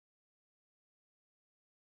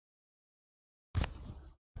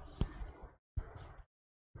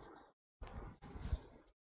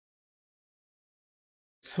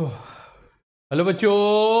So, hello बच्चों,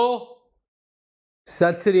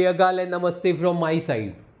 सत श्री अकाल and namaste from my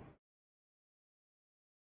side.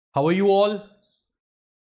 How are you all?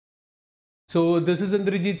 So this is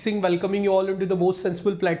Indrajit Singh welcoming you all into the most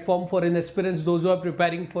sensible platform for an aspirants, those who are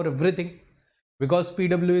preparing for everything, because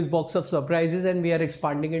PW is box of surprises and we are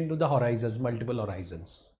expanding into the horizons, multiple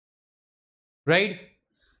horizons, right?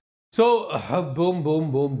 So boom,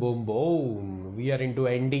 boom, boom, boom, boom. We are into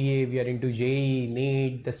NDA, we are into JEE,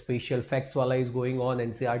 NEET, the special Physics Wallah is going on,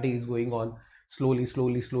 NCRT is going on. Slowly,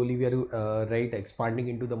 we are expanding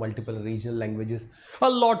into the multiple regional languages.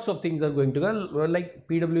 Lots of things are going to go. Like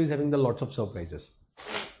PW is having the lots of surprises.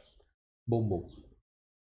 Boom, boom.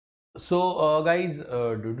 So guys,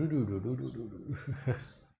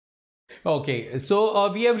 okay.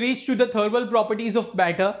 So we have reached to the thermal properties of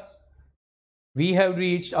matter. We have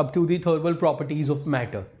reached up to the thermal properties of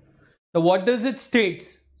matter. So what does it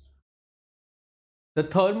states? The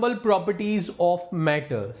thermal properties of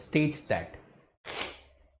matter states that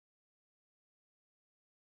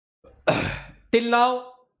till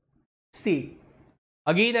now, see,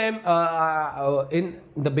 again I am in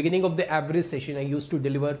the beginning of the average session I used to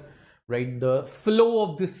deliver the flow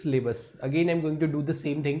of this syllabus. Again I am going to do the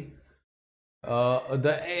same thing.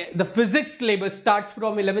 The physics syllabus starts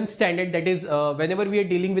from 11th standard, that is whenever we are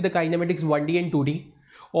dealing with the kinematics 1D and 2D.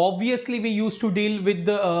 Obviously we used to deal with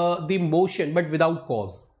the motion but without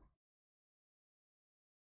cause.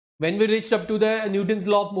 When we reached up to the Newton's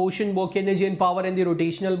law of motion, work, energy and power, and the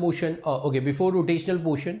rotational motion, before rotational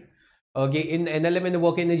motion, in NLM and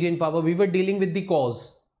work, energy and power, we were dealing with the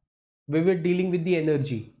cause. We were dealing with the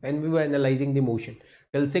energy and we were analyzing the motion.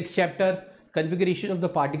 Till 6th chapter, configuration of the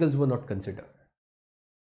particles were not considered.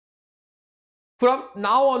 From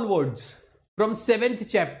now onwards, from 7th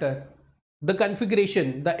chapter, the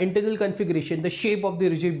configuration, the internal configuration, the shape of the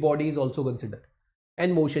rigid body is also considered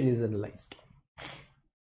and motion is analyzed.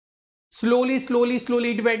 Slowly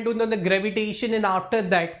it went on the gravitation, and after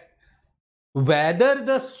that, whether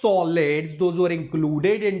the solids, those who are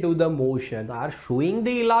included into the motion, are showing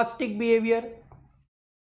the elastic behavior.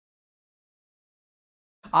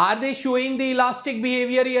 Are they showing the elastic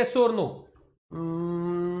behavior, yes or no?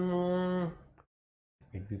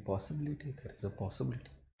 It be possibility, there is a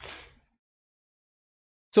possibility.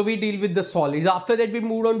 So we deal with the solids. After that we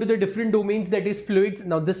moved on to the different domains, that is fluids.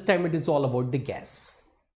 Now this time it is all about the gas.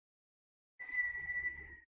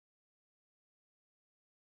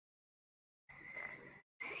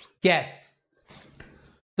 Gas.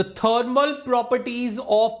 The thermal properties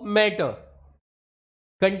of matter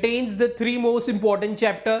contains the three most important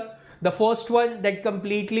chapter. The first one that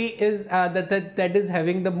completely is that is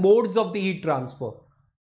having the modes of the heat transfer,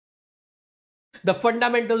 the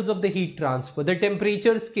fundamentals of the heat transfer, the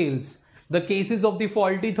temperature scales, the cases of the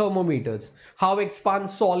faulty thermometers, how expand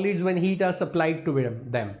solids when heat are supplied to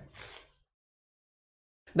them.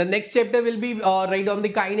 The next chapter will be on the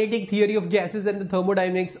kinetic theory of gases and the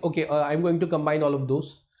thermodynamics. I'm going to combine all of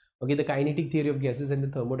those. The kinetic theory of gases and the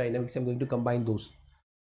thermodynamics, I'm going to combine those.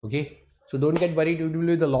 So don't get worried, it will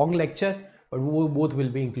be the long lecture, but both will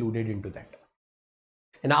be included into that.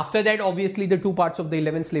 And after that, obviously the two parts of the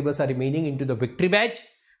 11th syllabus are remaining into the victory batch.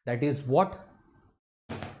 That is what?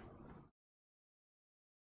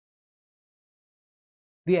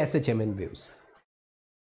 The SHMN waves.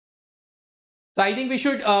 So I think we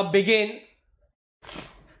should begin.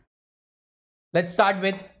 Let's start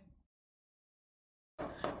with,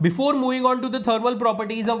 before moving on to the thermal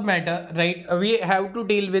properties of matter, we have to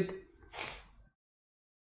deal with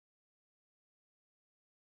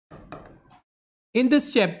in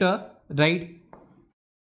this chapter,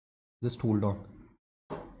 just hold on.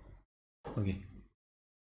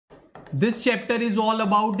 This chapter is all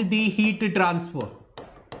about the heat transfer.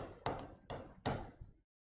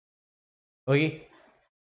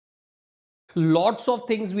 Lots of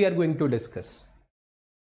things we are going to discuss.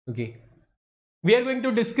 We are going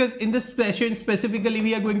to discuss in this session specifically,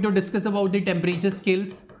 we are going to discuss about the temperature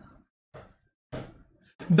scales,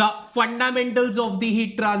 the fundamentals of the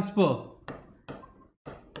heat transfer,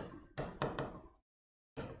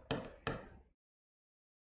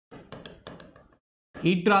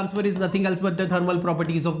 heat transfer is nothing else but the thermal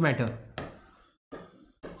properties of matter.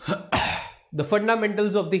 The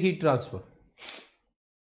fundamentals of the heat transfer.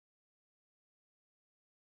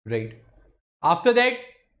 After that,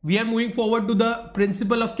 we are moving forward to the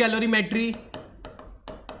principle of calorimetry.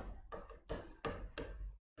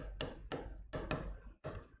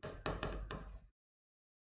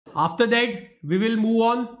 After that, we will move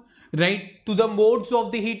on to the modes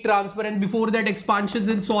of the heat transfer, and before that, expansions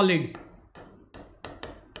in solid.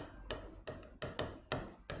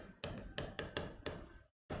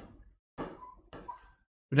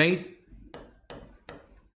 right?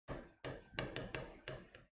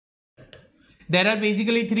 There are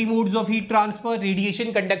basically three modes of heat transfer: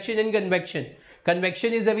 radiation, conduction, and convection.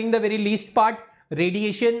 Convection is having the very least part.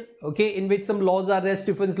 Radiation, okay, in which some laws are there: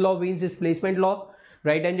 Stefan's law, Wein's displacement law,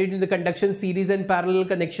 right? And in the conduction, series and parallel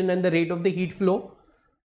connection and the rate of the heat flow.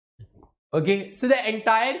 Okay, so the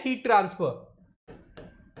entire heat transfer,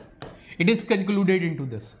 it is concluded into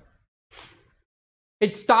this.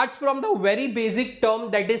 It starts from the very basic term,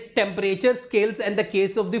 that is temperature scales and the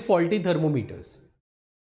case of the faulty thermometers.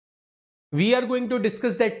 We are going to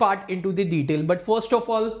discuss that part into the detail, but first of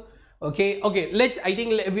all, okay, I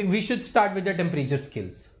think we should start with the temperature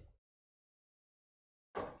scales.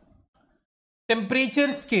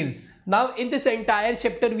 Temperature scales. Now in this entire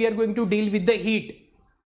chapter, we are going to deal with the heat.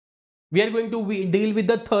 We are going to deal with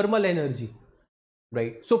the thermal energy,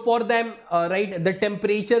 right? So for them, right, the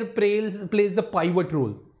temperature plays a pivot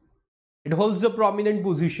role. It holds a prominent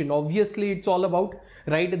position. Obviously, it's all about,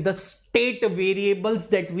 right, the state variables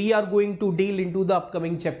that we are going to deal into the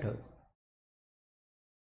upcoming chapter.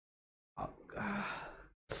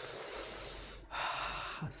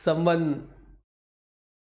 Some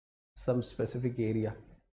specific area,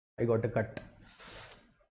 I got a cut,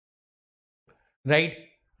 right?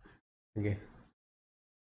 Okay,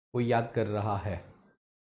 कोई याद कर रहा है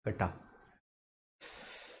कटा.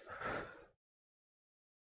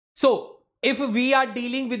 So if we are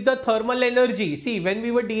dealing with the thermal energy, see, when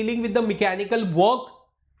we were dealing with the mechanical work,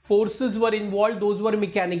 forces were involved, those were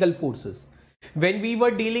mechanical forces. When we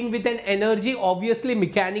were dealing with an energy, obviously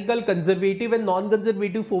mechanical, conservative and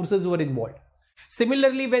non-conservative forces were involved.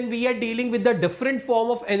 Similarly, when we are dealing with the different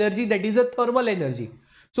form of energy, that is a thermal energy.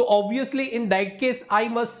 So obviously in that case, I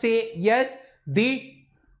must say, yes,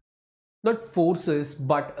 not forces,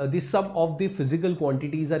 but the sum of the physical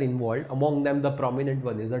quantities are involved. Among them, the prominent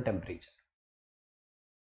one is the temperature.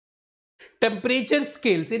 Temperature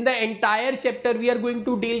scales. In the entire chapter, we are going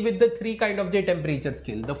to deal with the three kind of the temperature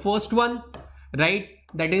scale. The first one, right,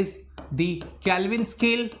 that is the Kelvin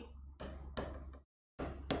scale.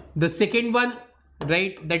 The second one,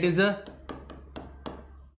 right, that is a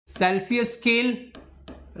Celsius scale,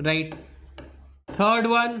 right. Third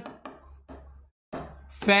one,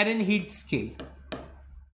 Fahrenheit scale.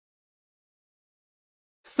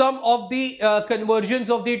 Some of the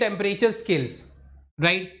conversions of the temperature scales,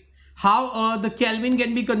 right? How the Kelvin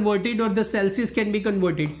can be converted or the Celsius can be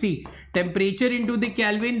converted. See, temperature into the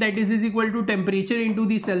Kelvin, that is equal to temperature into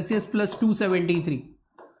the Celsius plus 273.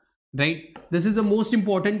 Right? This is the most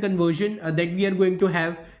important conversion that we are going to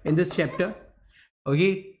have in this chapter.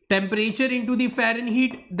 Okay. Temperature into the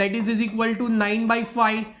Fahrenheit, that is equal to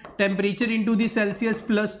 9/5. Temperature into the Celsius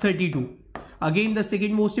plus 32. Again, the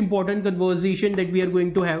second most important conversation that we are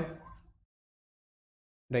going to have.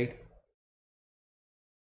 Right?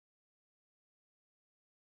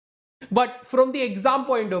 But from the exam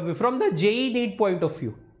point of view, from the JEE NEET point of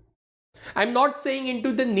view, I'm not saying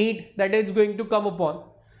into the NEET that it's going to come upon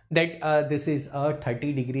that this is a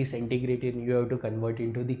 30 degrees centigrade and you have to convert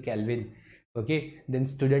into the Kelvin. Okay, then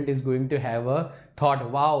student is going to have a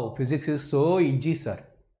thought, wow, physics is so easy, sir.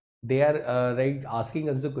 They are right asking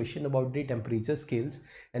us the question about the temperature scales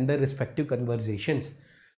and the respective conversations.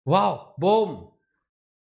 Wow, boom,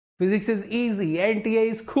 physics is easy,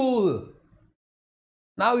 NTA is cool.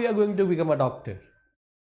 Now you are going to become a doctor.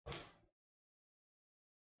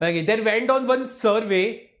 Okay, there went on one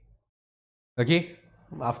survey. Okay,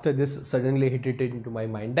 after this suddenly hit it into my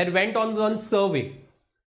mind. There went on one survey.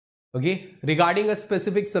 Okay, regarding a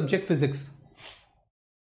specific subject, physics.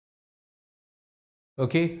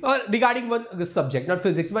 Okay, or regarding one subject, not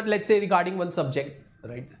physics, but let's say regarding one subject,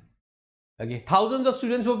 right? Okay, thousands of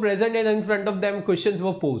students were present and in front of them questions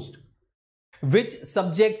were posed. Which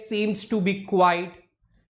subject seems to be quite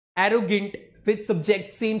arrogant? Which subject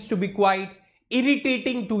seems to be quite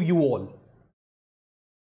irritating to you all?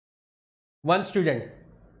 One student,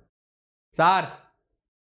 sir,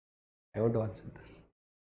 I want to answer this.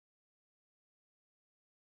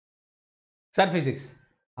 Sir, physics.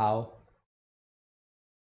 How?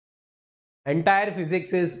 Entire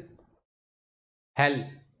physics is hell.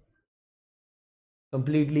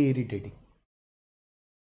 Completely irritating.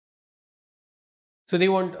 So they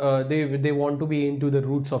want they want to be into the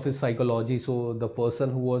roots of his psychology. So the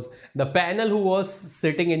person who was the panel who was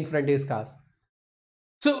sitting in front of his class.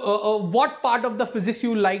 So what part of the physics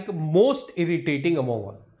you like most irritating among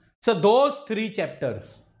all? So those three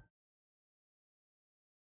chapters.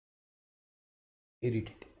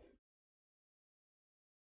 Irritating.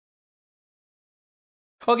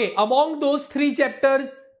 Okay, among those three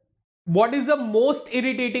chapters, what is the most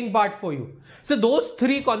irritating part for you? So those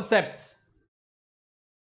three concepts.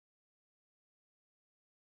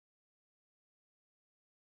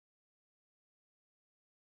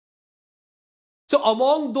 So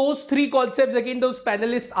among those three concepts, again, those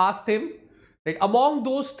panelists asked him, right, among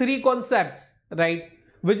those three concepts, right,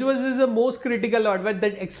 which was is the most critical or what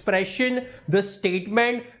that expression, the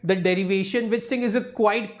statement, the derivation, which thing is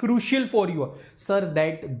quite crucial for you? Sir,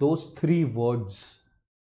 that those three words.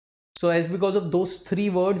 So as because of those three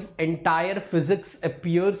words, entire physics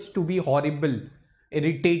appears to be horrible,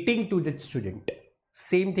 irritating to that student.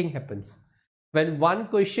 Same thing happens. When one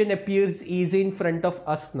question appears easy in front of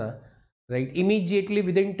us, right, immediately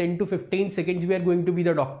within 10 to 15 seconds, we are going to be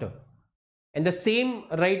the doctor. And the same,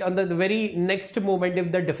 right, on the very next moment,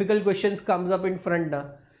 if the difficult questions comes up in front,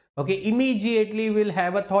 okay, immediately we'll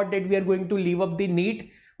have a thought that we are going to leave up the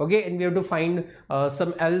NEET, okay, and we have to find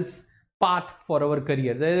some else path for our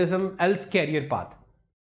career. There is some else career path.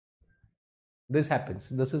 This happens.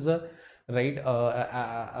 This is a right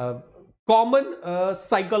common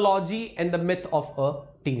psychology and the myth of a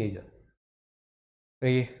teenager.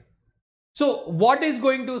 Okay. So what is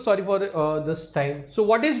going to, sorry for this time. So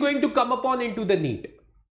what is going to come upon into the NEET?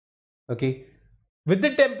 Okay. With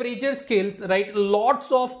the temperature scales, right, lots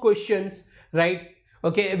of questions, right,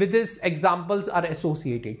 okay, with these examples are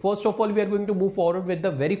associated. First of all, we are going to move forward with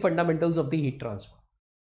the very fundamentals of the heat transfer.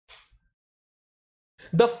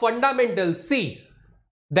 The fundamentals, see,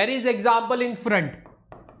 there is example in front.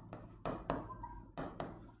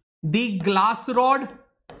 The glass rod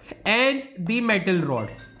and the metal rod.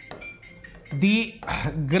 The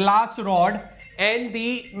glass rod and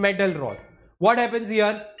the metal rod. What happens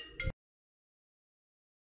here?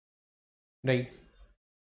 Right.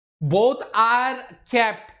 Both are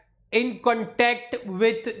kept in contact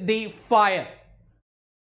with the fire.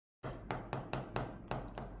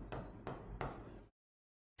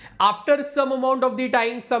 After some amount of the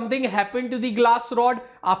time, something happened to the glass rod.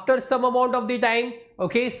 After some amount of the time,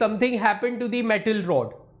 okay, something happened to the metal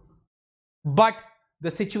rod. But the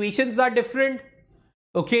situations are different.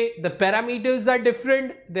 Okay, the parameters are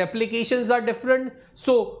different, the applications are different.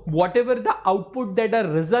 So whatever the output that are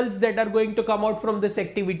results that are going to come out from this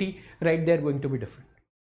activity, right, they are going to be different.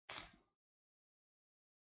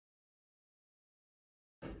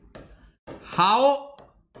 How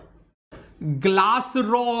glass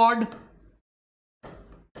rod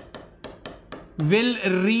will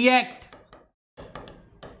react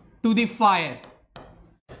to the fire.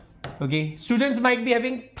 Okay, students might be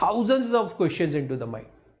having thousands of questions into the mind.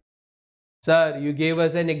 Sir, you gave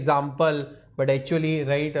us an example, but actually,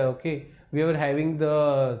 right, okay, we were having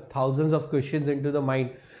the thousands of questions into the mind.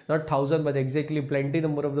 Not thousand, but exactly plenty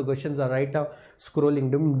number of the questions are right now scrolling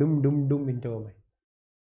dum into our mind.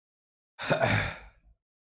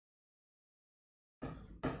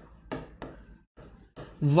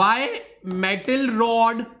 Why metal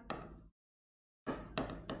rod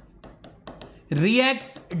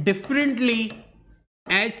reacts differently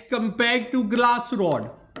as compared to glass rod?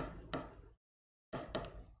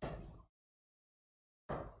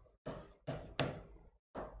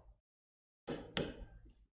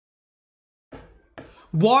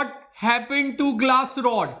 What happened to glass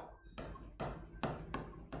rod?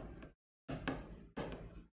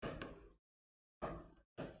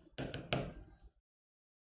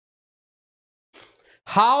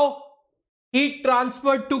 How heat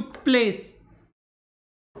transfer took place?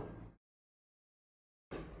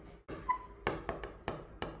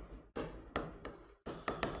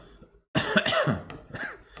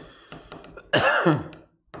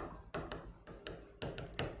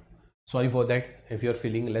 Sorry for that. If you're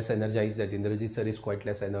feeling less energized, that Indrajit sir is quite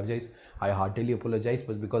less energized, I heartily apologize,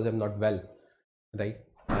 but because I'm not well, right?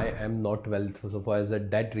 I am not well. So far as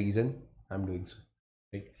that reason, I'm doing so.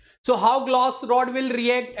 Right? So how glass rod will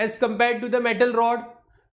react as compared to the metal rod?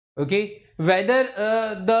 Okay, whether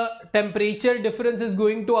the temperature difference is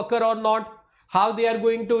going to occur or not, how they are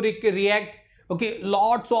going to react. Okay,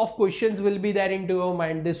 lots of questions will be there into your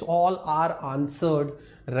mind. This all are answered,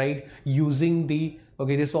 right, using the,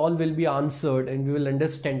 okay, this all will be answered and we will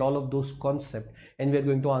understand all of those concepts and we are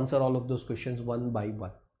going to answer all of those questions one by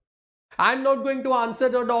one. I'm not going to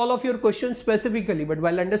answer all of your questions specifically, but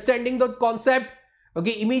while understanding the concept,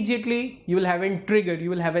 okay, immediately you will have a trigger, you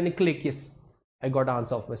will have a click, yes, I got an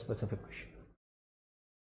answer of my specific question.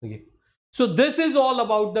 Okay, so this is all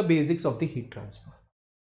about the basics of the heat transfer.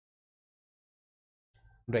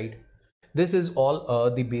 Right, this is all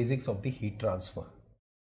the basics of the heat transfer.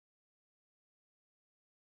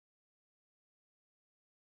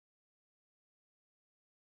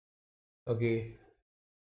 Okay,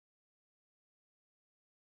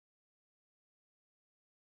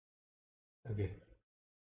 okay,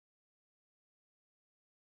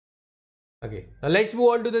 okay, now let's move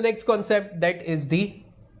on to the next concept, that is the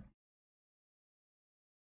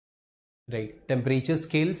right? Temperature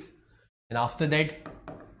scales, and after that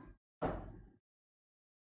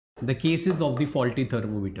the cases of the faulty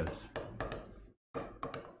thermometers.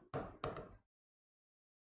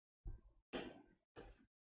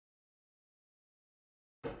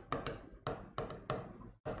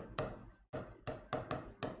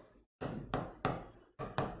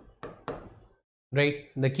 Right,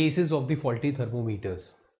 the cases of the faulty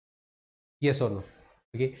thermometers. Yes or no?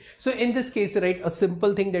 Okay, so in this case, right, a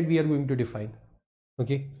simple thing that we are going to define.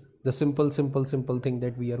 Okay, the simple thing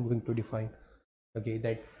that we are going to define. Okay,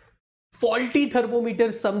 that faulty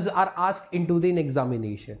thermometer sums are asked into the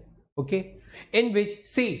examination. Okay, in which,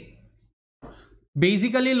 see,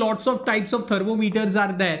 basically lots of types of thermometers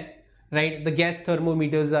are there, right? The gas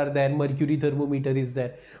thermometers are there, mercury thermometer is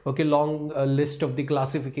there. Okay, long list of the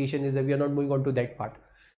classification is there. We are not moving on to that part.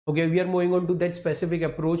 Okay, we are moving on to that specific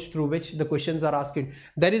approach through which the questions are asked.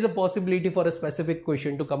 There is a possibility for a specific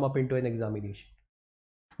question to come up into an examination.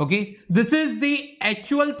 Okay, this is the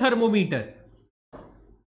actual thermometer,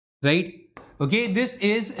 right? Okay, this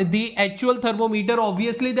is the actual thermometer.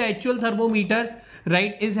 Obviously the actual thermometer,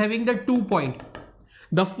 right, is having the 2 point.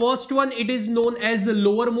 The first one, it is known as the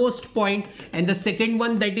lowermost point, and the second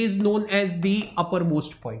one, that is known as the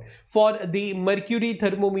uppermost point. For the mercury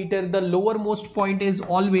thermometer, the lowermost point is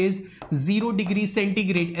always 0 degrees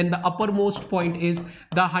centigrade and the uppermost point is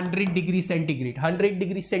the 100 degrees centigrade. 100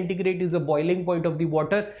 degrees centigrade is a boiling point of the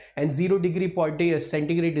water and 0 degree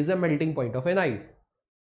centigrade is a melting point of an ice.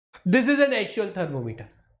 This is an actual thermometer.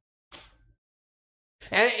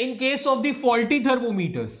 And in case of the faulty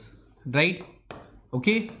thermometers, right?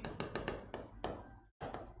 Okay,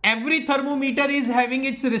 every thermometer is having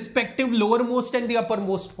its respective lowermost and the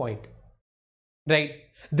uppermost point, right?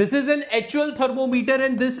 This is an actual thermometer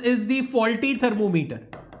and this is the faulty thermometer.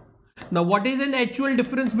 Now what is an actual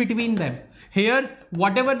difference between them? Here,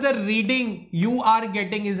 whatever the reading you are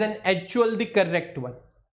getting is an actual, the correct one.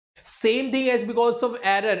 Same thing as because of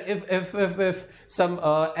error, if some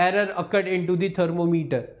error occurred into the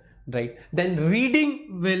thermometer, right, then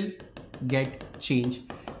reading will get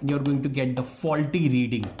changed and you're going to get the faulty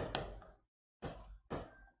reading.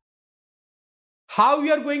 How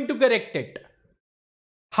you are going to correct it?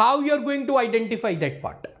 How you are going to identify that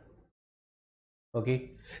part?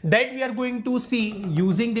 Okay, that we are going to see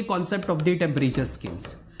using the concept of the temperature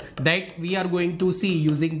scales. That we are going to see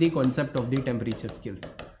using the concept of the temperature scales.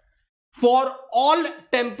 For all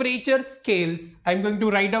temperature scales, I'm going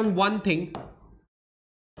to write down one thing.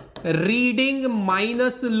 Reading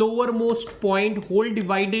minus lowermost point whole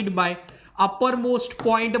divided by uppermost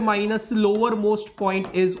point minus lowermost point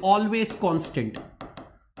is always constant.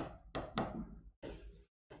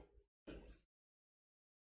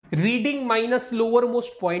 Reading minus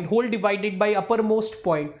lowermost point whole divided by uppermost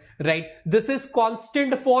point, right? This is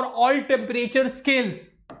constant for all temperature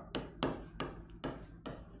scales.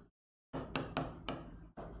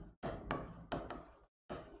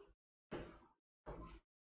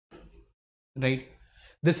 Right,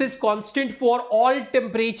 this is constant for all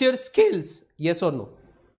temperature scales. Yes or no?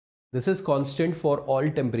 This is constant for all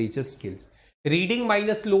temperature scales. Reading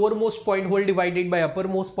minus lowermost point whole divided by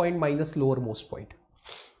uppermost point minus lowermost point.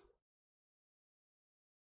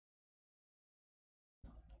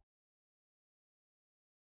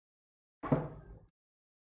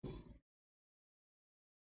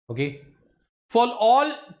 Okay, for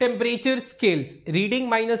all temperature scales, reading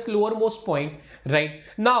minus lowermost point, right?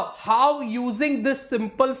 Now, how using this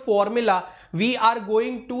simple formula we are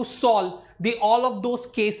going to solve the all of those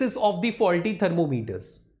cases of the faulty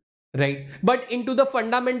thermometers, right? But into the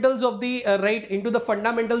fundamentals of the into the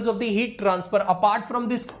fundamentals of the heat transfer apart from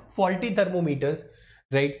this faulty thermometers,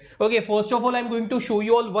 right? Okay, first of all, I'm going to show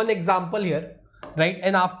you all one example here. Right,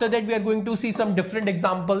 and after that we are going to see some different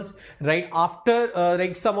examples, right, after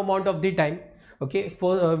like some amount of the time. Okay,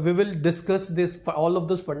 for we will discuss this all of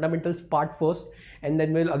those fundamentals part first, and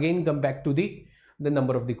then we'll again come back to the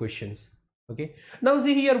number of the questions. Okay, now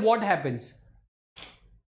see here what happens.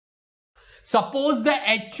 Suppose the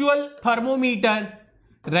actual thermometer,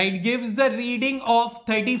 right, gives the reading of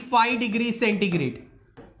 35 degrees centigrade.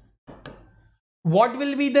 What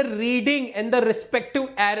will be the reading and the respective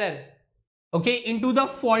error, okay, into the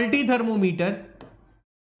faulty thermometer,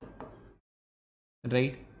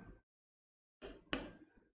 right?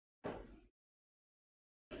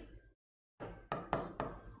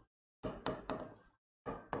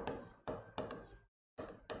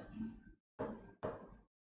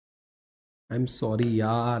 I'm sorry,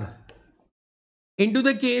 yaar. Into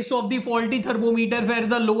the case of the faulty thermometer where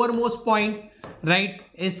the lowermost point, right,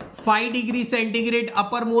 is 5 degrees centigrade,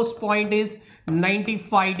 uppermost point is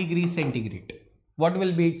 95 degrees centigrade. What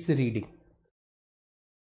will be its reading?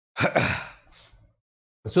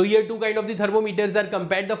 So here two kind of the thermometers are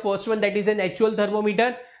compared. The first one, that is an actual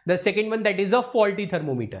thermometer. The second one, that is a faulty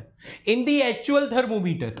thermometer. In the actual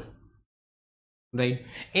thermometer, right,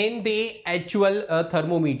 in the actual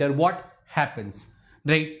thermometer, what happens,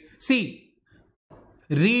 right? See,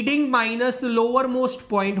 reading minus lowermost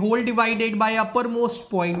point whole divided by uppermost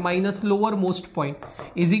point minus lowermost point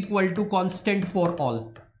is equal to constant for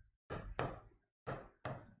all.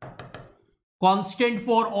 Constant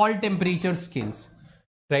for all temperature scales,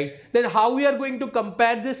 right? Then how we are going to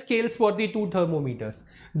compare the scales for the two thermometers?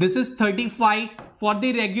 This is 35. For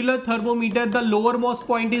the regular thermometer, the lowermost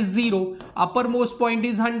point is 0, uppermost point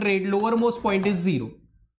is 100, lowermost point is 0.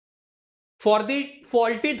 For the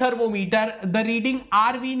faulty thermometer, the reading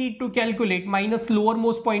R we need to calculate minus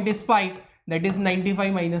lowermost point is 5, that is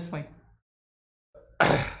 95 minus 5.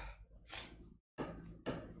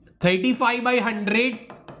 35 by 100,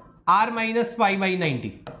 R minus 5 by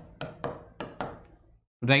 90.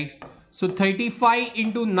 Right? So 35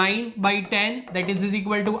 into 9 by 10, that is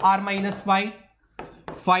equal to R minus 5.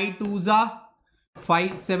 5 2s are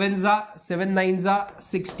 5 7s are 7 9s are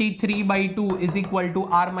 63 by 2 is equal to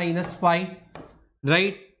R minus 5,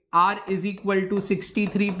 right? R is equal to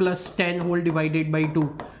 63 plus 10 whole divided by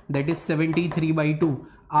 2, that is 73 by 2.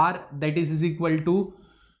 R, that is equal to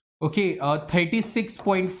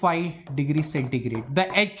 36.5 degrees centigrade.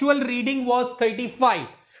 The actual reading was 35,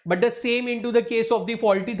 but the same into the case of the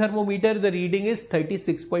faulty thermometer, the reading is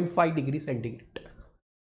 36.5 degrees centigrade.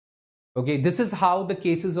 Okay, this is how the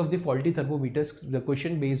cases of the faulty thermometers, the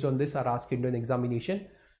question based on this are asked into an examination,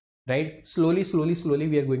 right? Slowly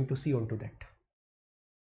we are going to see onto that.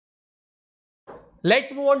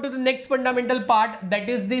 Let's move on to the next fundamental part, that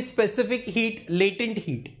is the specific heat, latent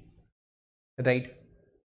heat, right?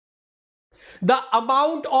 The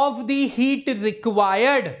amount of the heat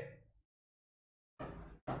required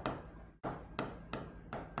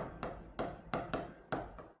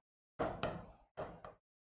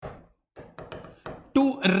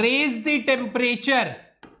to raise the temperature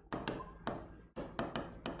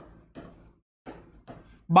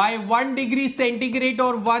by 1 degree centigrade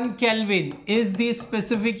or 1 Kelvin is the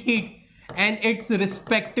specific heat and its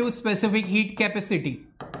respective specific heat capacity.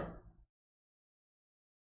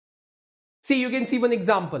 See, you can see one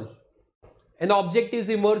example. An object is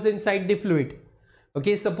immersed inside the fluid.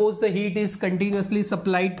 Okay, suppose the heat is continuously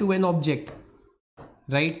supplied to an object,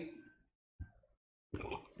 right?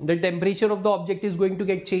 The temperature of the object is going to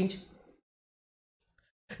get changed.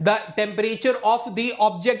 The temperature of the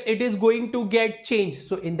object, it is going to get changed.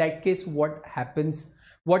 So in that case, what happens?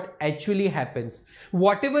 What actually happens?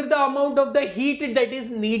 Whatever the amount of the heat that is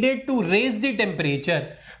needed to raise the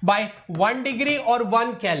temperature by 1 degree or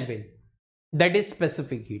 1 Kelvin, that is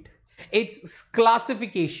specific heat. Its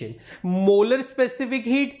classification: molar specific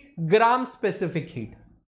heat, gram specific heat.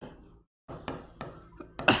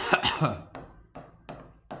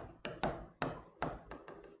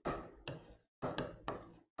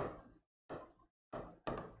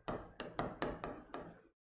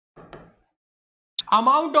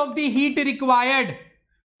 Amount of the heat required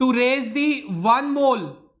to raise the 1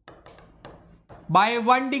 mole by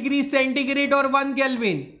 1 degree centigrade or 1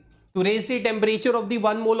 Kelvin, to raise the temperature of the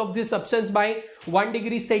 1 mole of the substance by 1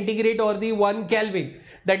 degree centigrade or the 1 Kelvin,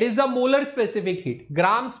 that is the molar specific heat.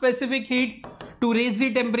 Gram specific heat, to raise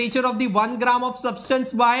the temperature of the 1 gram of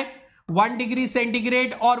substance by 1 degree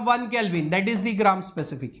centigrade or 1 Kelvin, that is the gram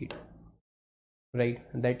specific heat, right?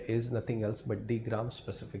 That is nothing else but the gram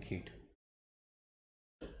specific heat.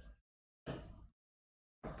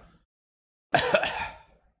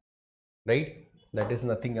 Right? That is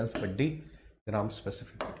nothing else but the gram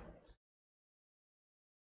specific heat.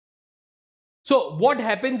 So what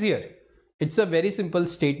happens here? It's a very simple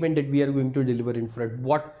statement that we are going to deliver in front.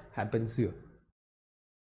 What happens here?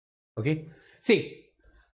 Okay. See,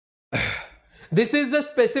 this is the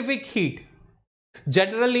specific heat.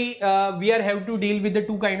 Generally, we are have to deal with the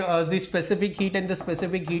two kind of the specific heat and the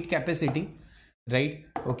specific heat capacity, right?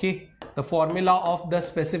 Okay. The formula of the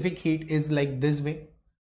specific heat is like this way.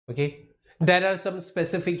 Okay. There are some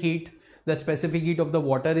specific heat. The specific heat of the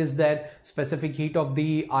water is there, specific heat of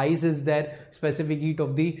the ice is there, specific heat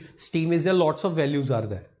of the steam is there, lots of values are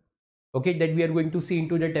there. Okay, that we are going to see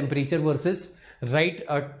into the temperature versus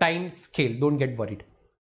time scale. Don't get worried.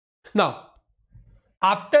 Now,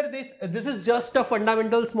 after this is just a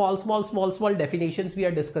fundamental small definitions we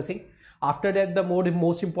are discussing. After that, the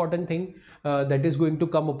most important thing that is going to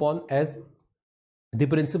come upon as the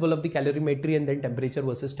principle of the calorimetry and then temperature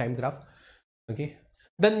versus time graph. Okay.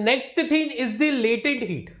 The next thing is the latent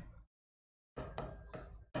heat.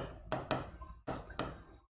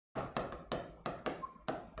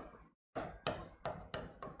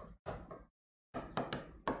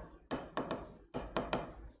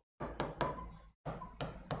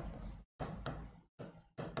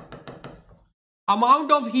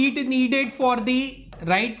 amount of heat needed for the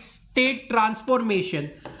right state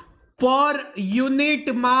transformation per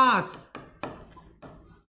unit mass.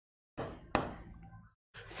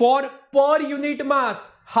 For per unit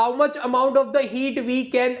mass, how much amount of the heat we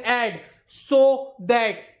can add so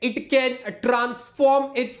that it can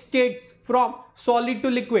transform its states from solid to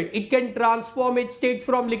liquid. It can transform its states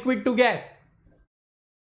from liquid to gas.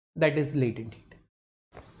 That is latent heat.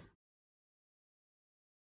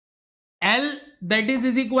 L, that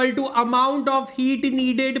is equal to amount of heat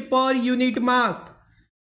needed per unit mass.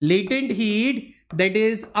 Latent heat, that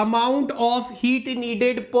is amount of heat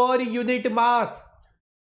needed per unit mass.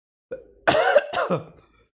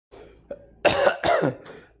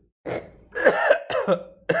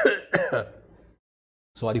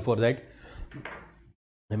 Sorry for that.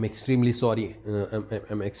 I'm extremely sorry.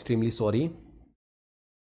 I'm extremely sorry.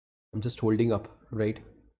 I'm just holding up, right?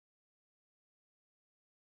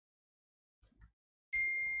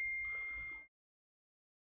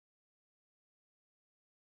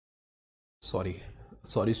 Sorry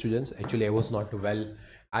students, actually I was not well.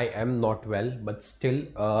 I am not well, but still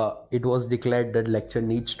it was declared that lecture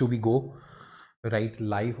needs to be go right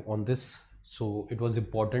live on this, so it was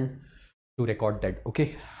important to record that.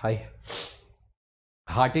 Okay, I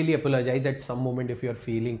heartily apologize at some moment if you are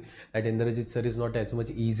feeling that Indrajit sir is not as much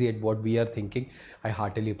easy at what we are thinking. I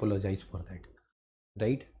heartily apologize for that,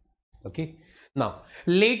 right? Okay, now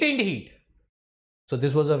latent heat. So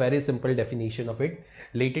this was a very simple definition of it.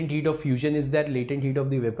 Latent heat of fusion is there, latent heat of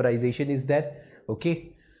the vaporization is there.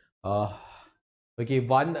 Okay,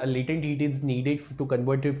 one latent heat is needed to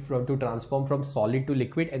convert it to transform from solid to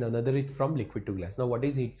liquid, and another is from liquid to gas. Now what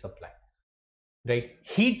is heat supply? Right,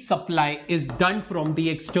 heat supply is done from the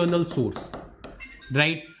external source,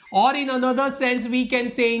 right? Or in another sense we can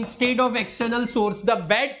say, instead of external source, the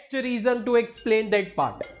best reason to explain that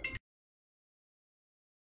part,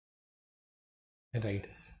 right?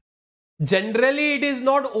 Generally it is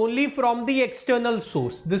not only from the external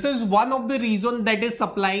source. This is one of the reasons that is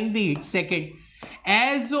supplying the heat. Second,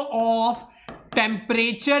 as of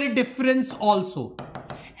temperature difference also,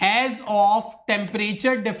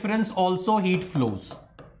 heat flows.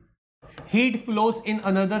 Heat flows in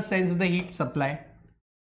another sense, the heat supply.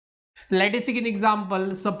 Let us take an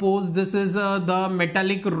example. Suppose this is the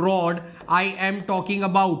metallic rod I am talking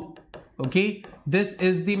about. Okay, this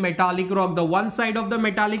is the metallic rod. The one side of the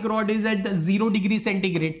metallic rod is at the 0 degree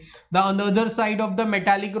centigrade. The another side of the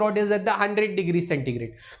metallic rod is at the 100 degree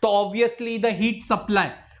centigrade. So obviously the heat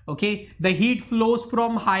supply, okay, the heat flows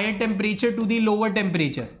from higher temperature to the lower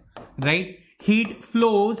temperature, right? Heat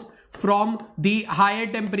flows from the higher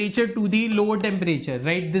temperature to the lower temperature,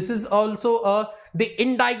 right? This is also the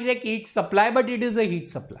indirect heat supply, but it is a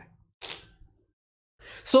heat supply.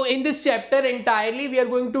 So in this chapter entirely we are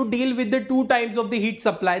going to deal with the two types of the heat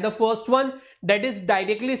supply. The first one, that is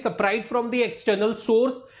directly supplied from the external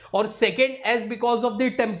source, or second, as because of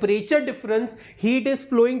the temperature difference, heat is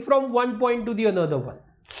flowing from one point to the another one.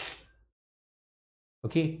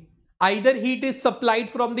 Okay, either heat is supplied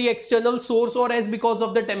from the external source, or as because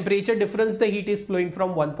of the temperature difference, the heat is flowing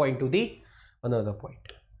from one point to the another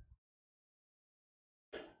point.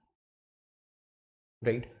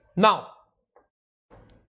 Right, now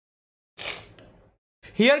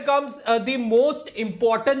here comes the most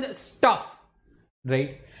important stuff,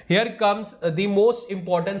 right? Here comes the most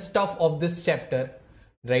important stuff of this chapter,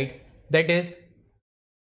 right? That is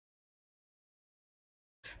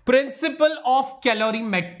principle of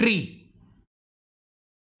calorimetry.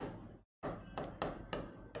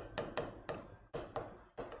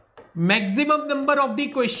 Maximum number of the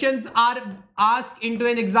questions are asked into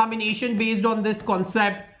an examination based on this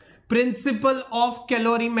concept, principle of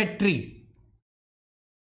calorimetry.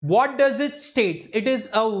 What does it states? It is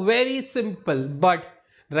a very simple, but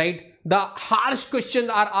right, the harsh questions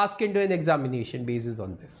are asked into an examination basis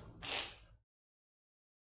on this.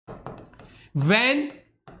 When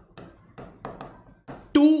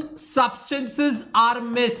two substances are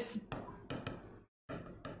mixed,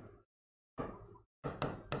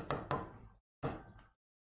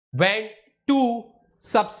 right?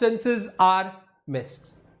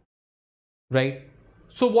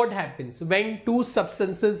 So what happens when two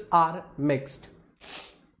substances are mixed,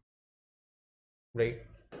 right?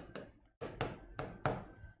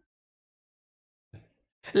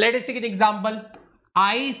 Let us take an example.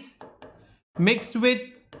 Ice mixed with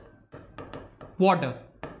water,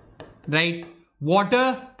 right?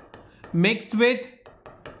 Water mixed with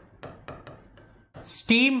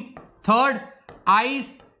steam. Third,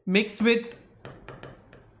 ice mixed with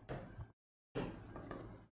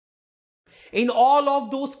In all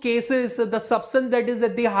of those cases, the substance that is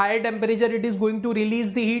at the higher temperature, it is going to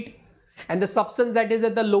release the heat, and the substance that is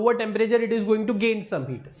at the lower temperature, it is going to gain some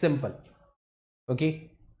heat. Simple.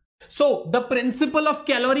 Okay. So the principle of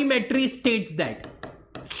calorimetry states that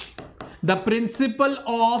the principle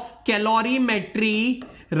of calorimetry,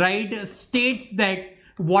 right, states that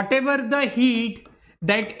whatever the heat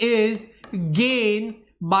that is gained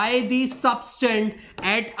by the substance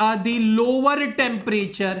at the lower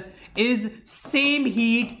temperature is same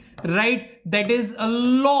heat, right, that is a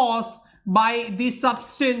loss by the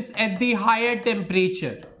substance at the higher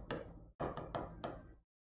temperature.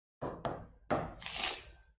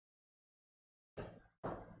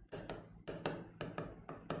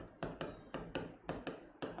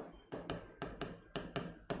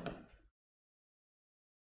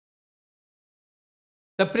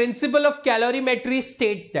 The principle of calorimetry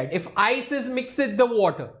states that if ice is mixed with the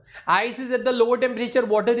water, ice is at the lower temperature,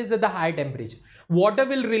 water is at the higher temperature. Water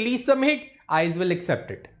will release some heat, ice will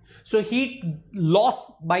accept it. So heat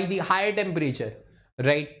lost by the higher temperature,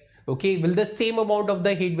 right? Okay, will the same amount of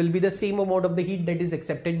the heat will be the same amount of the heat that is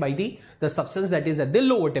accepted by the substance that is at the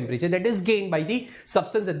lower temperature, that is gained by the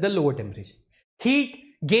substance at the lower temperature. Heat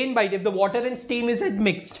gained by if the water and steam is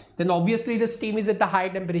mixed, then obviously the steam is at the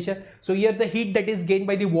higher temperature. So here the heat that is gained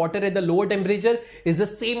by the water at the lower temperature is the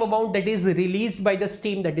same amount that is released by the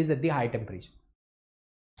steam that is at the higher temperature.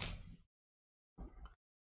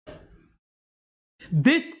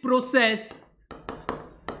 This process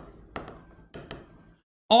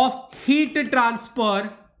of heat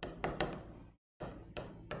transfer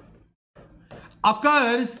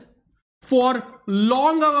occurs for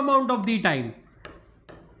long amount of the time.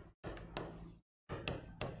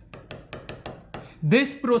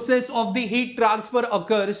 This process of the heat transfer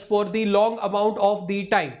occurs for the long amount of the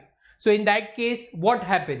time. So in that case, what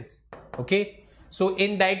happens? Okay. So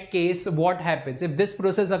in that case, what happens? If this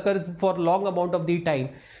process occurs for long amount of the time,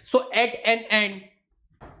 so at an end,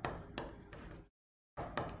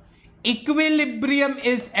 equilibrium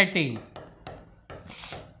is attained,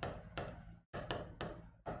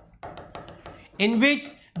 in which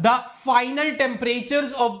the final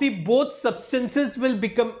temperatures of the both substances will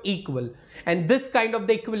become equal, and this kind of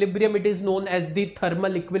the equilibrium, it is known as the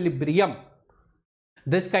thermal equilibrium.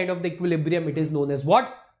 This kind of the equilibrium, it is known as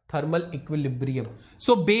what? Thermal equilibrium.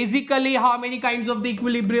 So basically, how many kinds of the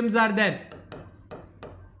equilibriums are there?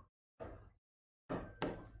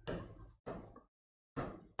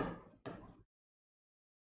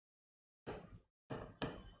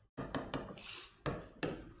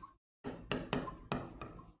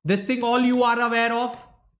 This thing all you are aware of,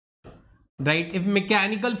 right? If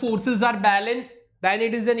mechanical forces are balanced, then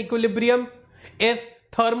it is an equilibrium. If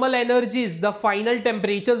thermal energies, the final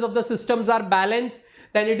temperatures of the systems are balanced,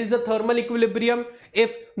 then it is a thermal equilibrium.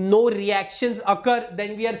 If no reactions occur,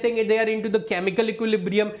 then we are saying they are into the chemical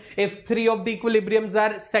equilibrium. If three of the equilibriums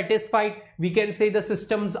are satisfied, we can say the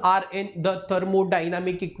systems are in the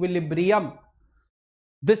thermodynamic equilibrium.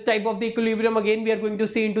 This type of the equilibrium, again, we are going to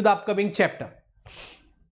see into the upcoming chapter.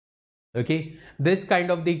 Okay, this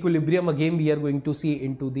kind of the equilibrium, again, we are going to see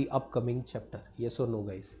into the upcoming chapter. Yes or no,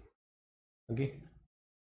 guys? Okay.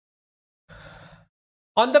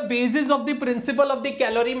 On the basis of the principle of the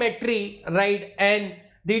calorimetry, right, and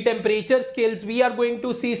the temperature scales, we are going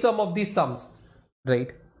to see some of these sums,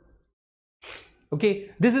 right?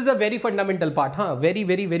 Okay, this is a very fundamental part, huh?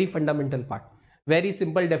 Very fundamental part. Very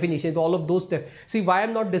simple definitions, all of those. See why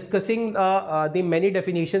I'm not discussing the many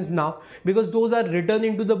definitions now, because those are written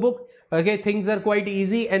into the book. Okay, things are quite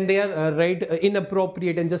easy and they are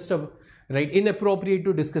inappropriate and just inappropriate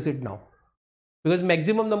to discuss it now, because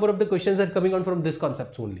maximum number of the questions are coming on from this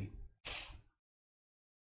concepts only.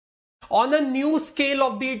 On a new scale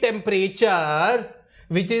of the temperature,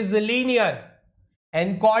 which is linear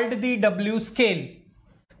and called the W scale,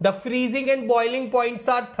 the freezing and boiling points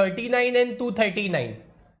are 39 and 239.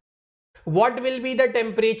 What will be the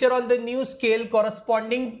temperature on the new scale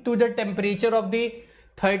corresponding to the temperature of the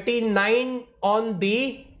 39 on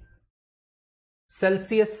the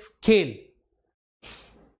Celsius scale?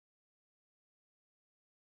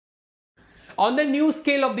 On the new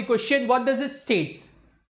scale of the question, what does it states?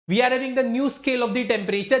 We are having the new scale of the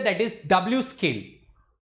temperature, that is W scale.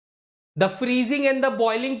 The freezing and the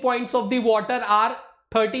boiling points of the water are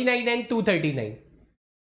 39 and 239.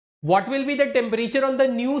 What will be the temperature on the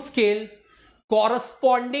new scale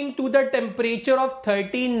corresponding to the temperature of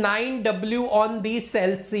 39 W on the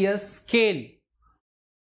Celsius scale?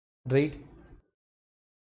 Right?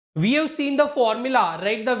 We have seen the formula,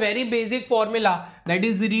 right? The very basic formula, that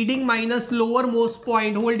is reading minus lowermost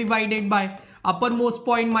point whole divided by uppermost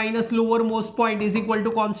point minus lowermost point is equal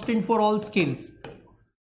to constant for all scales,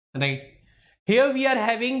 right? Here we are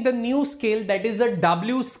having the new scale, that is a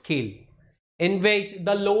W scale, in which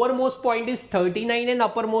the lowermost point is 39 and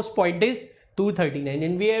uppermost point is 239,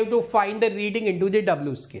 and we have to find the reading into the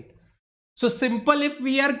W scale. So simple, if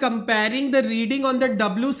we are comparing the reading on the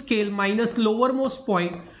W scale minus lowermost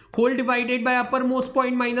point whole divided by uppermost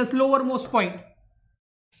point minus lowermost point,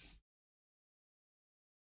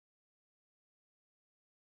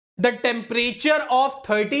 the temperature of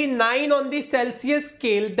 39 on the Celsius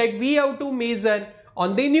scale that we have to measure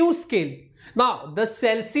on the new scale. Now the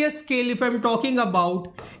Celsius scale, if I am talking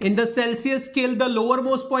about, in the Celsius scale the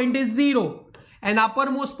lowermost point is 0 and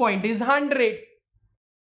uppermost point is 100.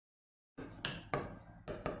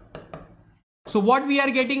 So what we are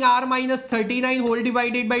getting, R minus 39 whole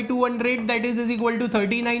divided by 200, that is equal to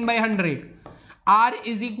 39 by 100. R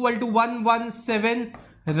is equal to 117,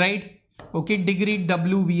 right? Okay, degree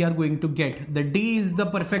W we are going to get. The D is the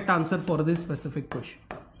perfect answer for this specific question.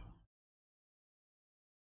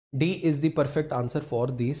 D is the perfect answer for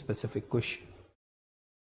the specific question.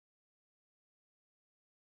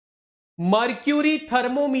 Mercury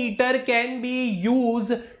thermometer can be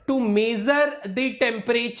used to measure the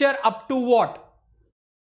temperature up to what?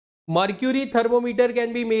 Mercury thermometer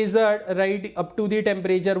can be measured, right, up to the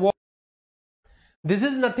temperature what? This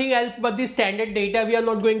is nothing else but the standard data. We are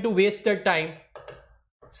not going to waste the time.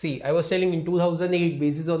 See, I was telling in 2008,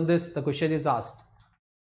 basis on this the question is asked,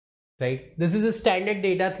 right? This is a standard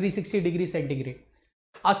data, 360 degrees centigrade.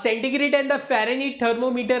 A centigrade and the Fahrenheit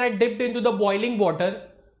thermometer are dipped into the boiling water,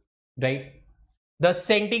 right? The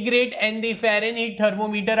centigrade and the Fahrenheit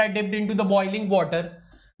thermometer are dipped into the boiling water.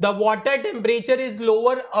 The water temperature is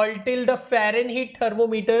lower until the Fahrenheit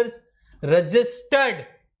thermometers registered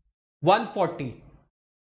 140.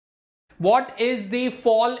 What is the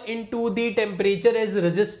fall into the temperature as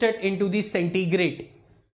registered into the centigrade,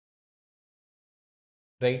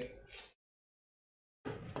 right?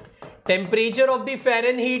 Temperature of the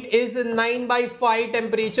Fahrenheit is 9 by 5,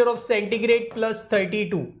 temperature of centigrade plus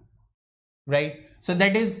 32, right? So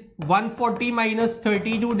that is 140 minus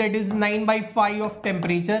 32, that is 9 by 5 of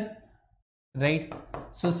temperature, right?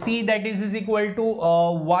 So C, that is equal to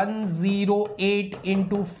 108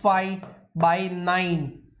 into 5 by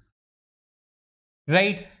 9,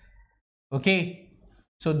 right? Okay,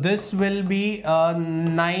 so this will be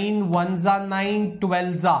 9 ones are 9,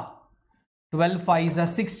 12s are 12 5s are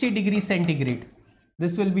 60 degrees centigrade.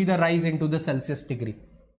 This will be the rise into the Celsius degree,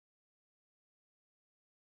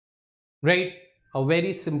 right? A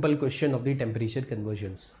very simple question of the temperature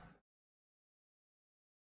conversions,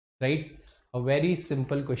 right? A very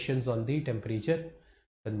simple questions on the temperature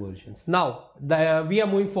conversions. Now we are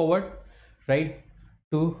moving forward, right,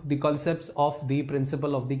 to the concepts of the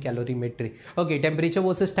principle of the calorimetry. Okay, temperature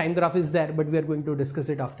versus time graph is there, but we are going to discuss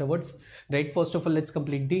it afterwards, right? First of all, let's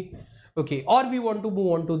complete the, okay, or we want to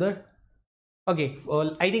move on to the, okay,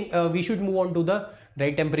 I think we should move on to the,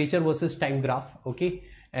 right, temperature versus time graph, okay,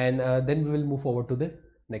 and then we will move forward to the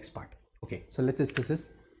next part. Okay, so let's discuss this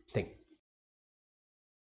thing,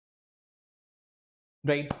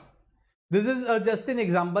 right? This is just an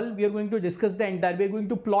example. We are going to discuss the entire, we are going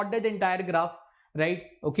to plot that entire graph, right?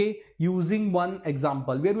 Okay, using one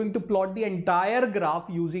example. We are going to plot the entire graph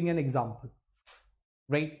using an example,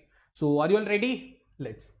 right? So are you all ready?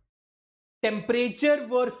 Let's. Temperature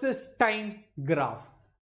versus time graph.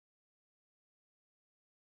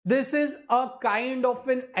 This is a kind of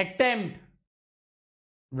an attempt,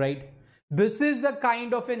 right? This is the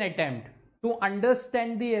kind of an attempt to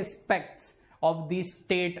understand the aspects of the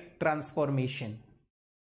state transformation.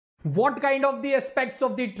 What kind of the aspects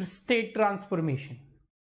of the state transformation?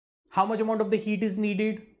 How much amount of the heat is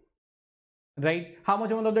needed, right? How much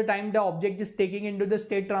amount of the time the object is taking into the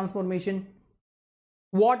state transformation?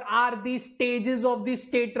 What are the stages of the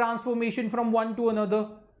state transformation from one to another?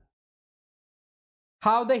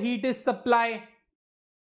 How the heat is supplied?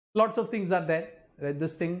 Lots of things are there, right?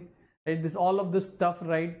 This thing, right? This, all of this stuff,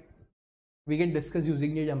 right? We can discuss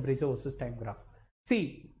using the temperature versus time graph.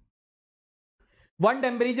 See, one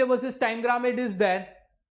temperature versus time graph, it is there.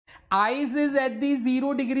 Ice is at the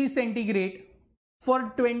 0 degrees centigrade.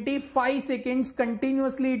 For 25 seconds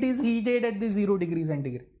continuously it is heated at the 0 degrees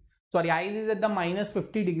centigrade. Sorry, ice is at the minus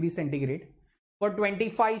 50 degrees centigrade. For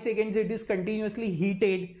 25 seconds it is continuously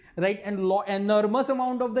heated, right? And enormous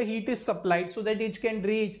amount of the heat is supplied so that it can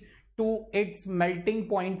reach to its melting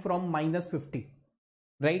point from minus 50,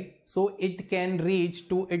 right? So it can reach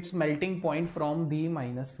to its melting point from the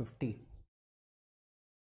minus 50.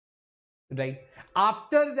 right?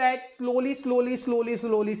 After that, slowly,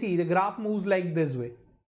 see, the graph moves like this way.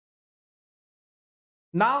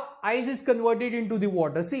 Now ice is converted into the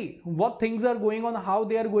water. See what things are going on, how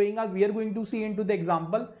they are going on, we are going to see into the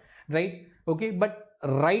example, right? Okay, but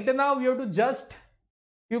right now you have to just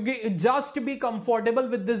be comfortable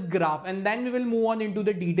with this graph, and then we will move on into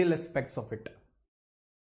the detail aspects of it,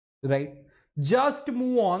 right? Just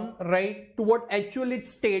move on, right, to what actually it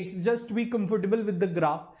states. Just be comfortable with the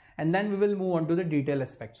graph, and then we will move on to the detail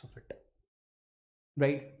aspects of it,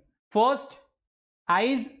 right? First,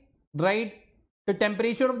 ice, right? The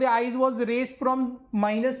temperature of the ice was raised from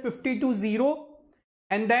 -50 to 0,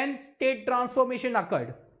 and then state transformation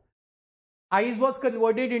occurred. Ice was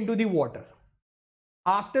converted into the water.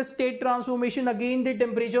 After state transformation, again the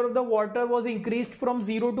temperature of the water was increased from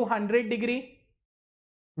 0 to 100 degree,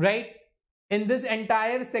 right? In this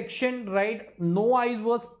entire section, right, no ice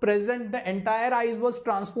was present. The entire ice was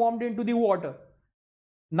transformed into the water.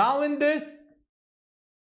 Now in this,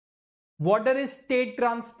 water is state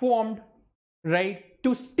transformed, right,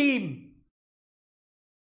 to steam,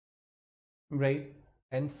 right?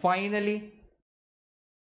 And finally,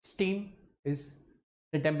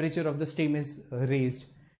 the temperature of the steam is raised,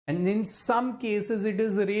 and in some cases it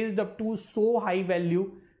is raised up to so high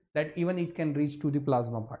value that even it can reach to the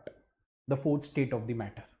plasma part, the fourth state of the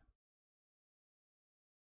matter.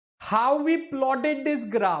 How we plotted this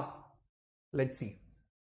graph? Let's see.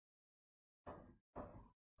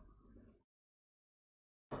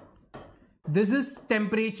 This is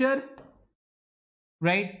temperature,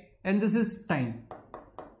 right? And this is time.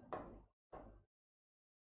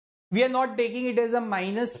 We are not taking it as a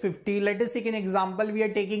 -50. Let us take an example. We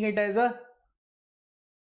are taking it as a,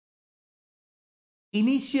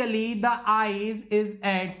 initially the ice is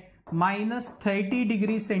at -30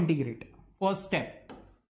 degrees centigrade. First step.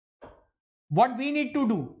 What we need to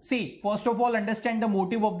do, see, first of all, understand the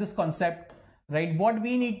motive of this concept, right? What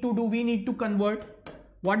we need to do, we need to convert.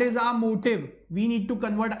 What is our motive? We need to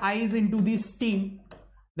convert ice into the steam,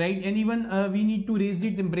 right? And even we need to raise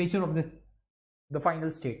the temperature of the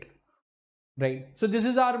final state, right? So this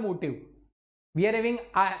is our motive. We are having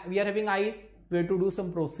ice. We have to do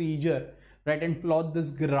some procedure, right, and plot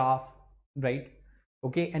this graph, right?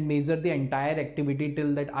 Okay, and measure the entire activity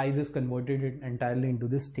till that ice is converted entirely into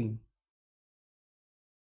the steam.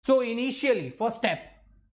 So initially, first step,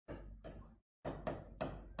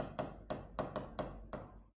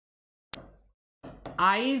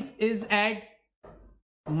 ice is at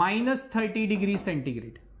 -30 degrees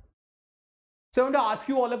centigrade. So I want to ask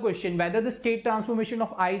you all a question, whether the state transformation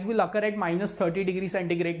of ice will occur at -30 degrees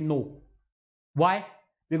centigrade? No. Why?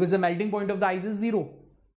 Because the melting point of the ice is 0.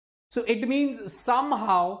 So it means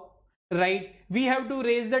somehow, right, we have to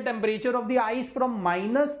raise the temperature of the ice from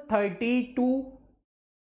 -30 to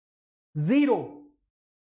 0,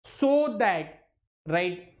 so that,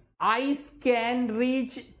 right, ice can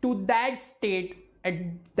reach to that state. At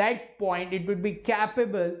that point, it would be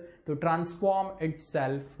capable to transform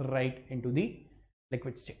itself, right, into the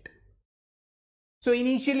liquid state. So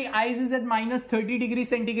initially ice is at -30 degrees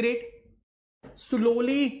centigrade.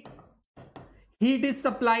 Slowly heat is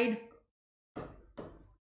supplied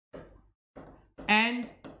and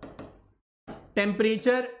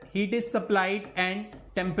temperature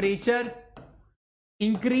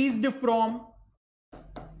increased from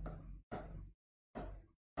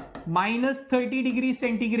 -30 degrees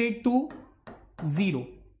centigrade to 0.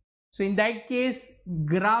 So in that case,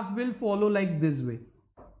 graph will follow like this way,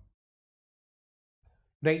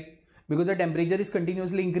 right? Because the temperature is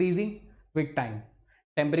continuously increasing with time.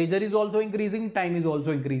 Temperature is also increasing, time is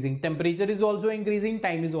also increasing. Temperature is also increasing,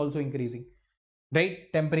 time is also increasing, right?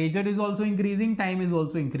 Temperature is also increasing, time is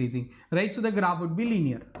also increasing, right? So the graph would be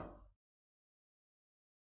linear,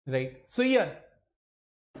 right? So here,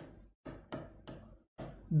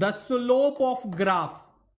 the slope of graph,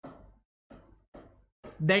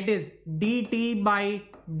 that is dt by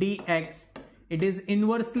dx, it is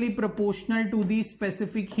inversely proportional to the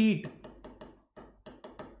specific heat.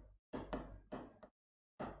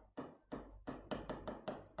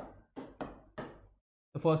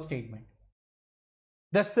 The first statement.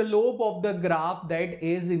 The slope of the graph, that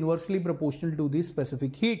is inversely proportional to the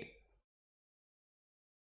specific heat,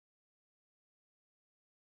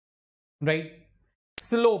 right?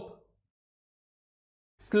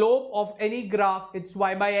 Slope of any graph, it's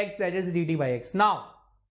y by x, that is dt by x. Now,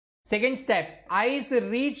 second step, ice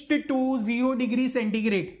reached to 0 degrees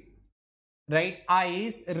centigrade, right?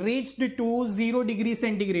 Ice reached to 0 degrees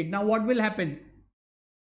centigrade. Now what will happen?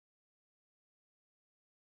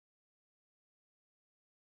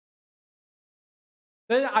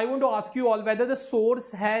 Well, I want to ask you all whether the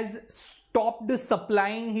source has stopped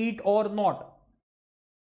supplying heat or not.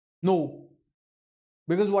 No.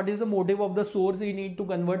 Because what is the motive of the source? We need to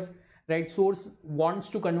convert, right? Source wants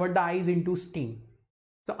to convert the ice into steam.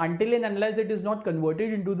 So until and unless it is not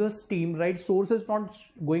converted into the steam, right? Source is not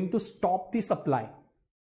going to stop the supply,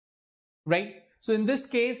 right? So in this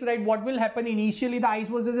case, right, what will happen? Initially the ice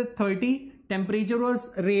was at 30, temperature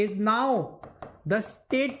was raised. Now the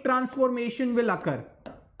state transformation will occur.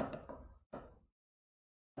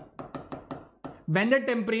 When the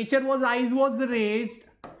temperature was ice was raised,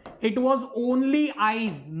 it was only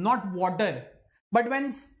ice, not water. But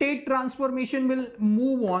when state transformation will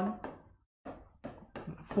move on,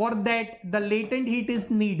 for that the latent heat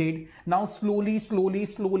is needed. Now slowly,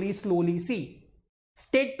 see,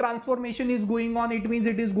 state transformation is going on. It means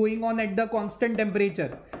it is going on at the constant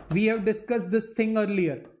temperature. We have discussed this thing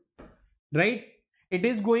earlier, right? It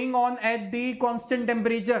is going on at the constant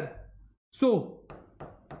temperature. So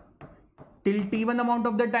till T1 amount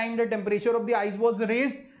of the time the temperature of the ice was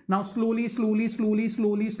raised. Now slowly till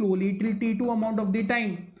T2 amount of the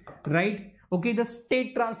time, right? Okay, the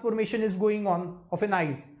state transformation is going on of an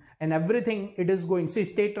ice, and everything it is going. See,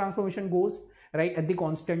 state transformation goes right at the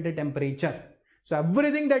constant temperature. So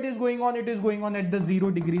everything that is going on, it is going on at the 0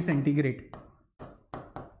 degree centigrade.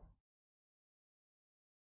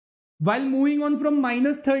 While moving on from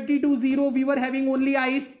 -30 to 0, we were having only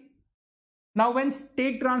ice. Now when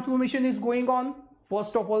state transformation is going on,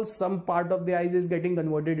 first of all, some part of the ice is getting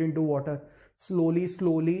converted into water.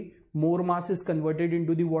 Slowly, more mass is converted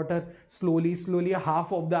into the water. Slowly,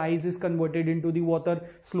 half of the ice is converted into the water.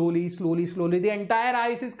 Slowly, the entire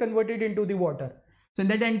ice is converted into the water. So in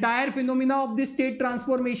that entire phenomena of the state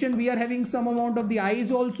transformation, we are having some amount of the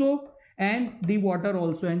ice also and the water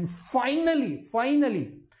also. And finally,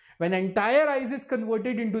 when entire ice is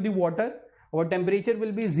converted into the water, our temperature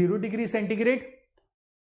will be 0 degree centigrade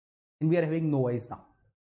and we are having no ice now.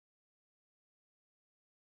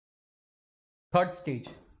 Third stage.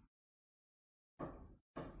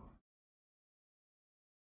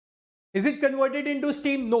 Is it converted into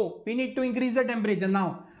steam? No. We need to increase the temperature.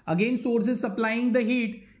 Now, again source is supplying the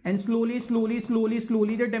heat and slowly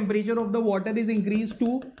the temperature of the water is increased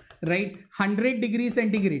to, right, 100 degrees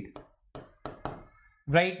centigrade.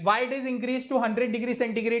 Right? Why it is increased to 100 degrees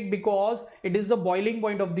centigrade? Because it is the boiling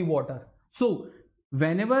point of the water. So,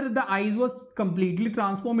 whenever the ice was completely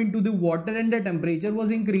transformed into the water and the temperature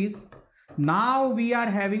was increased, now we are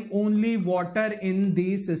having only water in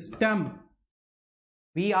the system.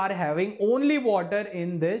 We are having only water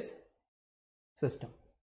in this system,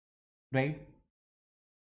 right?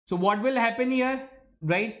 So what will happen here,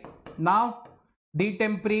 right? Now the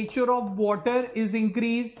temperature of water is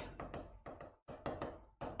increased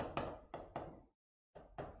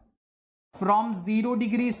from 0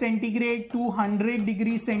 degrees centigrade to 100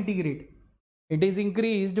 degrees centigrade. It is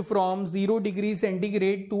increased from 0 degrees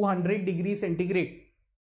centigrade to 100 degrees centigrade.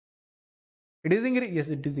 It is increased. Yes,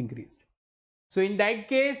 it is increased. So in that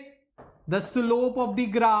case, the slope of the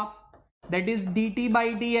graph, that is dt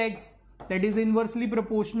by dx, that is inversely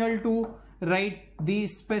proportional to, right, the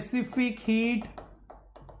specific heat,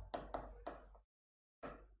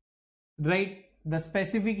 right, the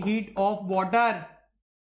specific heat of water.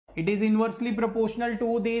 It is inversely proportional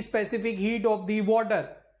to the specific heat of the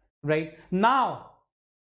water, right? Now,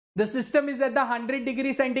 the system is at the 100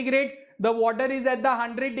 degree centigrade, the water is at the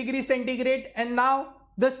 100 degree centigrade, and now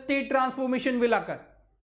the state transformation will occur.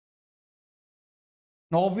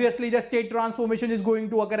 Now obviously the state transformation is going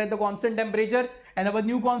to occur at the constant temperature, and our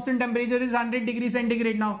new constant temperature is 100 degrees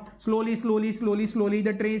centigrade. Now slowly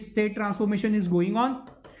the state transformation is going on.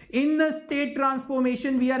 In the state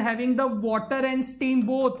transformation, we are having the water and steam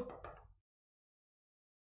both.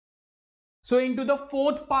 So into the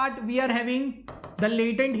fourth part, we are having the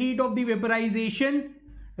latent heat of the vaporization,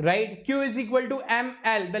 right? Q is equal to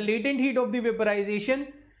ml, the latent heat of the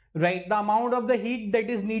vaporization, right? The amount of the heat that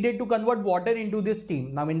is needed to convert water into the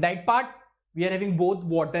steam. Now in that part, we are having both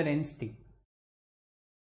water and steam.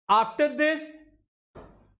 After this,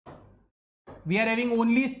 we are having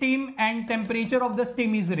only steam and temperature of the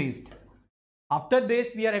steam is raised. After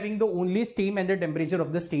this, we are having the only steam and the temperature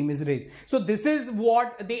of the steam is raised. So this is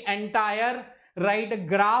what the entire, right,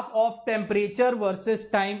 graph of temperature versus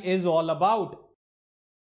time is all about.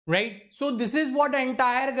 Right? So this is what the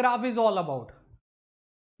entire graph is all about.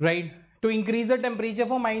 Right? To increase the temperature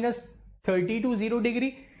from -30 to 0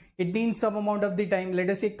 degree, it needs some amount of the time.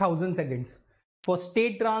 Let us say 1000 seconds. For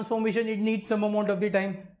state transformation, it needs some amount of the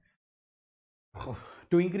time.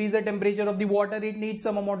 To increase the temperature of the water, it needs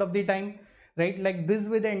some amount of the time. Right? Like this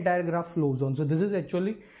way the entire graph flows on. So this is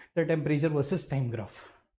actually the temperature versus time graph.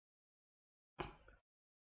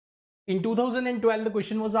 In 2012, the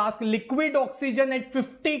question was asked, liquid oxygen at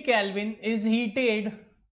 50 Kelvin is heated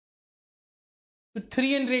to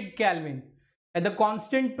 300 Kelvin at the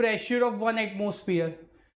constant pressure of 1 atmosphere.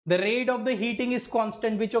 The rate of the heating is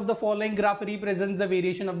constant. Which of the following graph represents the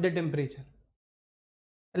variation of the temperature?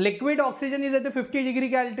 Liquid oxygen is at the 50 degree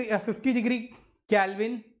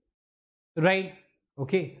Kelvin, right?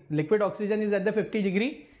 Okay, liquid oxygen is at the 50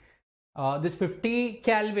 degree, this 50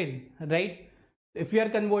 Kelvin, right? If we are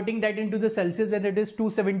converting that into the Celsius, then it is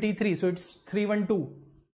 273, so it's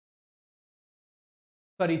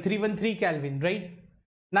 313 Kelvin, right?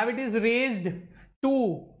 Now it is raised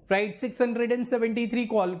to, right, 673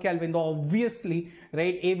 Kelvin. Obviously,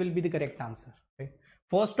 right, A will be the correct answer, right?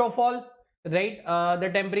 First of all, right, the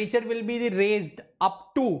temperature will be raised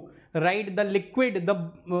up to, right, the liquid, the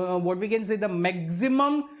what we can say, the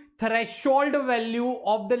maximum threshold value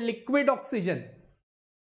of the liquid oxygen.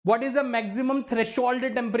 What is the maximum threshold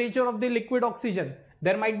temperature of the liquid oxygen?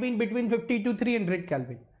 There might be in between 50 to 300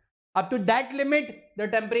 Kelvin. Up to that limit, the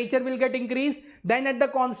temperature will get increased. Then at the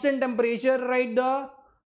constant temperature, right, the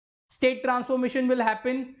state transformation will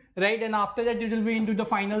happen, right, and after that it will be into the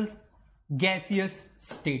final gaseous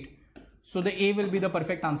state. So the A will be the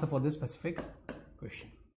perfect answer for this specific question.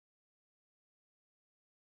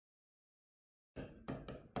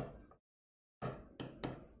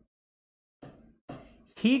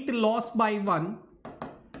 Heat loss by 1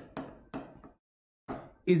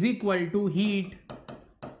 is equal to heat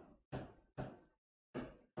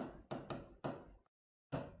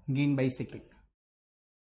gain by second.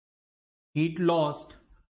 Heat lost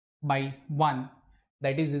by 1,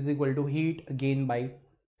 that is equal to heat gain by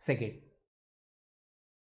second.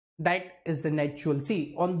 That is the natural.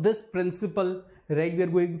 See, on this principle, right, we are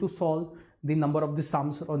going to solve the number of the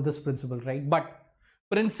sums on this principle, right? But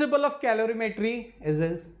principle of calorimetry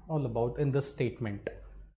is all about in this statement,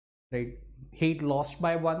 right? Heat lost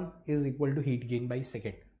by 1 is equal to heat gain by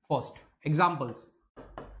second. First, examples.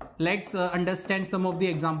 Let's understand some of the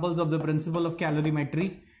examples of the principle of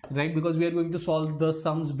calorimetry, right? Because we are going to solve the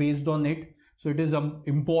sums based on it. So it is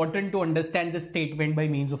important to understand the statement by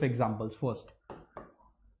means of examples. First,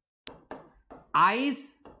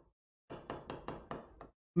 ice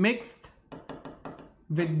mixed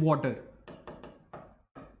with water.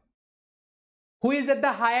 Who is at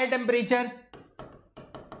the higher temperature?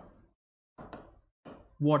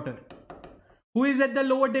 Water. Who is at the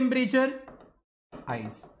lower temperature?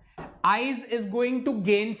 Ice. Ice is going to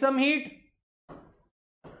gain some heat.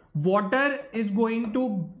 Water is going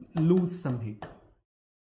to lose some heat.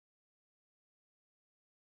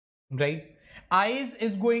 Right? Ice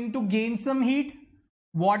is going to gain some heat.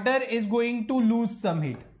 Water is going to lose some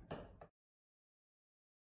heat.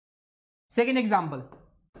 Second example.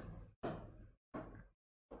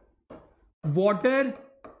 Water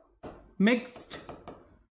mixed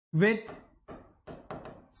with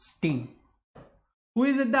steam. Who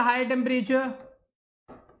is at the higher temperature?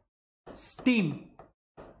 Steam.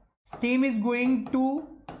 Steam is going to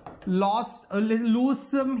lose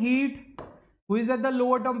some heat. Who is at the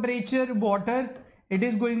lower temperature? Water. It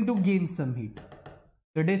is going to gain some heat.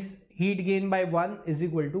 That is heat gain by 1 is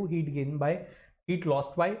equal to heat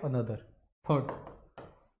lost by another. Third,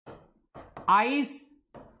 ice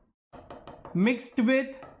mixed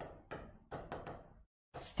with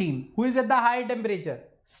steam. Who is at the higher temperature?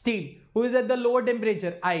 Steam. Who is at the lower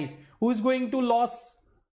temperature? Ice. Who is going to lose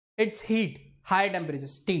its heat? Higher temperature?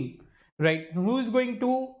 Steam. Right? Who is going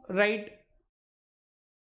to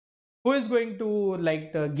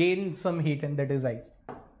gain some heat, and that is ice.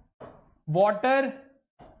 Water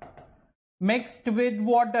mixed with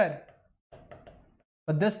water.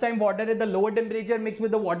 But this time water at the lower temperature mixed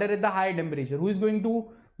with the water at the higher temperature. Who is going to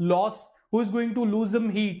lose some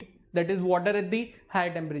heat? That is water at the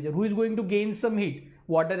higher temperature. Who is going to gain some heat?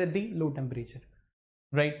 Water at the low temperature.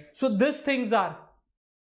 Right? So this is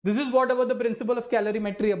what about the principle of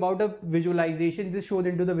calorimetry, about a visualization. This showed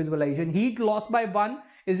into the visualization. Heat lost by 1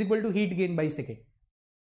 is equal to heat gain by second.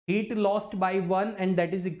 Heat lost by 1, and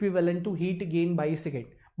that is equivalent to heat gain by second.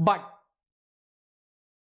 But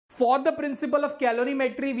for the principle of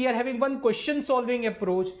calorimetry, we are having one question solving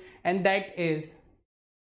approach, and that is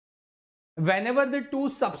whenever the two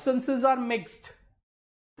substances are mixed,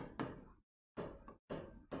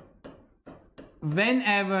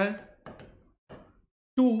 whenever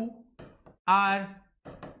two are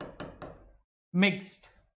mixed,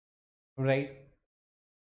 right,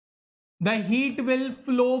 the heat will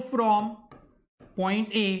flow from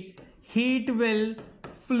point A, heat will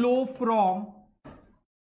flow from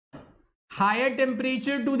higher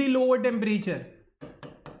temperature to the lower temperature.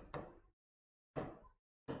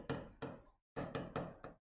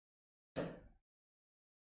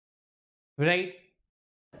 right?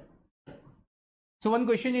 So one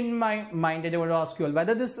question in my mind that I want to ask you all,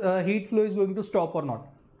 whether this heat flow is going to stop or not.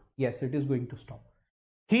 Yes, it is going to stop.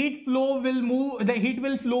 Heat flow will move, the heat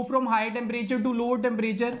will flow from higher temperature to lower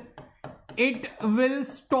temperature. It will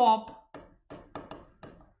stop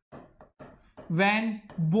when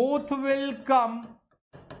both will come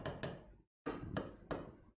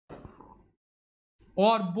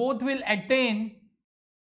or both will attain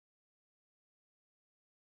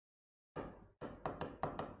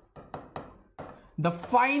the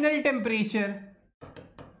final temperature.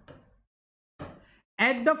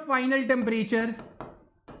 At the final temperature,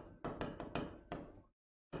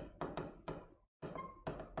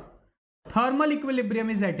 thermal equilibrium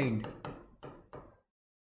is attained.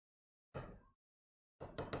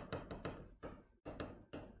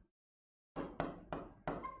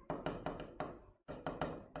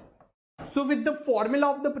 So with the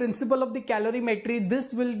formula of the principle of the calorimetry,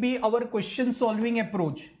 this will be our question solving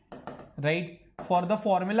approach, right? For the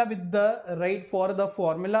formula with the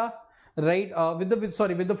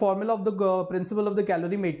with the formula of the principle of the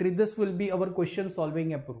calorimetry, this will be our question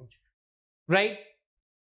solving approach, right?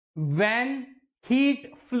 When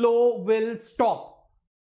heat flow will stop,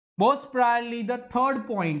 most probably the third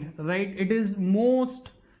point, right? It is most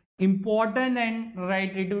important and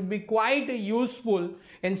right, it would be quite useful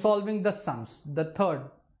in solving the sums. The third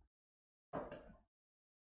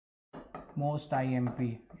most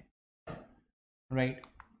IMP, right,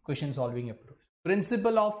 question solving approach.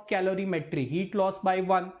 Principle of calorimetry, heat loss by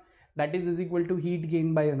one, that is equal to heat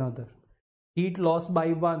gain by another. Heat loss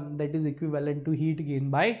by one, that is equivalent to heat gain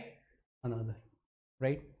by another,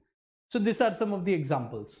 right? So these are some of the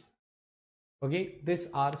examples. Okay, these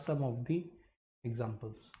are some of the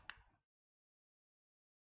examples.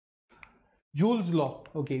 Joule's law.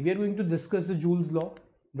 Okay, we are going to discuss the Joule's law,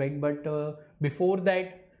 right? But before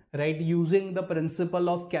that, right, using the principle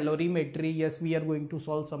of calorimetry, yes, we are going to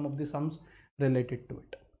solve some of the sums related to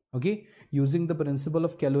it. Okay, using the principle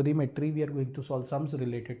of calorimetry, we are going to solve sums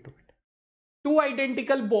related to it. Two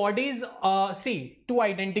identical bodies, two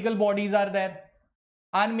identical bodies are there,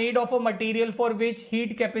 are made of a material for which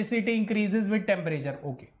heat capacity increases with temperature.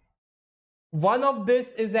 Okay, one of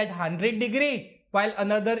this is at 100 degree while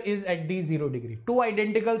another is at the 0 degree. Two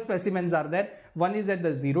identical specimens are there. One is at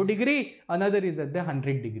the 0 degree, another is at the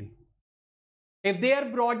 100 degree. If they are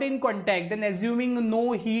brought in contact, then assuming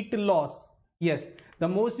no heat loss, yes, the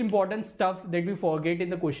most important stuff that we forget in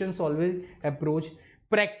the question solving approach,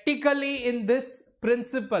 practically in this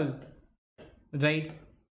principle, right,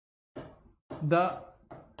 the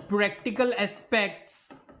practical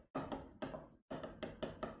aspects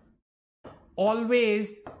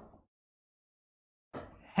always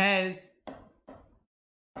has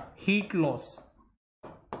heat loss.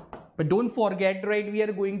 But don't forget, right, we are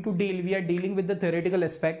dealing with the theoretical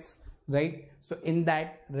aspects, right? So in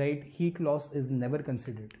that, right, heat loss is never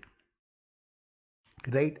considered,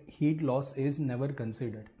 right? Heat loss is never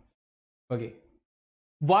considered. Okay,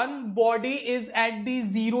 one body is at the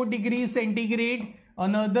 0 degree centigrade,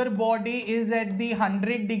 another body is at the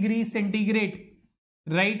 100 degree centigrade,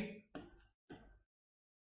 right?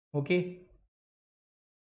 Okay,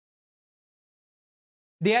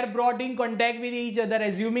 they are brought in contact with each other,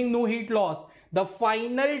 assuming no heat loss. The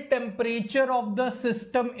final temperature of the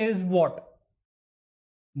system is what?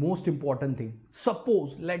 Most important thing.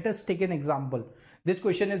 Suppose, let us take an example. This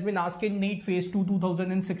question has been asked in NEET Phase 2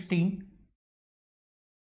 2016.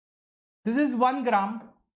 This is 1 gram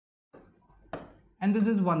and this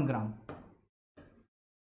is 1 gram.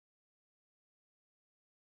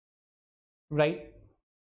 Right?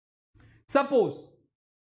 Suppose,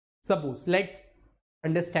 let's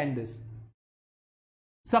understand this.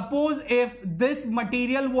 Suppose if this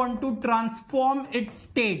material want to transform its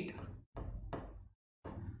state,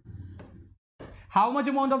 how much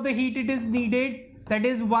amount of the heat it is needed? That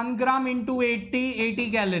is 1 gram into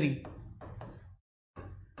 80 calorie.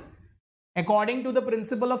 According to the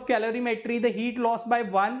principle of calorimetry, the heat loss by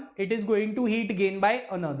one, it is going to heat gain by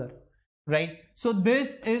another, right? So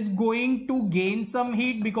this is going to gain some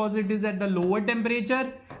heat because it is at the lower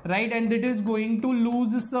temperature, right? And it is going to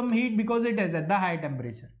lose some heat because it is at the high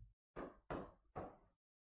temperature.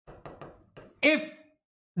 If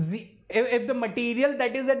the material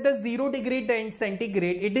that is at the 0 degree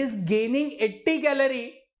centigrade, it is gaining 80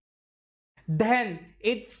 calorie, then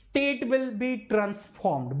its state will be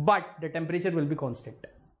transformed, but the temperature will be constant.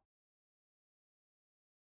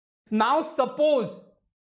 Now suppose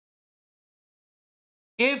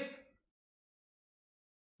if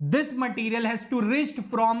this material has to reach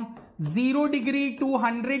from 0 degree to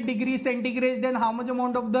 100 degree centigrade, then how much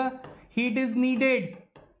amount of the heat is needed?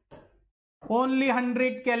 Only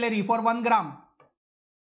 100 calorie for 1 gram.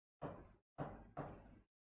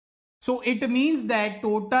 So it means that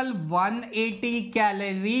total 180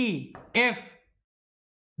 calorie if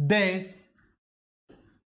this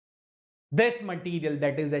material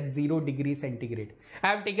that is at 0 degree centigrade. I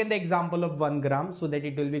have taken the example of 1 gram so that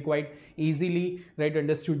it will be quite easily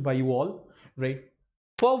understood by you all, right?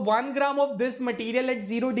 For 1 gram of this material at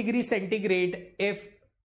 0 degree centigrade, if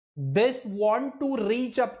this want to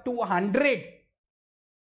reach up to 100,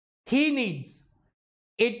 he needs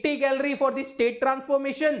 80 calorie for the state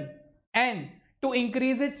transformation, and to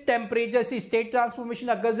increase its temperature, see state transformation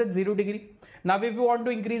occurs at 0 degree. Now if you want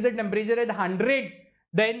to increase the temperature at 100,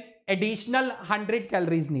 then additional 100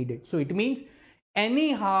 calories needed. So it means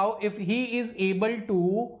anyhow if he is able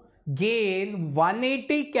to gain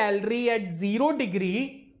 180 calorie at 0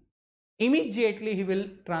 degree, immediately he will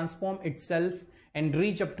transform itself and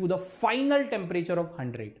reach up to the final temperature of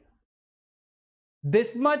 100.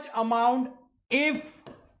 This much amount, if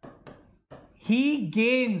he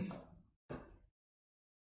gains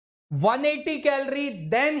 180 calorie,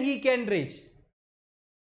 then he can reach.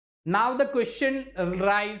 Now the question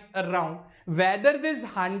rise around whether this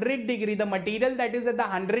 100 degree, the material that is at the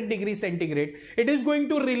 100 degree centigrade, it is going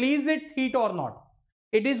to release its heat or not.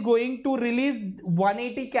 It is going to release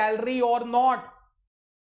 180 calorie or not.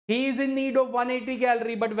 He is in need of 180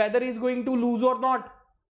 calorie, but whether he is going to lose or not,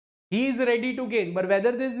 he is ready to gain, but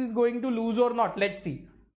whether this is going to lose or not, let's see.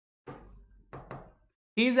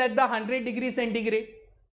 He is at the 100 degree centigrade.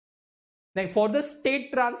 Now for the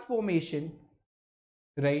state transformation,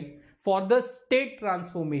 right, for the state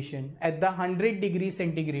transformation at the 100 degree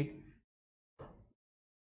centigrade,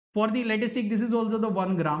 for the, let us say this is also the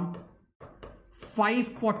 1 gram,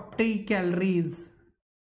 540 calories.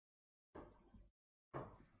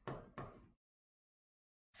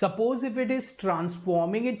 Suppose if it is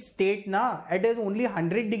transforming its state now at only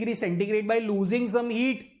 100 degree centigrade by losing some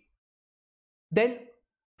heat, then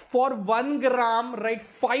for 1 gram, right,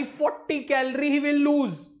 540 calorie he will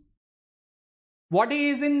lose. What he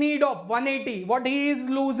is in need of? 180. What he is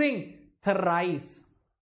losing? Thrice.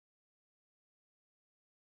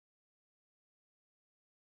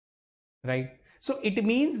 Right. So it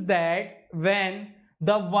means that when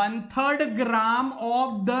the 1/3 gram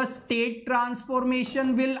of the state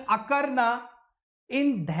transformation will occur na,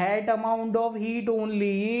 in that amount of heat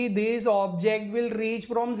only this object will reach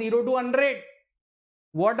from 0 to 100.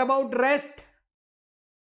 What about rest?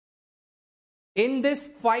 In this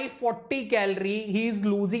 540 calorie, he is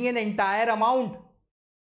losing an entire amount.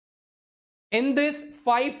 In this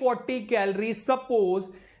 540 calories,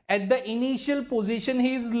 suppose at the initial position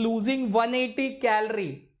he is losing 180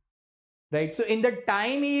 calorie. Right? So in the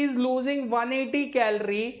time he is losing 180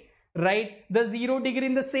 calorie, right? The 0 degree,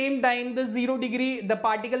 in the same time, the 0 degree, the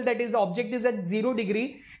particle that is, the object is at 0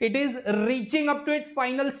 degree, it is reaching up to its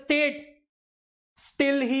final state.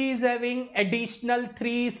 Still he is having additional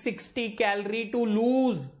 360 calorie to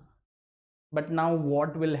lose. But now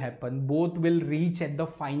what will happen? Both will reach at the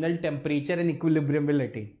final temperature and equilibrium will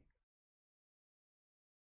attain.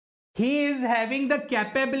 He is having the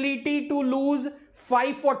capability to lose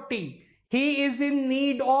 540. He is in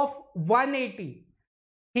need of 180.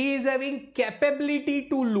 He is having capability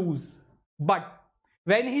to lose. But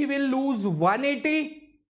when he will lose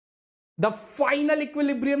 180, the final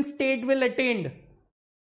equilibrium state will attain.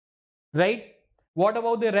 Right? What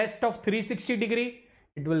about the rest of 360 degree?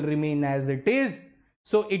 It will remain as it is.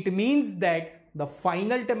 So it means that the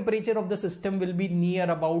final temperature of the system will be near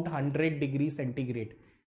about 100 degrees centigrade.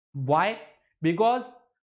 Why? Because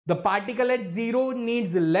the particle at 0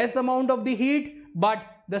 needs less amount of the heat,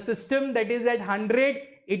 but the system that is at 100,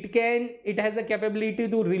 it has a capability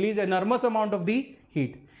to release enormous amount of the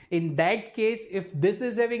heat. In that case, if this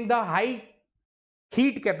is having the high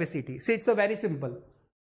heat capacity, see, it's a very simple.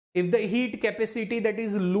 If the heat capacity that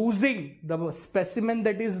is losing, the specimen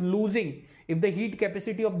that is losing, if the heat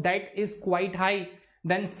capacity of that is quite high,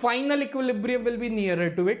 then final equilibrium will be nearer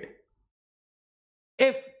to it.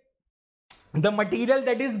 If the material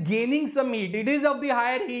that is gaining some heat, it is of the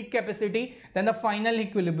higher heat capacity, then the final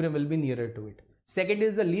equilibrium will be nearer to it. Second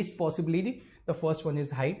is the least possibility, the first one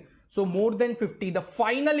is high. So more than 50, the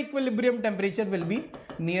final equilibrium temperature will be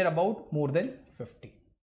near about more than 50.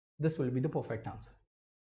 This will be the perfect answer.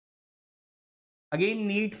 Again,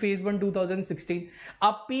 NEET phase 1 2016.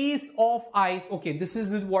 A piece of ice. Okay, this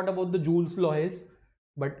is what about the Joule's law is.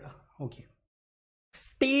 But okay.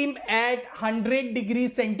 Steam at 100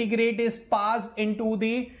 degrees centigrade is passed into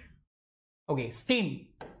the, okay, steam.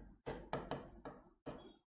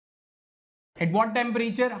 At what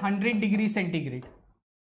temperature? 100 degrees centigrade.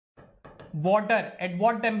 Water at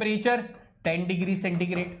what temperature? 10 degrees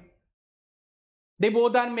centigrade. They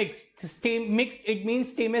both are mixed. Steam mixed, it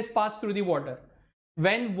means steam has passed through the water.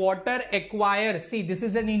 When water acquires, see, this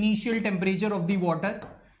is an initial temperature of the water.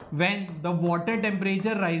 When the water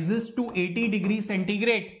temperature rises to 80 degrees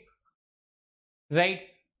centigrade, right?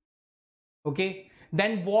 Okay,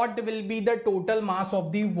 then what will be the total mass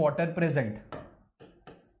of the water present?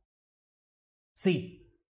 See,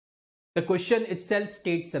 the question itself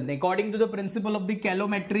states something. According to the principle of the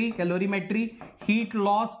calorimetry, heat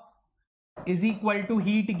loss is equal to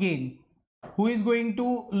heat gain. Who is going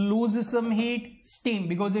to lose some heat? Steam,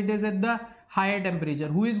 because it is at the higher temperature.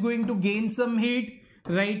 Who is going to gain some heat?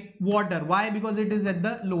 Right? Water. Why? Because it is at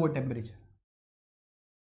the lower temperature.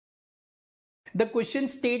 The question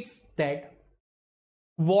states that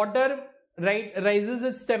water, right, raises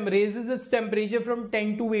its temperature from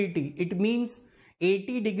 10 to 80. It means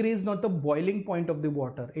 80 degrees is not the boiling point of the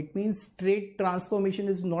water. It means state transformation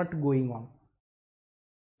is not going on.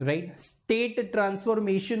 Right? State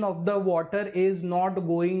transformation of the water is not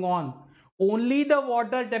going on. Only the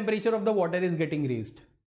water temperature of the water is getting raised.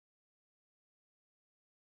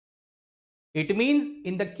 It means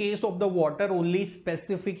in the case of the water, only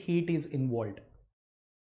specific heat is involved.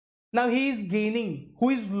 Now he is gaining. Who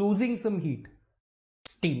is losing some heat?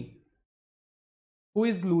 Steam. Who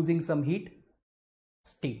is losing some heat?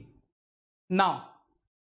 Steam. Now,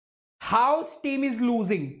 how steam is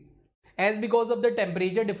losing? As because of the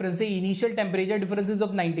temperature difference, the initial temperature difference is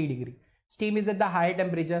of 90 degree. Steam is at the higher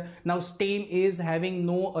temperature. Now steam is having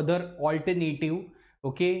no other alternative,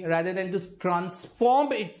 okay, rather than to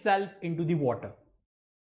transform itself into the water.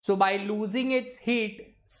 So by losing its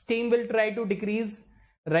heat, steam will try to decrease,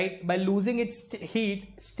 right? By losing its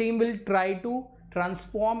heat, steam will try to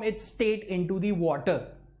transform its state into the water,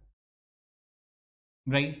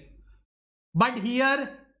 right? But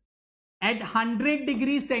here at 100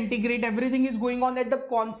 degrees centigrade, everything is going on at the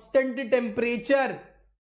constant temperature.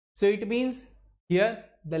 So it means here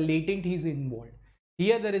the latent heat is involved.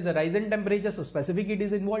 Here there is a rise in temperature, so specific heat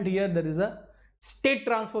is involved. Here there is a state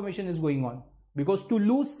transformation is going on. Because to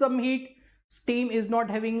lose some heat, steam is not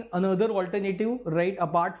having another alternative, right,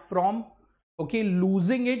 apart from, okay,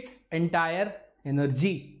 losing its entire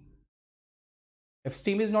energy. If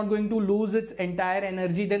steam is not going to lose its entire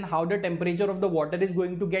energy, then how the temperature of the water is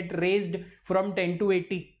going to get raised from 10 to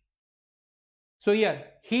 80? So here,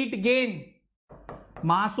 heat gain,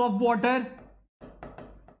 mass of water,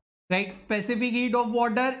 right, specific heat of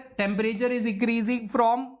water, temperature is increasing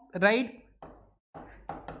from, right,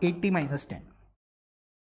 80 minus 10.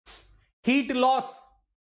 Heat loss,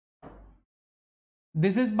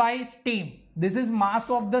 this is by steam. This is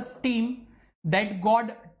mass of the steam that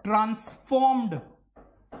got transformed,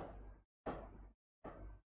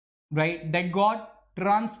 right, that got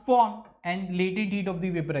transformed, and latent heat of the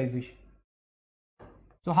vaporization.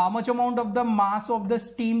 So how much amount of the mass of the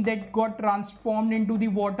steam that got transformed into the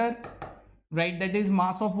water, right, that is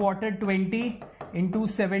mass of water 20 into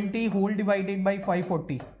 70 whole divided by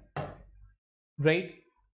 540, right?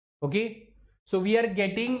 Okay, so we are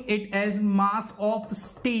getting it as mass of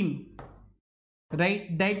steam,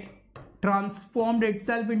 right, that transformed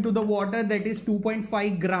itself into the water, that is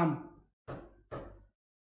 2.5 gram.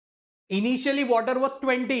 Initially water was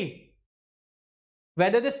 20.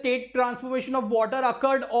 Whether the state transformation of water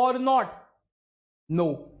occurred or not?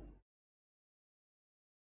 No.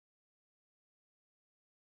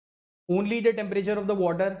 Only the temperature of the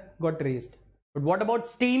water got raised. But what about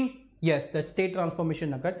steam? Yes, the state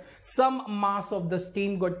transformation occurred. Some mass of the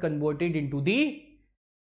steam got converted into the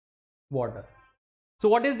water. So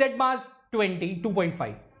what is that mass? 20,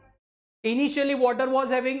 2.5. Initially water was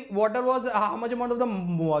how much amount of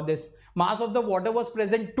the this mass of the water was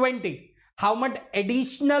present? 20. How much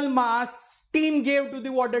additional mass steam gave to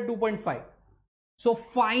the water? 2.5. So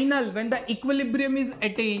final, when the equilibrium is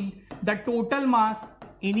attained, the total mass,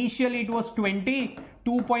 initially it was 20,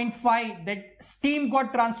 2.5, that steam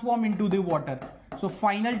got transformed into the water. So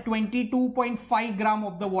final 22.5 gram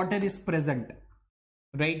of the water is present,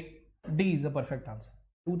 right? D is a perfect answer.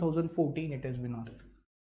 2014 it has been asked,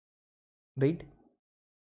 right?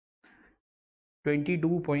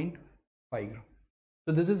 22.5 gram.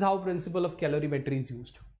 So this is how principle of calorimetry is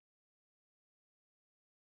used.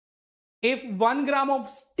 If 1 gram of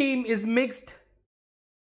steam is mixed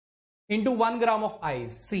into 1 gram of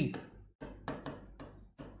ice, see,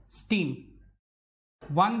 steam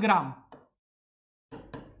 1 gram,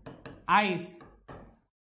 ice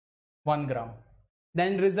 1 gram,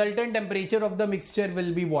 then resultant temperature of the mixture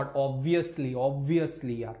will be what? Obviously,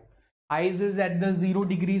 yeah. Ice is at the 0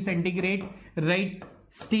 degree centigrade, right?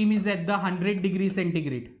 Steam is at the 100 degree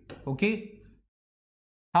centigrade. Okay.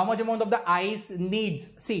 how much amount of the ice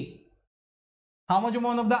needs. See, how much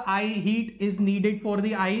amount of the heat is needed for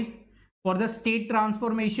the ice for the state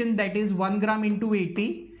transformation, that is 1 gram into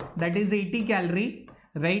 80, that is 80 calorie,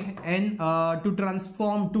 right? And to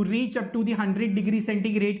transform, to reach up to the 100 degree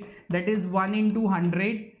centigrade, that is 1 into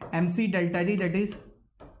 100 mc delta T, that is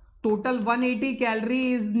total 180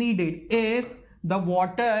 calorie is needed. If the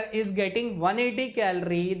water is getting 180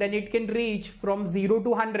 calorie, then it can reach from 0 to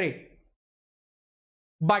 100.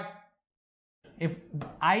 But if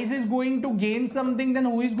ice is going to gain something, then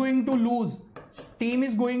who is going to lose? Steam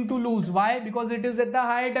is going to lose. Why? Because it is at the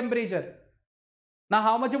higher temperature. Now,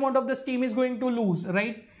 how much amount of the steam is going to lose,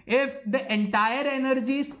 right? If the entire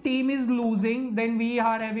energy steam is losing, then we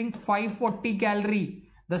are having 540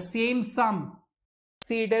 calorie. The same sum.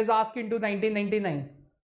 See, it is asked into 1999.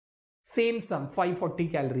 Same sum, 540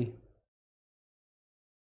 calorie.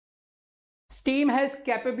 Steam has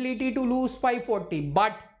capability to lose 540,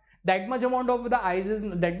 but that much amount of the ice is,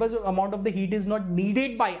 that much amount of the heat is not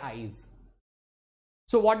needed by ice.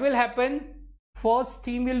 So what will happen? First,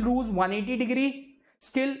 steam will lose 180 degree.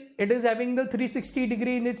 Still, it is having the 360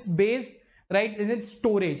 degree in its base, right, in its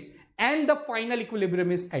storage, and the final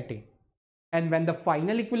equilibrium is attained. And when the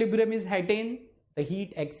final equilibrium is attained, the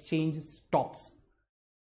heat exchange stops.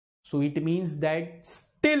 So it means that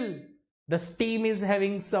still the steam is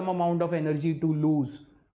having some amount of energy to lose.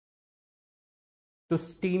 The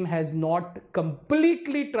steam has not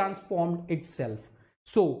completely transformed itself.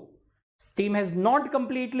 So steam has not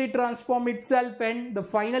completely transformed itself and the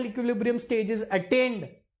final equilibrium stage is attained.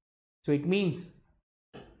 So it means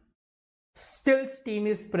still steam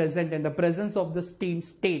is present, and the presence of the steam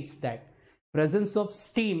states that presence of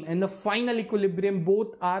steam and the final equilibrium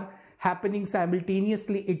both are happening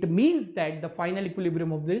simultaneously. It means that the final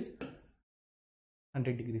equilibrium of this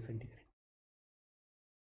 100 degrees centigrade.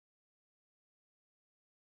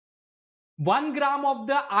 1 gram of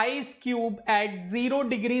the ice cube at 0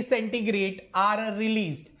 degrees centigrade are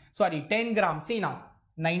released. Sorry, 10 grams. See now,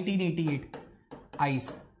 1988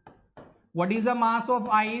 ice. What is the mass of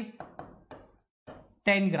ice?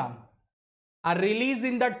 10 gram. Are released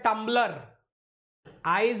in the tumbler.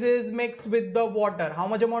 Ice is mixed with the water. How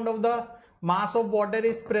much amount of the mass of water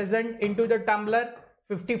is present into the tumbler?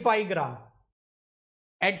 55 gram.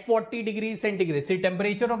 At 40 degrees centigrade. See,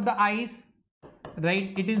 temperature of the ice,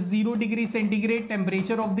 right, it is 0 degree centigrade.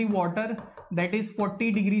 Temperature of the water, that is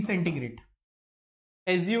 40 degrees centigrade.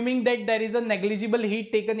 Assuming that there is a negligible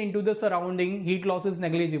heat taken into the surrounding, heat loss is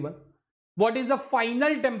negligible. What is the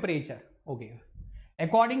final temperature? Okay,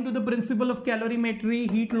 according to the principle of calorimetry,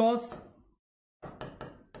 heat loss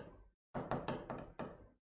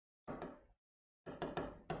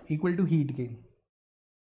equal to heat gain.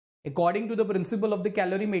 According to the principle of the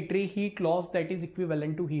calorimetry, heat loss, that is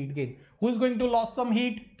equivalent to heat gain. Who is going to lose some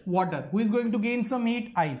heat? Water. Who is going to gain some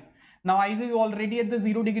heat? Ice. Now ice is already at the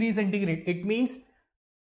 0 degree centigrade. It means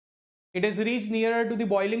it has reached nearer to the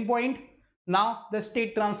boiling point. Now the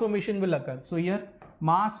state transformation will occur. So here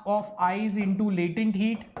mass of ice into latent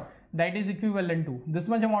heat, that is equivalent to this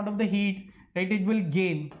much amount of the heat, right? It will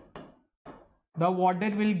gain. The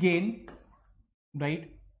water will gain,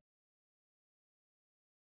 right?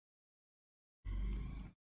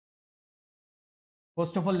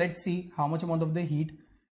 First of all, let's see how much amount of the heat,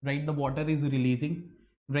 right, the water is releasing,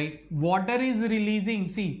 right? Water is releasing,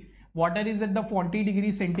 see, water is at the 40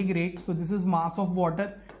 degrees centigrade. So this is mass of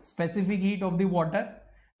water, specific heat of the water,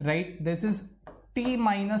 right? This is T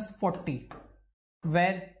minus 40,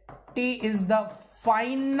 where T is the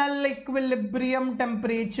final equilibrium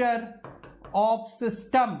temperature of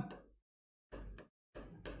system.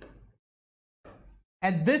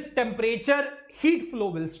 At this temperature, heat flow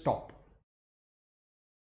will stop.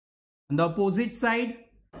 On the opposite side,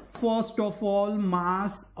 first of all,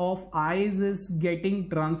 mass of ice is getting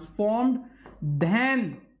transformed,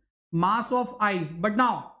 then mass of ice. But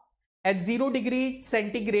now, at 0 degree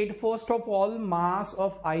centigrade, first of all, mass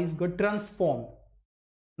of ice got transformed.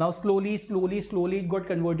 Now, slowly, it got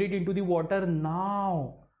converted into the water.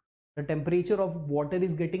 Now, the temperature of water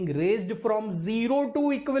is getting raised from 0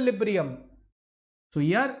 to equilibrium. So,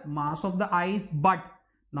 here, mass of the ice, but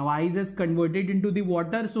now ice is converted into the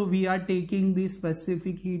water, so we are taking the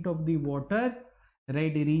specific heat of the water,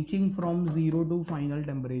 right, reaching from 0 to final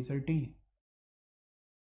temperature T.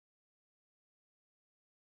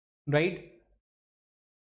 Right?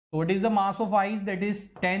 So what is the mass of ice? That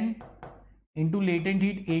is 10 into latent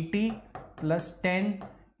heat 80 plus 10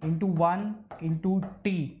 into 1 into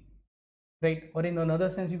T. Right? Or in another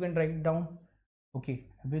sense, you can write it down. Okay,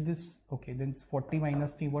 with this, okay, then it's 40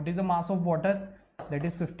 minus T. What is the mass of water? That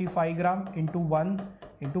is 55 gram into 1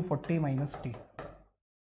 into 40 minus T.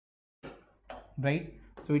 right?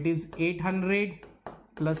 So it is 800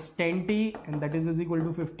 plus 10t, and that is equal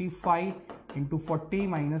to 55 into 40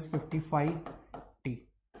 minus 55t.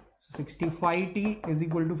 So 65t is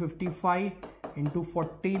equal to 55 into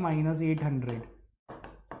 40 minus 800.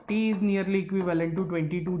 T is nearly equivalent to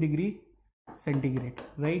 22 degree centigrade,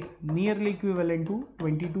 right? Nearly equivalent to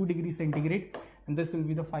 22 degree centigrade, and this will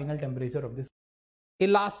be the final temperature of this.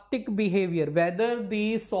 Elastic behavior, whether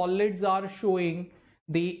the solids are showing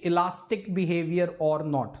the elastic behavior or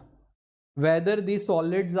not. Whether the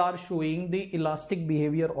solids are showing the elastic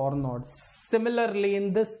behavior or not. Similarly,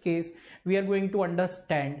 in this case, we are going to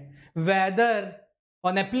understand whether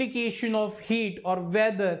on application of heat or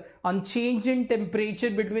whether on change in temperature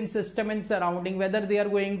between system and surrounding, whether they are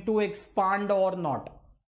going to expand or not.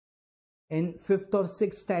 In 5th or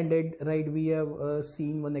 6th standard, right, we have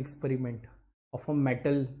seen one experiment of a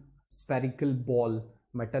metal spherical ball,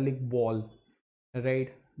 metallic ball,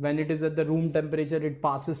 right? When it is at the room temperature, it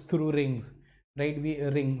passes through rings, right? We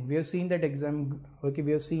have seen that exam. Okay,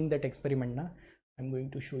 we have seen that experiment. Now I'm going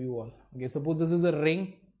to show you all. Okay, suppose this is a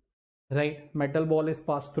ring, right? Metal ball is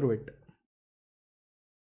passed through it,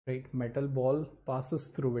 right? Metal ball passes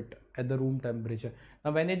through it at the room temperature.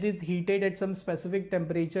 Now when it is heated at some specific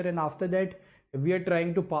temperature, and after that if we are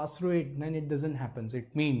trying to pass through it, then it doesn't happen. So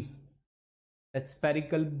it means that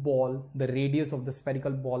spherical ball, the radius of the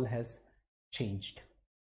spherical ball has changed.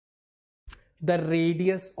 The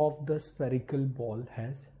radius of the spherical ball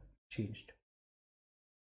has changed.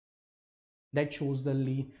 That shows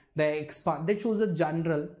that shows the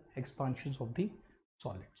general expansions of the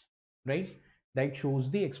solids, right? That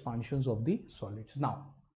shows the expansions of the solids.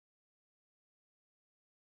 Now,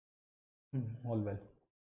 all well.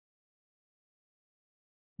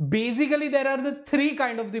 Basically, there are the three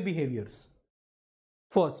kind of the behaviors.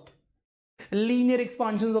 First, linear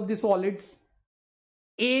expansions of the solids,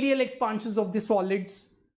 aerial expansions of the solids,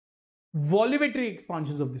 volumetry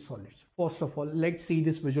expansions of the solids. First of all, let's see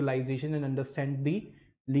this visualization and understand the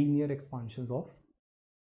linear expansions of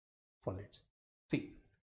solids. See,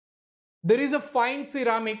 there is a fine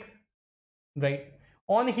ceramic, right?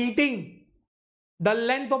 On heating, the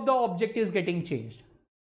length of the object is getting changed.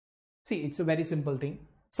 See, it's a very simple thing.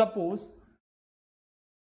 Suppose,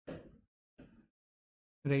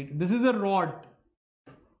 right, this is a rod,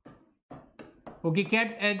 okay,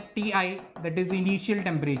 kept at Ti, that is initial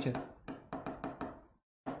temperature,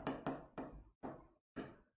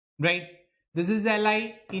 right? This is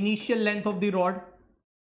Li, initial length of the rod,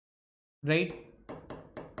 right?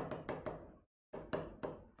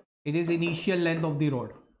 It is initial length of the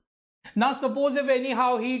rod. Now suppose if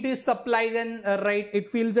anyhow heat is supplied and right, it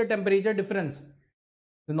feels a temperature difference,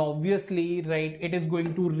 then obviously, right, it is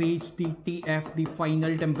going to reach the Tf, the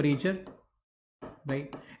final temperature,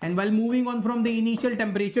 right? And while moving on from the initial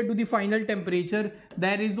temperature to the final temperature,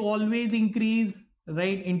 there is always increase,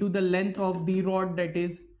 right, into the length of the rod, that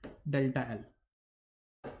is delta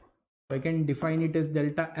L. I can define it as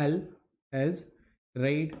delta L as,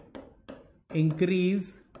 right,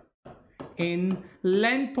 increase in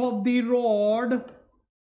length of the rod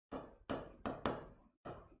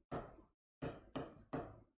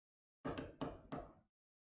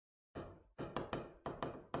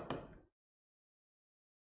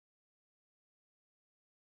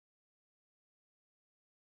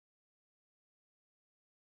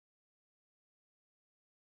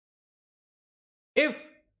if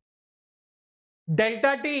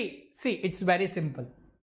delta T, see, it's very simple.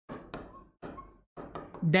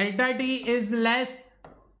 Delta T is less,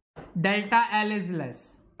 delta L is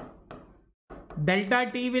less.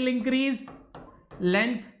 Delta T will increase,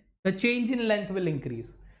 length, the change in length will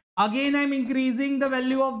increase. Again, I'm increasing the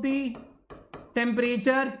value of the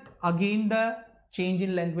temperature, again the change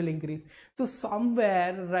in length will increase. So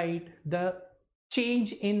somewhere, right, the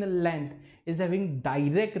change in length is having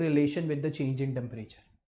direct relation with the change in temperature.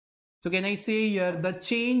 So can I say here, the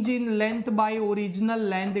change in length by original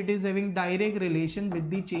length, it is having direct relation with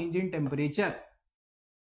the change in temperature.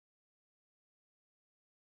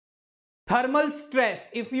 Thermal stress,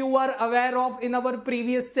 if you are aware of, in our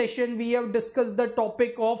previous session, we have discussed the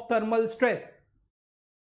topic of thermal stress.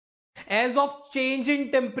 As of change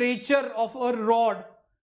in temperature of a rod,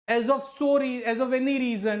 as of any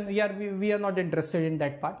reason, we are not interested in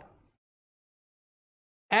that part.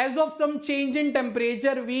 As of some change in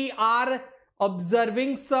temperature, we are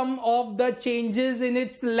observing some of the changes in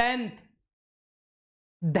its length.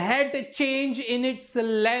 That change in its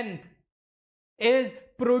length is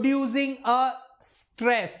producing a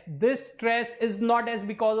stress. This stress is not as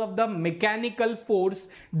because of the mechanical force.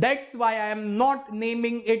 That's why I am not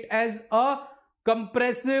naming it as a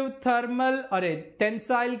compressive, thermal, or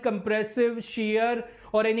tensile, compressive, shear,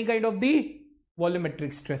 or any kind of the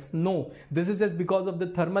volumetric stress. No, this is just because of the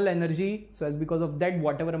thermal energy. So as because of that,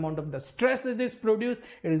 whatever amount of the stress it is produced,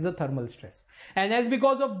 it is a thermal stress. And as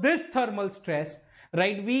because of this thermal stress,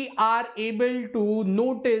 right, we are able to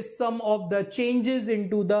notice some of the changes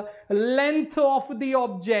into the length of the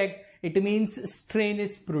object. It means strain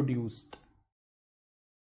is produced.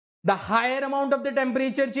 The higher amount of the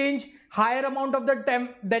temperature change, higher amount of the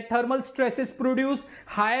that thermal stress is produced,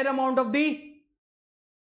 higher amount of the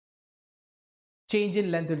change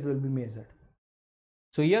in length it will be measured.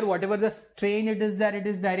 So here whatever the strain it is there, it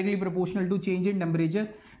is directly proportional to change in temperature.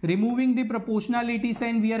 Removing the proportionality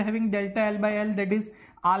sign, we are having delta L by L, that is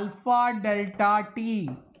alpha delta T,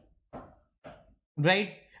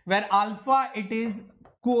 right, where alpha it is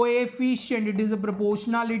coefficient, it is a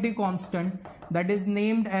proportionality constant that is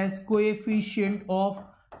named as coefficient of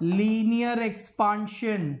linear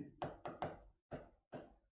expansion.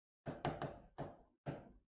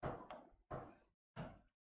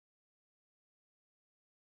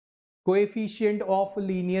 Coefficient of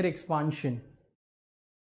linear expansion,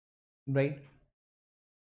 right?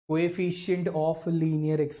 Coefficient of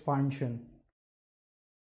linear expansion.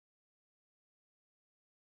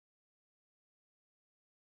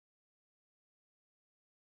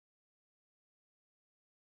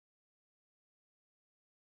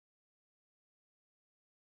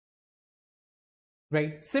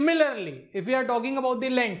 Right. Similarly, if we are talking about the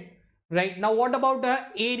length, right, now what about the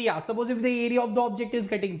area? Suppose if the area of the object is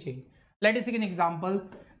getting changed. Let us take an example,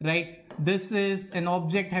 right? This is an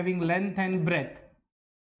object having length and breadth,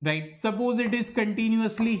 right? Suppose it is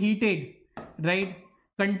continuously heated, right?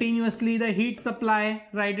 Continuously the heat supply,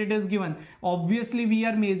 right, it is given. Obviously we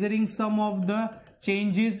are measuring some of the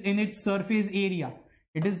changes in its surface area.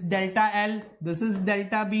 It is delta L, this is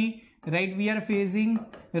delta B, right? We are facing,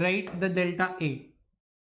 right, the delta A.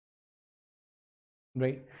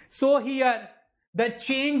 Right. So here the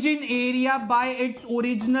change in area by its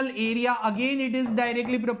original area, again it is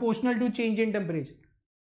directly proportional to change in temperature.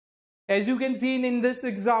 As you can see in this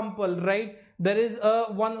example, right, there is a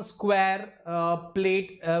one square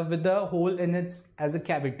plate with a hole in it as a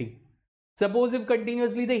cavity. Suppose if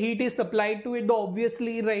continuously the heat is supplied to it,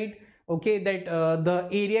 obviously, right, okay, that the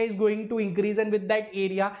area is going to increase, and with that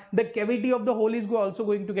area the cavity of the hole is also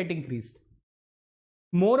going to get increased.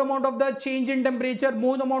 More amount of the change in temperature,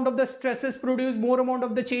 more amount of the stress is produced, more amount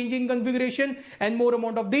of the change in configuration, and more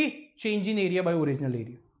amount of the change in area by original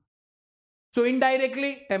area. So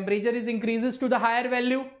indirectly, temperature is increases to the higher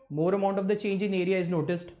value, more amount of the change in area is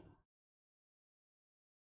noticed.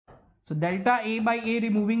 So delta A by A,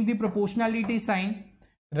 removing the proportionality sign,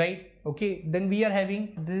 right, okay, then we are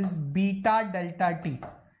having this beta delta T,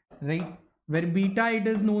 right, where beta it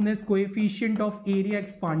is known as coefficient of area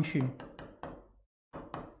expansion.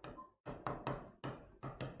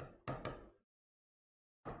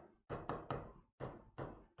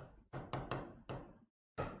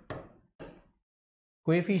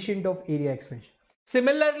 Coefficient of area expansion.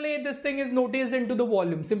 Similarly, this thing is noticed into the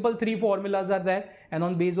volume. Simple three formulas are there, and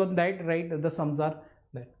on based on that, right, the sums are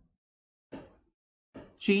there.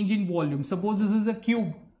 Change in volume. Suppose this is a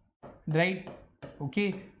cube, right?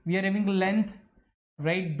 Okay, we are having length,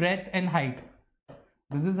 right, breadth and height.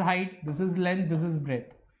 This is height, this is length, this is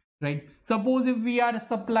breadth, right? Suppose if we are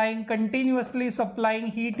continuously supplying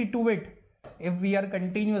heat to it, if we are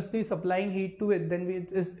continuously supplying heat to it, then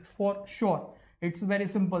it is for sure. It's a very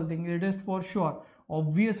simple thing. It is for sure.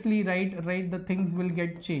 Obviously, right, the things will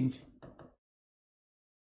get changed.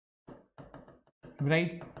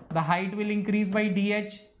 Right? The height will increase by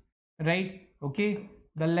dH, right? Okay.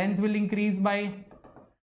 The length will increase by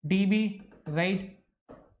dB, right?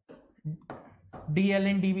 dl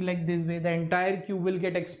and dB, like this way. The entire cube will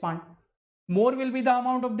get expanded. More will be the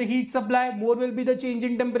amount of the heat supply, more will be the change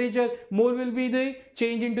in temperature, more will be the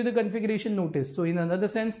change into the configuration noticed. So in another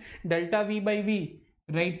sense, delta V by V,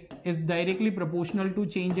 right, is directly proportional to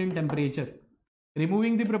change in temperature.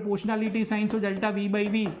 Removing the proportionality sign, so delta V by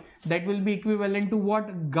V, that will be equivalent to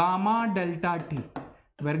what? Gamma delta T,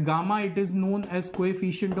 where gamma it is known as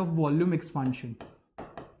coefficient of volume expansion.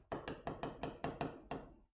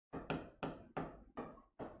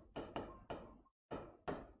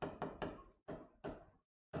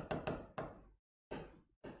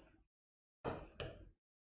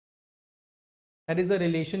 That is a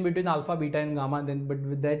relation between alpha, beta and gamma, then, but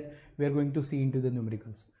with that we are going to see into the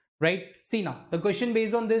numericals, right? See now, the question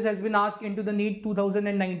based on this has been asked into the NEET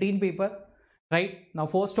 2019 paper, right? Now,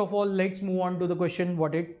 first of all, let's move on to the question,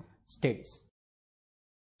 what it states.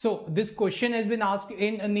 So this question has been asked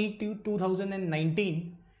in a NEET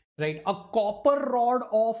 2019, right? A copper rod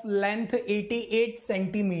of length 88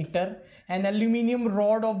 centimeter, an aluminium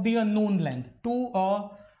rod of the unknown length. Two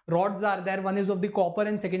rods are there, one is of the copper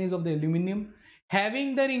and second is of the aluminium,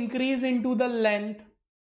 having their increase into the length,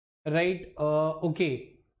 right?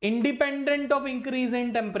 Okay, independent of increase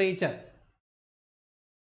in temperature.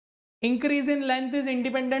 Increase in length is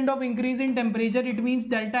independent of increase in temperature. It means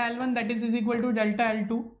delta L1 that is equal to delta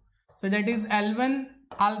L2. So that is L1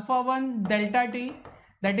 alpha 1 delta T,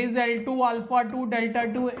 that is L2 alpha 2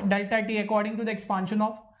 delta 2 delta T according to the expansion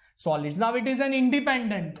of solids. Now it is an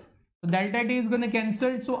independent. So delta T is going to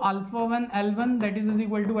cancel. So alpha 1 L1 that is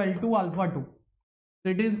equal to L2 alpha 2. So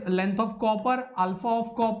it is length of copper, alpha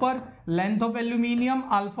of copper, length of aluminium,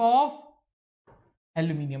 alpha of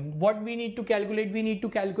aluminium. What we need to calculate? We need to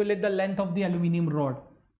calculate the length of the aluminium rod.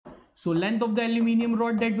 So length of the aluminium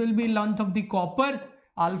rod, that will be length of the copper,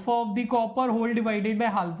 alpha of the copper whole divided by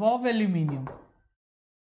alpha of aluminium.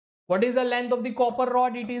 What is the length of the copper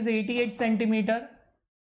rod? It is 88 centimeter.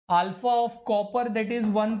 Alpha of copper, that is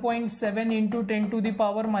 1.7 into 10 to the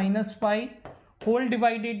power minus 5 whole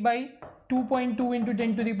divided by 2.2 into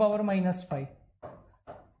 10 to the power minus 5.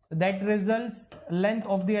 That results length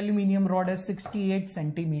of the aluminium rod as 68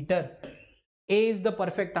 centimeter. A is the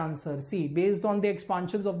perfect answer. See, based on the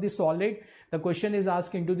expansions of the solid, the question is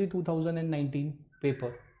asked into the 2019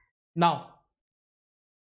 paper. Now,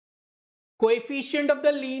 coefficient of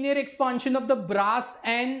the linear expansion of the brass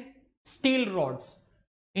and steel rods.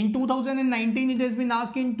 In 2019, it has been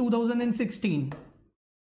asked in 2016.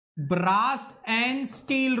 Brass and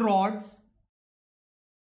steel rods.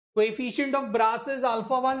 Coefficient of brass is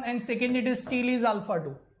alpha 1 and second it is steel is alpha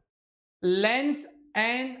 2. Lengths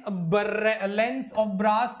of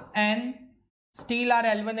brass and steel are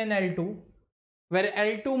L1 and L2, where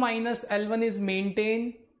L2 minus L1 is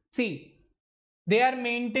maintained. See, they are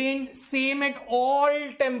maintained same at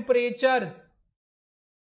all temperatures.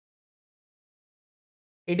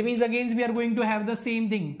 It means again we are going to have the same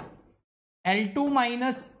thing. L2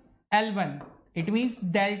 minus L1. It means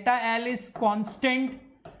delta L is constant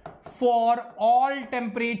for all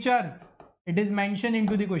temperatures. It is mentioned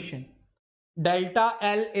into the question. Delta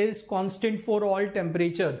L is constant for all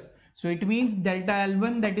temperatures. So it means delta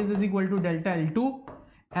L1 that is equal to delta L2.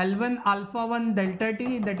 L1 alpha 1 delta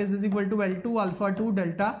T that is equal to L2 alpha 2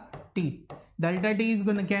 delta T. Delta T is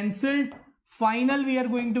going to cancel. Final we are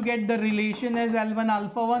going to get the relation as L1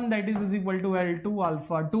 alpha 1 that is equal to L2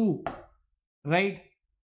 alpha 2. Right?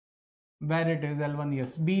 Where it is L1,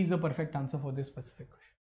 yes. B is the perfect answer for this specific question.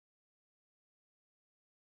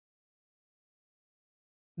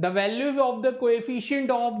 The value of the coefficient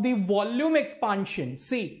of the volume expansion,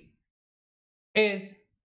 C, is,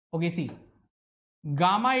 okay, see,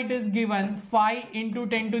 gamma it is given 5 into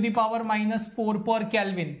 10 to the power minus 4 per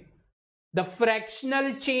Kelvin. The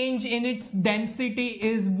fractional change in its density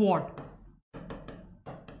is what?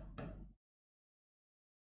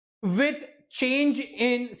 With change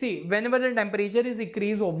in, see, whenever the temperature is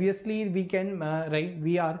increased, obviously we can, right,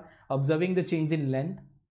 we are observing the change in length,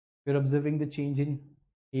 we are observing the change in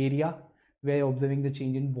area, we are observing the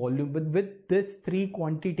change in volume, but with this three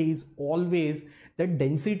quantities, always the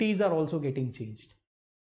densities are also getting changed.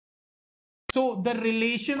 So the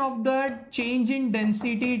relation of the change in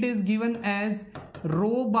density, it is given as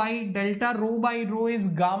rho by delta. Rho by rho is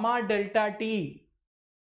gamma delta T,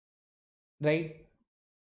 right?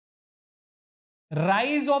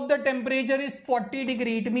 Rise of the temperature is 40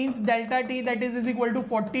 degree. It means delta T that is equal to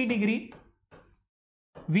 40 degree.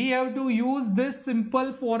 We have to use this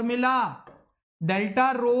simple formula.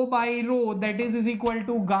 Delta rho by rho that is equal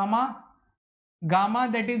to gamma. Gamma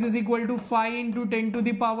that is equal to 5 into 10 to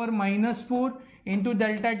the power minus 4 into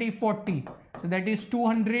delta T 40. So that is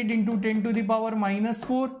 200 into 10 to the power minus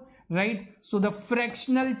 4, right? So the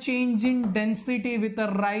fractional change in density with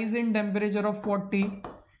a rise in temperature of 40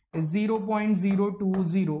 is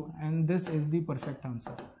 0.020, and this is the perfect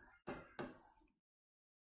answer.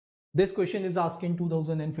 This question is asked in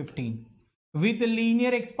 2015. With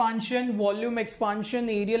linear expansion, volume expansion,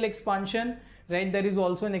 areal expansion, right, there is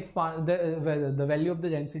also an the value of the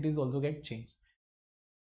density is also get changed.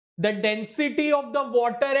 The density of the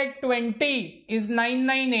water at 20 is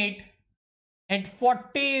 998, at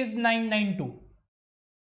 40 is 992.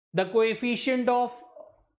 The coefficient of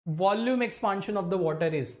volume expansion of the water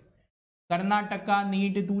is Karnataka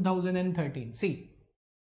NEET 2013. See,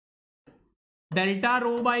 delta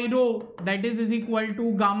rho by rho that is equal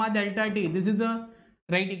to gamma delta T. This is a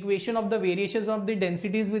right equation of the variations of the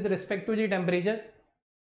densities with respect to the temperature.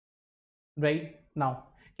 Right now,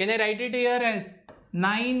 can I write it here as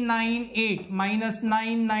 998 minus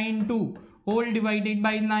 992 whole divided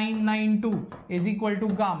by 992 is equal to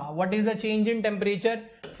gamma. What is the change in temperature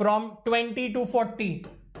from 20 to 40?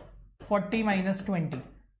 40 minus 20.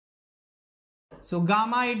 So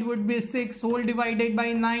gamma, it would be 6 whole divided by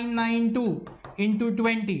 992 into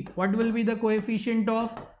 20. What will be the coefficient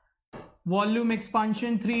of volume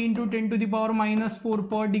expansion? 3 into 10 to the power minus 4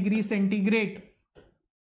 per degree centigrade.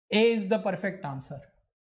 A is the perfect answer.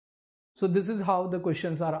 So this is how the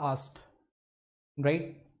questions are asked,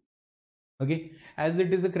 right? Okay, as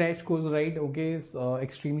it is a crash course, right? Okay, so,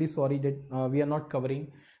 extremely sorry that we are not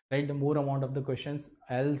covering, right, the more amount of the questions,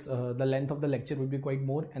 else the length of the lecture will be quite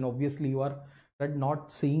more, and obviously you are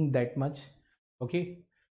not seeing that much. Okay,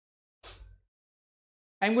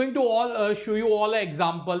 I'm going to show you all an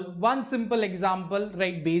example, one simple example,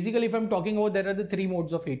 right? Basically, if I'm talking about, there are the 3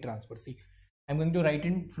 modes of heat transfer. See, I'm going to write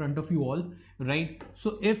in front of you all, right?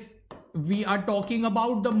 So if we are talking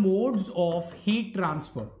about the modes of heat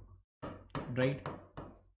transfer, right,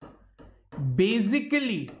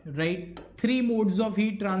 basically, right, 3 modes of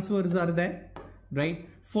heat transfers are there, right?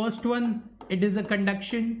 First one, it is a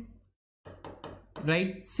conduction,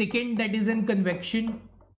 right? Second, that is in convection.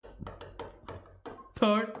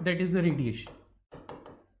 Third, that is a radiation.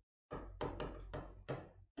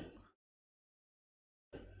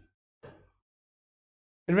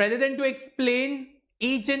 Rather than to explain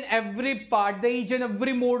each and every part, each and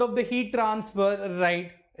every mode of the heat transfer,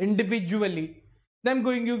 right, individually, then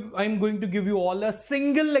I'm going to give you all a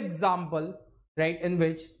single example, right, in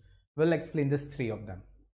which we'll explain this 3 of them.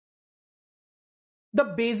 The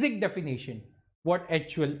basic definition, what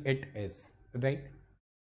actual it is, right?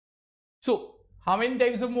 So how many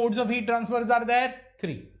types of modes of heat transfers are there?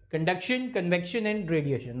 3: conduction, convection, and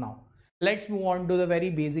radiation. Now let's move on to the very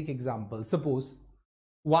basic example. Suppose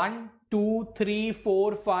 1, 2, 3,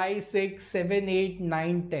 4, 5, 6, 7, 8,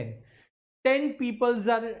 9, 10. 10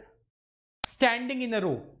 people are standing in a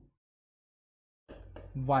row.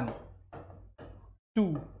 1,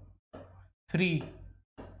 2, 3,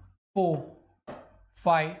 4,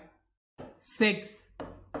 5, 6,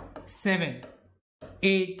 7,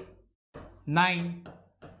 8, 9,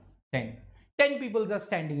 10. 10 people are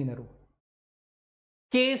standing in a row.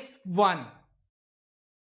 Case 1,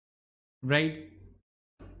 right?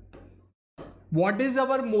 What is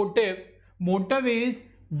our motive? Motive is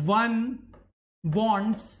one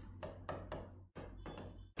wants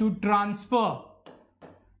to transfer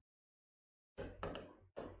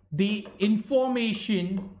the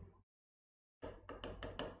information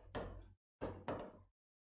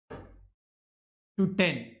to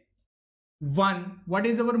 10. What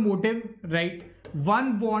is our motive, right?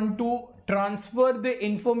 One want to transfer the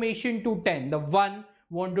information to 10. The one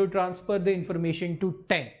want to transfer the information to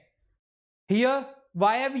 10. Here,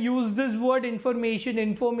 why I've used this word information?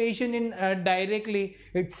 Information in directly,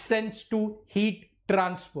 it sends to heat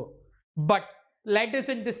transfer. But let us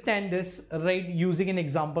understand this, right, using an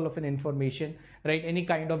example of an information, right? Any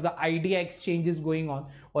kind of the idea exchange is going on,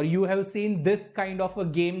 or you have seen this kind of a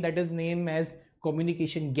game that is named as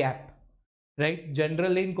communication gap, right?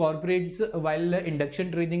 Generally in corporates, while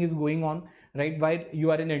induction training is going on, right, while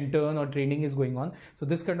you are an intern or training is going on, so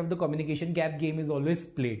this kind of the communication gap game is always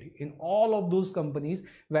played in all of those companies,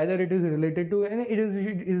 whether it is related to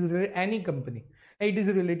any company, it is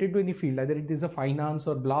related to any field, either it is a finance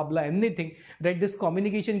or blah blah anything, right? This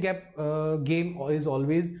communication gap game is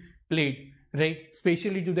always played, right,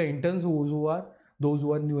 especially to the interns who are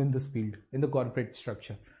new in this field, in the corporate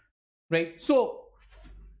structure, right? So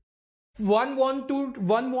one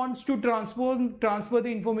wants to transfer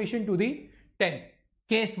the information to the 10th.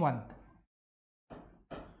 Case 1,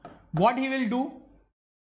 what he will do?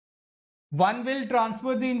 1 will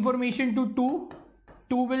transfer the information to 2,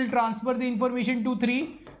 2 will transfer the information to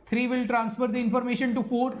 3, 3 will transfer the information to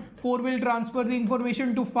 4, 4 will transfer the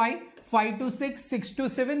information to 5, 5 to 6, 6 to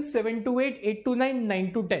 7, 7 to 8, 8 to 9,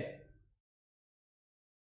 9 to 10.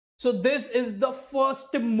 So this is the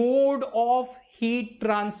first mode of heat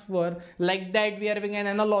transfer. Like that, we are having an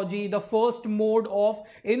analogy, the first mode of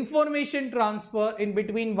information transfer in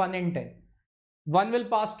between 1 and 10. 1 will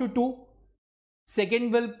pass to 2,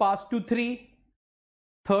 second will pass to 3,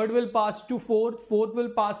 third will pass to 4, fourth will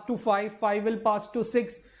pass to 5, 5 will pass to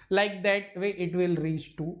 6, like that way it will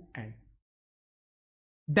reach to n.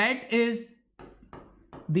 That is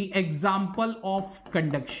the example of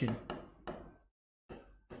conduction.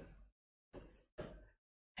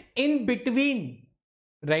 In between,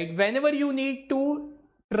 right, whenever you need to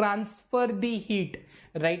transfer the heat,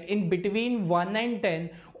 right, in between 1 and 10,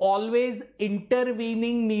 always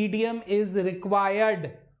intervening medium is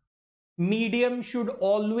required. Medium should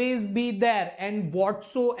always be there, and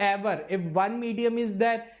whatsoever, if one medium is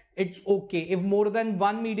there, it's okay. If more than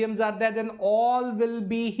one mediums are there, then all will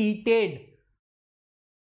be heated.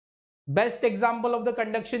 Best example of the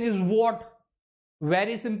conduction is what?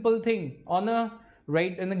 Very simple thing. On a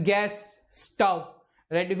in a gas stove,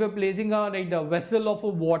 right? If you're placing a vessel of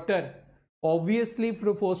water, obviously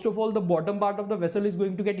first of all the bottom part of the vessel is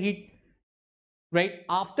going to get heat, right?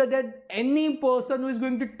 After that, any person who is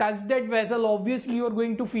going to touch that vessel, obviously you are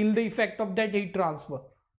going to feel the effect of that heat transfer,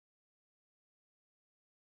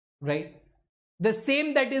 right? The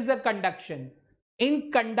same, that is a conduction.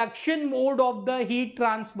 In conduction mode of the heat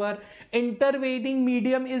transfer, intervening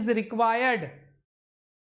medium is required.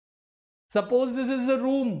 Suppose this is a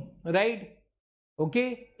room, right?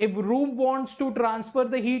 Okay, if room wants to transfer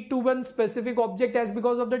the heat to one specific object as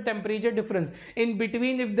because of the temperature difference, in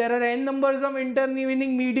between if there are n numbers of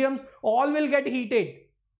intervening mediums, all will get heated.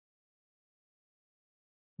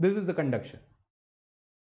 This is the conduction.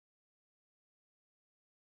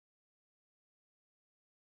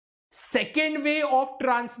 Second way of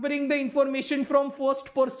transferring the information from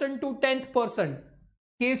first person to 10th person.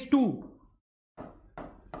 Case 2.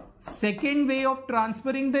 Second way of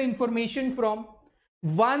transferring the information from,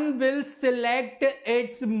 one will select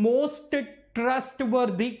its most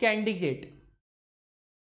trustworthy candidate.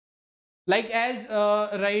 Like as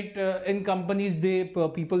in companies,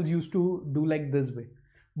 people used to do like this way.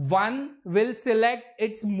 One will select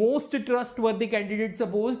its most trustworthy candidate.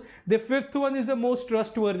 Suppose the fifth one is the most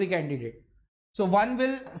trustworthy candidate. So one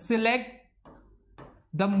will select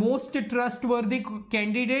the most trustworthy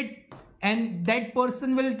candidate and that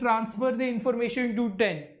person will transfer the information to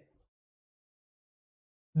 10.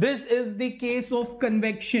 This is the case of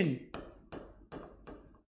convection.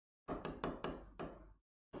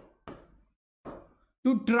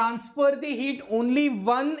 To transfer the heat, only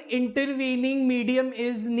one intervening medium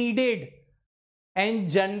is needed. And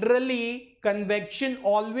generally, convection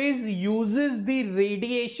always uses the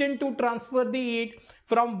radiation to transfer the heat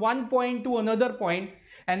from one point to another point.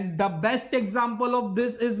 And the best example of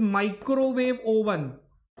this is microwave oven.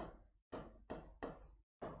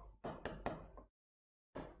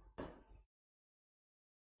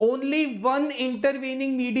 Only one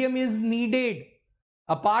intervening medium is needed.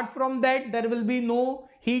 Apart from that, there will be no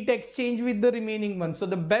heat exchange with the remaining one. So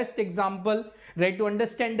the best example, right, to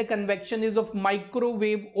understand the convection is of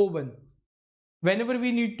microwave oven. Whenever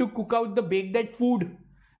we need to cook out bake that food,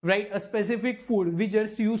 right, a specific food, we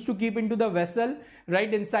just used to keep into the vessel,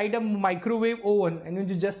 right, inside a microwave oven,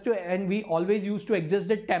 and we always used to adjust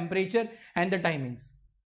the temperature and the timings.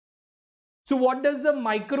 So what does the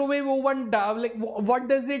microwave oven do? Like what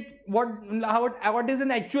does it, what is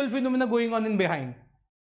an actual phenomena going on in behind?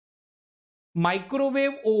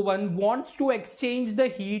 Microwave oven wants to exchange the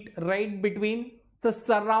heat, right, between the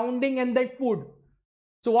surrounding and that food.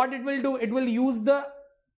 So what it will do, it will use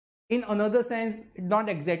in another sense, not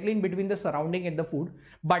exactly in between the surrounding and the food,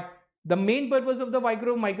 but the main purpose of the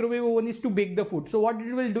microwave oven is to bake the food. So what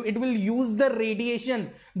it will do, it will use the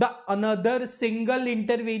radiation, the another single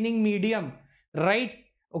intervening medium, right?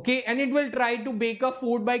 Okay, and it will try to bake a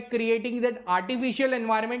food by creating that artificial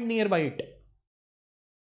environment nearby it.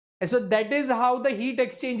 And so that is how the heat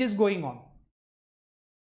exchange is going on.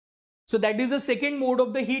 So that is the second mode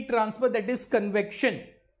of the heat transfer, that is convection.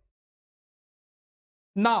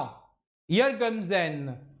 Now, here comes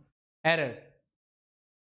an error.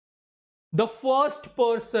 The first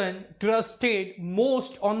person trusted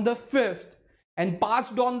most on the fifth and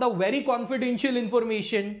passed on the very confidential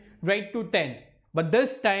information right to 10. But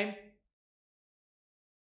this time,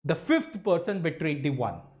 the fifth person betrayed the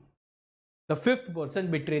one. The fifth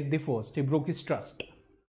person betrayed the first. He broke his trust.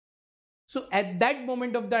 So at that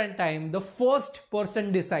moment of the time, the first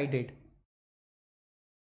person decided.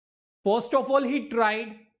 First of all, he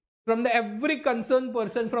tried from every concerned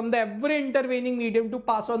person, from every intervening medium to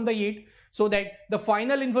pass on the heat so that the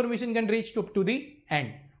final information can reach to the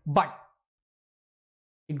end. But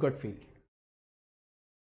it got failed.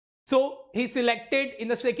 So he selected, in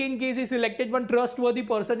the second case, he selected one trustworthy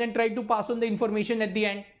person and tried to pass on the information at the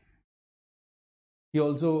end. He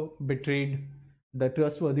also betrayed, the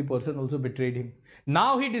trustworthy person also betrayed him.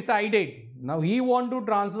 Now he decided, now he want to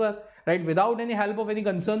transfer, right, without any help of any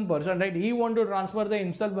concerned person, right, he want to transfer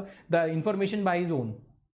the information by his own.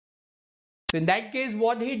 So in that case,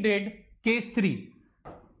 what he did, case 3,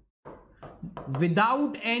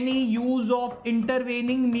 without any use of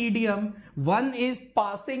intervening medium, one is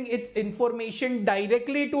passing its information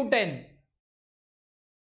directly to 10.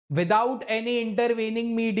 Without any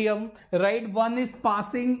intervening medium, right, one is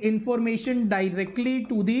passing information directly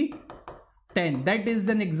to the 10. That is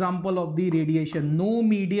an example of the radiation. No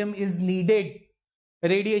medium is needed.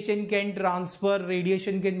 Radiation can transfer,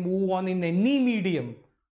 radiation can move on in any medium.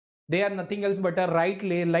 They are nothing else but a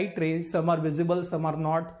light rays. Some are visible, some are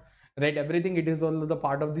not. Right? Everything, it is all the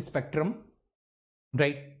part of the spectrum.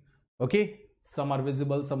 Right? Okay? Some are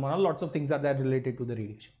visible, some are not. Lots of things are there related to the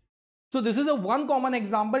radiation. So this is a one common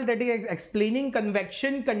example that is explaining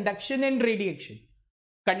convection, conduction and radiation.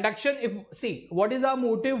 Conduction, what is our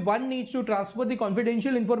motive? One needs to transfer the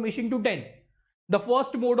confidential information to 10. The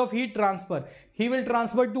first mode of heat transfer. He will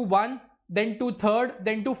transfer to 1, then to 3rd,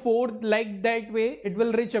 then to 4th, like that way it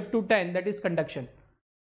will reach up to 10. That is conduction.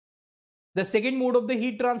 The second mode of the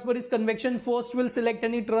heat transfer is convection. First will select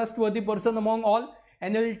any trustworthy person among all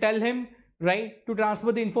and will tell him, right, to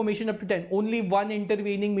transfer the information up to 10. Only one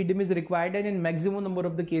intervening medium is required, and in maximum number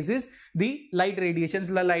of the cases, the light radiations,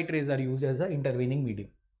 the light rays are used as an intervening medium.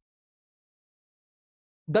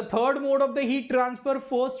 The third mode of the heat transfer,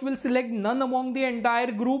 first will select none among the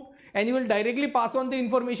entire group and he will directly pass on the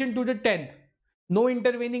information to the 10th. No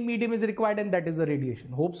intervening medium is required, and that is the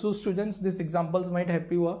radiation. Hope so, students. These examples might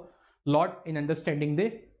help you a lot in understanding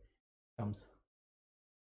the terms.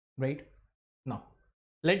 Right? Now,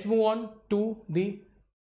 let's move on to the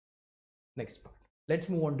next part. Let's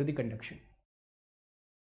move on to the conduction.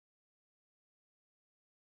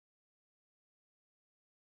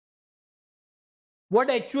 What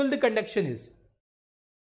actual the conduction is?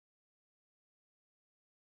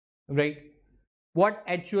 Right? What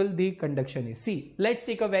actual the conduction is? See, let's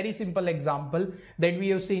take a very simple example that we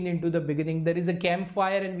have seen into the beginning. There is a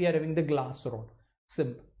campfire and we are having the glass rod.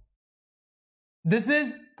 Simple. This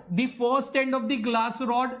is the first end of the glass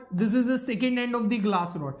rod. This is the second end of the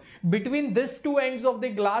glass rod. Between these two ends of the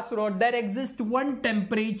glass rod, there exists one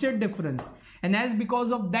temperature difference. And as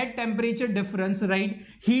because of that temperature difference, right,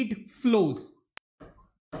 heat flows.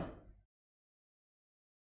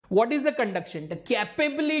 What is the conduction? The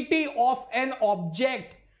capability of an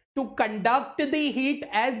object to conduct the heat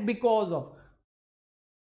as because of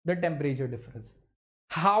the temperature difference.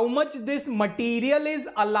 How much this material is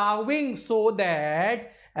allowing, so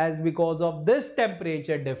that as because of this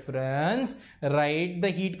temperature difference, right, the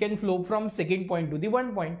heat can flow from second point to the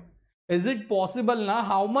one point. Is it possible now?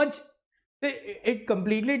 How much? It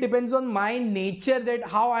completely depends on my nature, that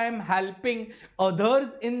how I am helping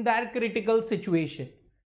others in their critical situation.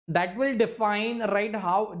 That will define, right,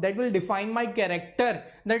 how that will define my character,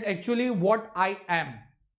 that actually what I am.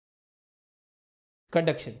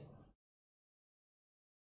 Conduction.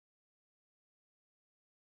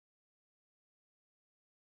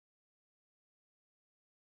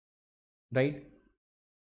 Right?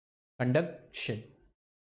 Conduction.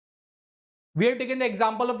 We have taken the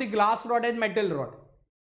example of the glass rod and metal rod.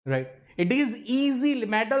 Right? It is easy.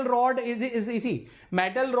 Metal rod is easy.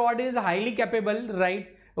 Metal rod is highly capable,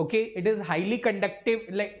 right? Okay, it is highly conductive.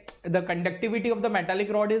 Like the conductivity of the metallic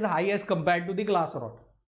rod is high as compared to the glass rod.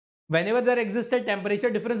 Whenever there exists a temperature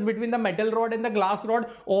difference between the metal rod and the glass rod,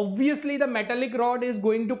 obviously the metallic rod is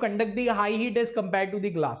going to conduct the high heat as compared to the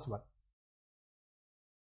glass one.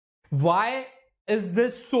 Why is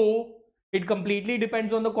this so? It completely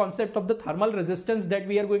depends on the concept of the thermal resistance that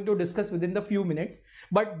we are going to discuss within the few minutes.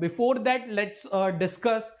 But before that, let's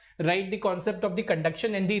discuss, right, the concept of the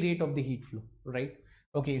conduction and the rate of the heat flow, right?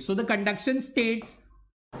 Okay, so the conduction states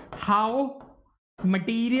how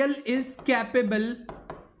material is capable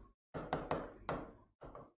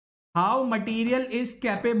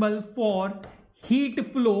for heat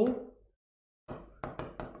flow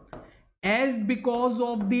as because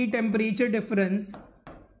of the temperature difference,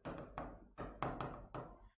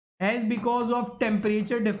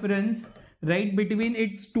 right, between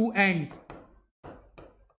its two ends.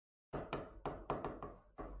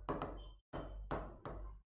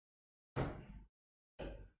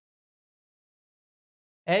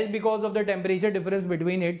 As because of the temperature difference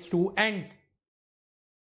between its two ends.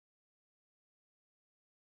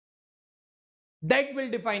 That will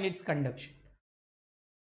define its conduction.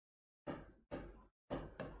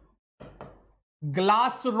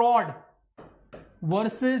 Glass rod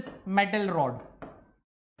versus metal rod.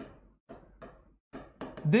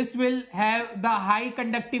 This will have the high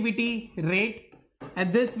conductivity rate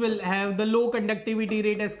and this will have the low conductivity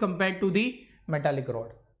rate as compared to the metallic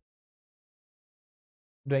rod.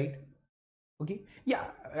 Right? Okay. Yeah,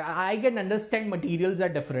 I can understand materials are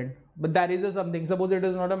different, but there is something. Suppose it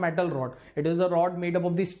is not a metal rod, it is a rod made up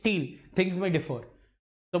of the steel, things may differ.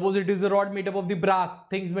 Suppose it is a rod made up of the brass,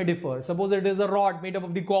 things may differ. Suppose it is a rod made up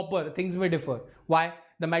of the copper, things may differ. Why?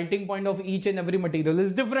 The melting point of each and every material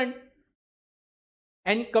is different.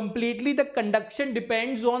 And completely the conduction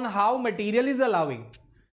depends on how material is allowing.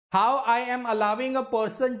 How I am allowing a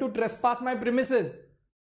person to trespass my premises.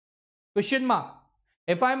 Question mark.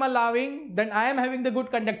 If I'm allowing, then I am having the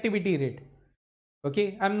good conductivity rate.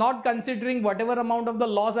 Okay, I'm not considering whatever amount of the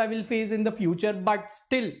loss I will face in the future, but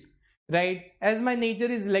still, right, as my nature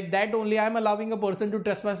is like that only, I'm allowing a person to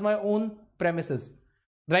trespass my own premises,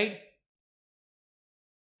 right?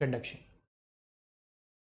 Conduction.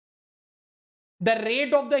 The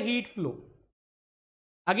rate of the heat flow.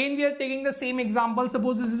 Again, we are taking the same example.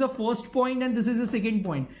 Suppose this is the first point and this is the second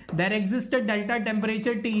point. There exists a delta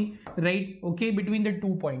temperature T, right? Okay, between the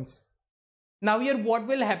 2 points. Now here what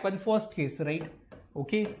will happen? First case, right?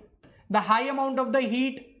 Okay, the high amount of the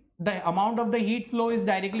heat flow is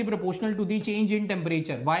directly proportional to the change in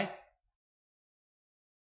temperature. Why?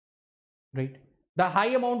 Right, the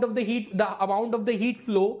high amount of the heat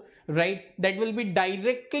flow, right, that will be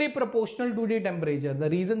directly proportional to the temperature. The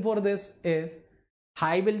reason for this is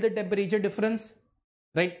high will the temperature difference,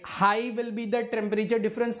 right? High will be the temperature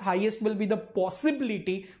difference, highest will be the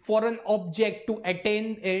possibility for an object to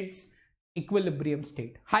attain its equilibrium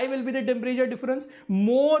state. High will be the temperature difference,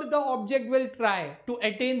 more the object will try to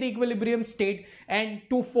attain the equilibrium state, and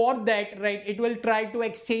for that, right, it will try to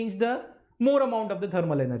exchange the more amount of the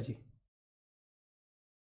thermal energy,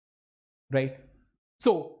 right?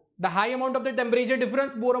 So the high amount of the temperature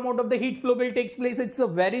difference, more amount of the heat flow will take place. It's a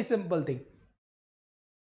very simple thing.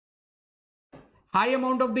 High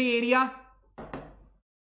amount of the area,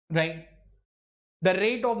 right, the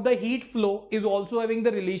rate of the heat flow is also having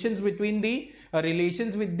the relations between the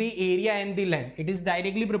relations with the area and the length. It is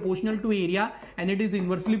directly proportional to area and it is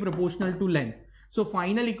inversely proportional to length. So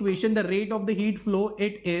final equation, the rate of the heat flow,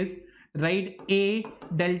 it is, right, A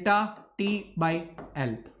delta T by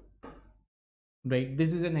L. Right,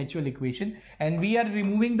 this is an actual equation, and we are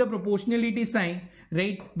removing the proportionality sign,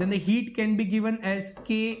 right? Then the heat can be given as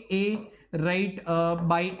Ka, right,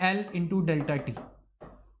 by L into delta T.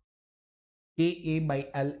 Ka by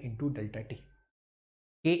L into delta T.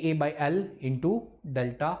 Ka by L into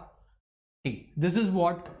delta T. This is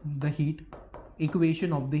what the heat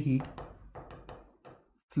equation of the heat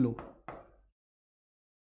flow.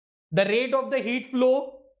 The rate of the heat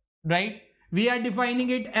flow, right, we are defining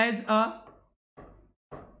it as a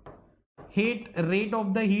rate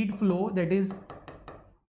of the heat flow, that is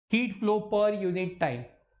heat flow per unit time,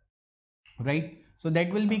 right? So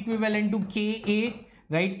that will be equivalent to Ka,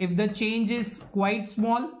 right? If the change is quite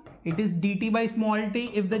small, it is dt by small t.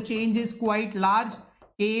 If the change is quite large,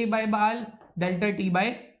 Ka by L delta T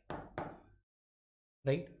by,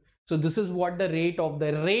 right? So this is what the rate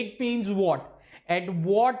means what? At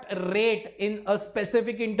what rate in a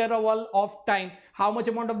specific interval of time, how much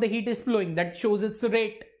amount of the heat is flowing, that shows its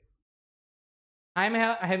rate. I'm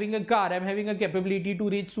having a car, I'm having a capability to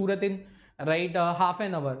reach Surat in, right, half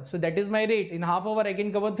an hour. So that is my rate. In half hour, I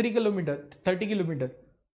can cover 30 kilometers,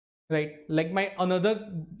 right? Like my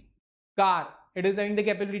another car, it is having the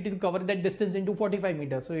capability to cover that distance into 45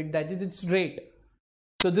 meters. So that is its rate.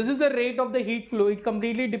 So this is the rate of the heat flow. It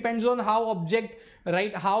completely depends on how object,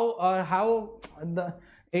 right, the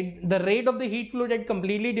rate of the heat flow, that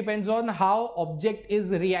completely depends on how object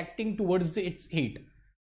is reacting towards its heat.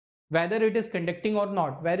 Whether it is conducting or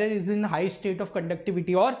not, whether it is in high state of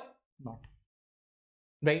conductivity or not,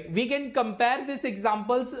 right? We can compare these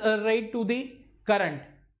examples, right, to the current,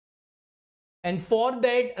 and for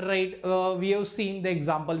that, right, we have seen the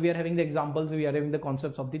example, we are having the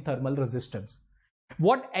concepts of the thermal resistance.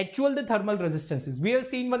 What actual the thermal resistance is, we have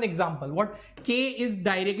seen one example. What? K is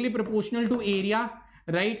directly proportional to area,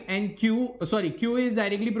 right, and Q is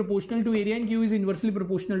directly proportional to area and Q is inversely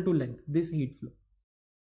proportional to length, this heat flow.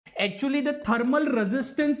 Actually, the thermal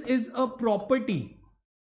resistance is a property,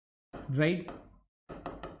 right?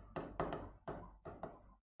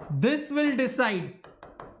 This will decide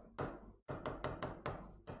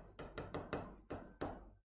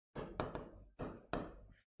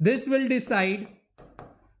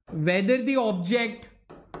whether the object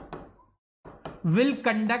will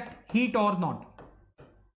conduct heat or not.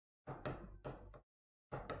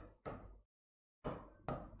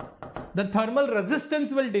 The thermal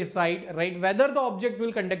resistance will decide, right, whether the object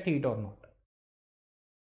will conduct heat or not.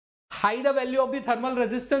 High the value of the thermal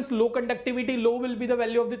resistance, low conductivity, low will be the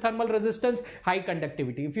value of the thermal resistance, high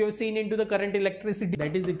conductivity. If you have seen into the current electricity,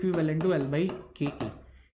 that is equivalent to L by Ka.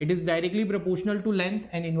 It is directly proportional to length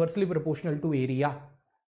and inversely proportional to area,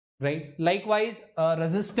 right? Likewise,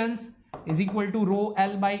 resistance is equal to rho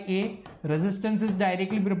L by A. Resistance is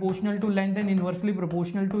directly proportional to length and inversely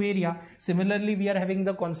proportional to area. Similarly, we are having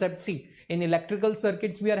the concept, see, in electrical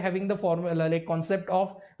circuits, we are having the formula, like concept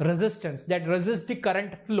of resistance that resists the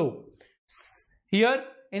current flow. Here,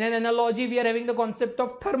 in an analogy, we are having the concept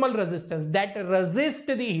of thermal resistance that resists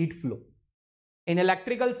the heat flow. In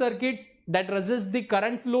electrical circuits, that resists the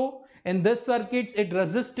current flow. In this circuits, it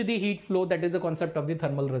resists the heat flow. That is the concept of the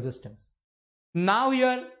thermal resistance. Now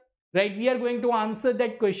here, right, we are going to answer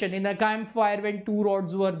that question. In a campfire, when two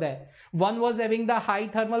rods were there, one was having the high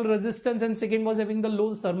thermal resistance and second was having the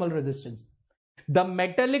low thermal resistance. The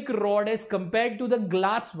metallic rod as compared to the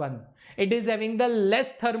glass one, it is having the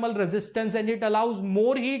less thermal resistance and it allows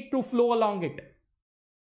more heat to flow along it.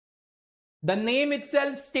 The name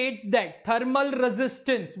itself states that thermal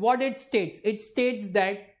resistance, what it states? It states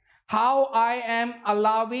that how I am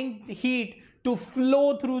allowing heat to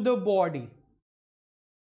flow through the body.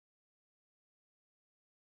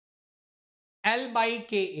 L by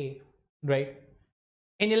Ka, right?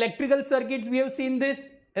 In electrical circuits, we have seen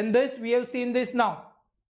this. In this, we have seen this now.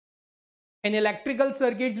 In electrical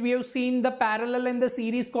circuits, we have seen the parallel and the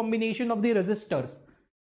series combination of the resistors.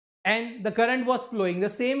 And the current was flowing. The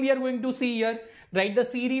same we are going to see here, right? The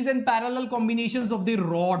series and parallel combinations of the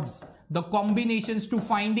rods, the combinations to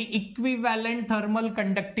find the equivalent thermal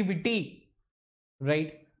conductivity,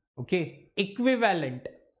 right? Okay, equivalent.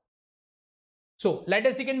 So let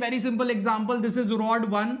us take a very simple example. This is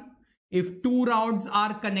rod 1. If two rods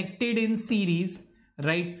are connected in series,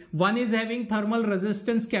 right? One is having thermal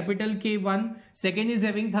resistance capital K1, second is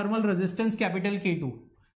having thermal resistance capital K2.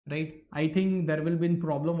 Right? I think there will be a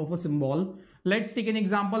problem of a symbol. Let's take an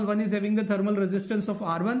example. One is having the thermal resistance of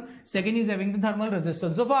R1, second is having the thermal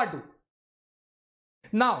resistance of R2.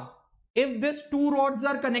 Now, if these two rods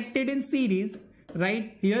are connected in series,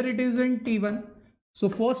 right? Here it is in T1. So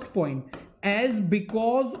first point, as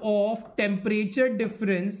because of temperature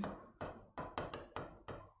difference,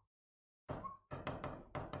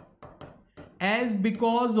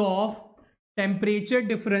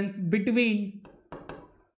 between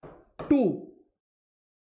two,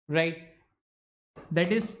 right?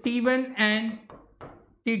 That is T1 and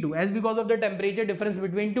T2. As because of the temperature difference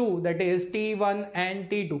between two, that is T1 and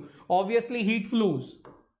T2. Obviously, heat flows.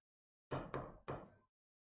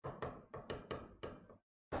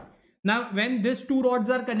 Now, when these two rods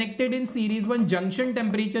are connected in series, one junction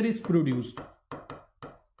temperature is produced,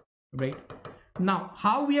 right? Now,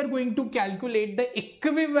 how we are going to calculate the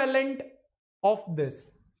equivalent of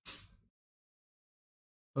this?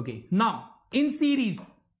 Okay, now in series,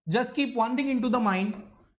 just keep one thing into the mind.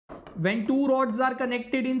 When two rods are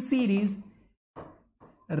connected in series,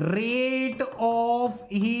 rate of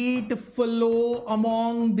heat flow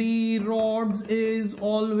among the rods is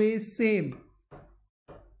always same.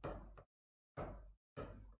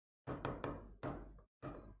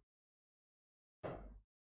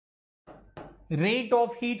 Rate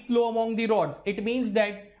of heat flow among the rods. It means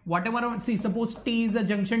that whatever, see, suppose T is the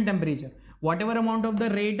junction temperature. Whatever amount of the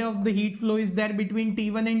rate of the heat flow is there between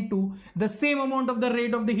T1 and 2, the same amount of the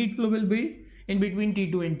rate of the heat flow will be in between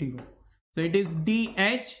T2 and T1. So it is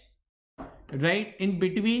dH, right, in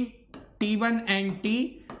between T1 and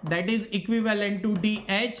T, that is equivalent to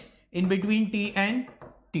dH in between T and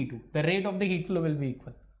T2. The rate of the heat flow will be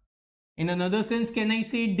equal. In another sense, can I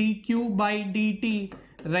say dQ by dt,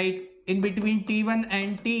 right, in between T1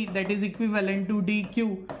 and T, that is equivalent to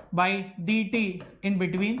dQ by dt in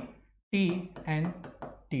between T and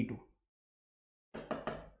T2.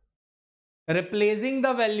 Replacing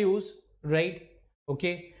the values, right?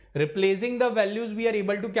 Okay, replacing the values, we are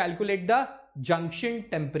able to calculate the junction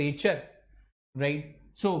temperature, right?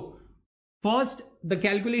 So first the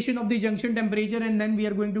calculation of the junction temperature, and then we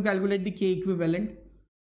are going to calculate the K equivalent,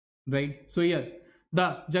 right? So here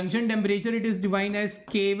the junction temperature, it is defined as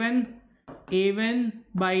K1 A1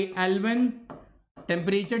 by L1,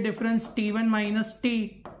 temperature difference T1 minus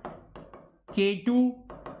T, K2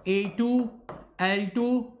 A2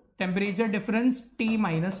 L2, temperature difference T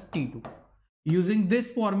minus T2. Using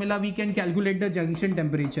this formula, we can calculate the junction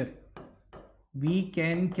temperature. We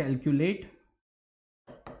can calculate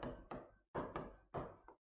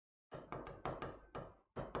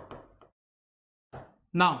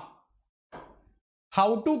now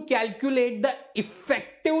how to calculate the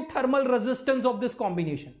effective thermal resistance of this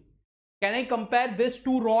combination. Can I compare these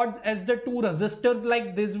two rods as the two resistors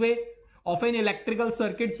like this way? Of an electrical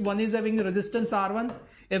circuits, one is having resistance R1.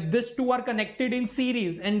 If these two are connected in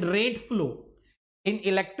series and rate flow, in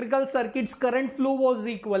electrical circuits current flow was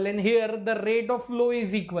equal, and here the rate of flow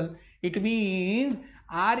is equal. It means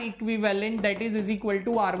R equivalent, that is equal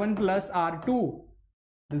to R1 plus R2.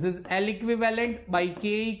 This is L equivalent by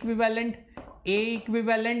K equivalent, A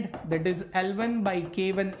equivalent, that is L1 by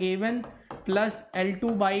K1 A1 plus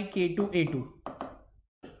L2 by K2 A2.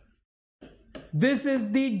 This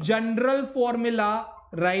is the general formula,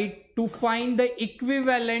 right, to find the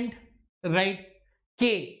equivalent, right,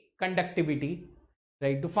 K conductivity.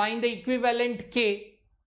 right? To find the equivalent K,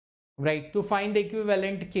 right? To find the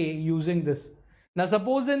equivalent K using this. Now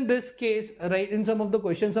suppose in this case, right, in some of the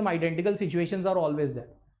questions, some identical situations are always there,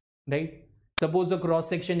 right? Suppose the cross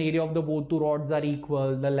section area of the both two rods are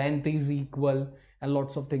equal, the length is equal, and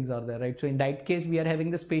lots of things are there, right? So in that case, we are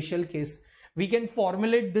having the special case. We can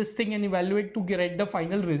formulate this thing and evaluate to get the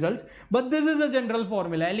final results. But this is a general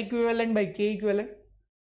formula, L equivalent by K equivalent.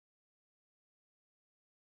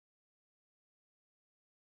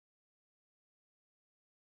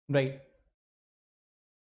 Right.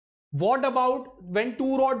 What about when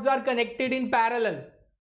two rods are connected in parallel?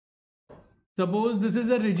 Suppose this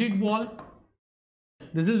is a rigid wall.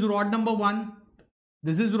 This is rod number 1.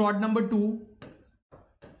 This is rod number 2.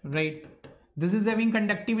 Right. This is having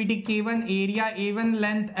conductivity K1, area A1,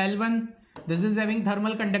 length L1. This is having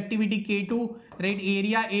thermal conductivity K2, right?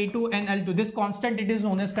 Area A2 and L2. This constant, it is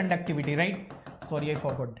known as conductivity, right? Sorry, I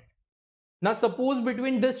forgot that. Now suppose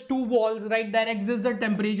between these two walls, right, there exists a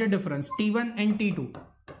temperature difference T1 and T2.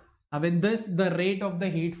 Now with this, the rate of the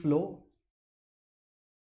heat flow.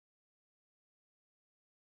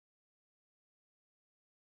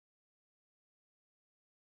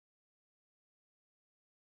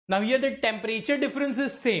 Now here the temperature difference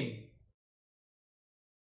is same,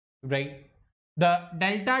 right? The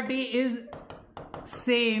delta T is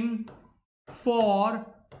same for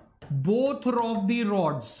both of the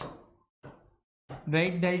rods,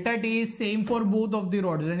 right? Delta T is same for both of the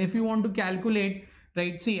rods. And if you want to calculate,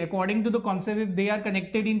 right, see, according to the concept, if they are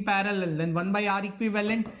connected in parallel, then 1 by R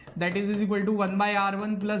equivalent, that is equal to 1 by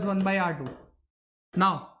R1 plus 1 by R2.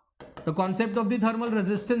 Now, the concept of the thermal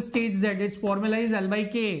resistance states that its formula is L by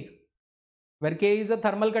K, where K is a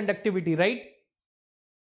thermal conductivity, right?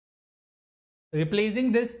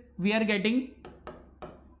 Replacing this, we are getting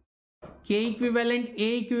K equivalent,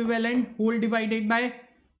 A equivalent, whole divided by,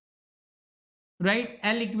 right,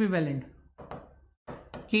 L equivalent.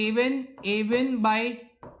 K1, A1 by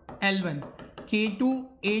L1. K2,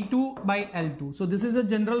 A2 by L2. So this is a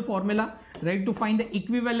general formula, right, to find the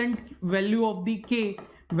equivalent value of the K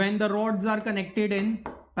when the rods are connected in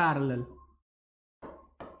parallel.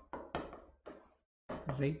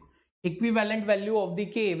 Right? Equivalent value of the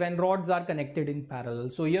K when rods are connected in parallel.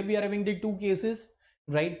 So here we are having the two cases,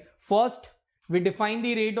 right? First, we define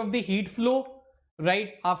the rate of the heat flow,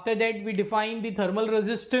 right? After that, we define the thermal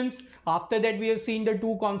resistance. After that, we have seen the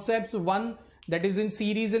two concepts, one that is in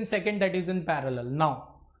series and second that is in parallel. Now,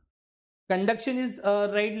 conduction is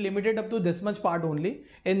right, limited up to this much part only.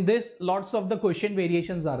 In this, lots of the question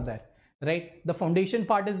variations are there, right? The foundation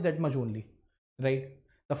part is that much only, right?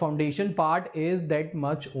 The foundation part is that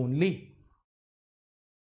much only.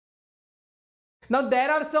 Now, there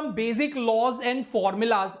are some basic laws and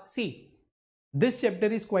formulas. See, this chapter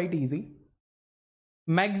is quite easy.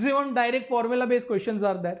 Maximum direct formula based questions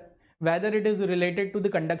are there. Whether it is related to the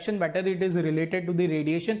conduction, whether it is related to the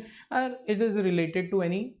radiation, or it is related to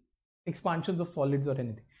any expansions of solids or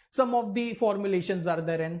anything. Some of the formulations are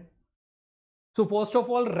there. And so first of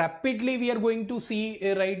all, rapidly we are going to see,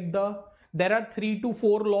 right, there are 3 to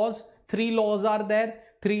 4 laws. 3 laws are there.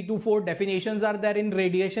 3 to 4 definitions are there in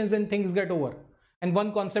radiations, and things get over. And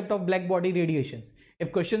one concept of black body radiations.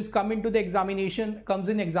 If questions come into the examination,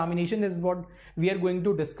 is what we are going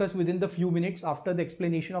to discuss within the few minutes after the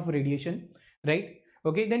explanation of radiation, right?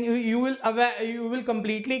 Okay, then you will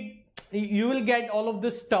get all of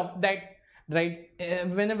this stuff that, right,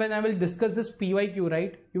 when I will discuss this PYQ,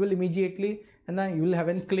 right, you will immediately, and then you will have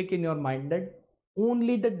a click in your mind that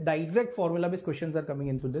only the direct formula based questions are coming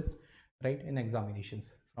into this, right, in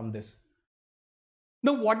examinations from this.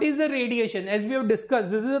 Now, what is the radiation? As we have discussed,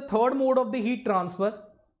 this is the third mode of the heat transfer,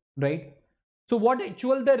 right? So what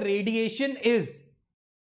actual the radiation is,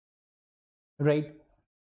 right?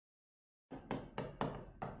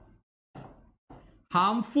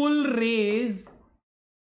 Harmful rays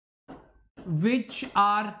which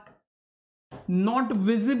are not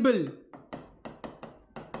visible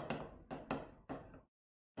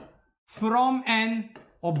from an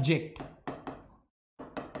object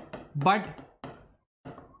but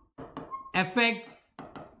affects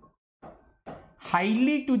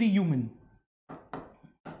highly to the human.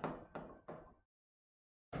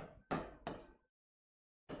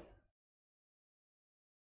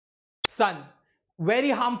 Sun.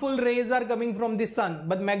 Very harmful rays are coming from the sun,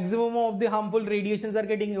 but maximum of the harmful radiations are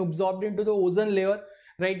getting absorbed into the ozone layer,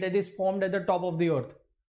 right, that is formed at the top of the earth,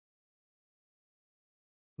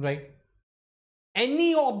 right?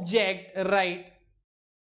 Any object, right,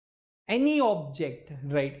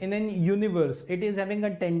 in a universe, it is having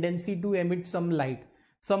a tendency to emit some light.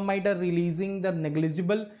 some might are releasing the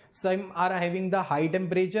negligible, some are having the high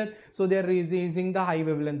temperature, so they are releasing the high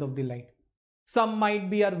wavelength of the light. Some might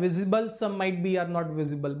be are visible, some might be are not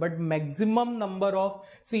visible, but maximum number of,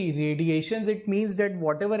 see, radiations, it means that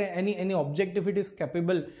whatever any object, if it is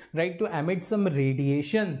capable, right, to emit some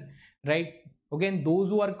radiations, right, again, those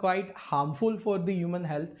who are quite harmful for the human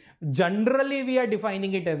health, generally we are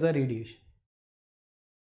defining it as a radiation,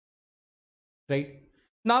 right?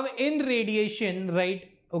 Now in radiation, right,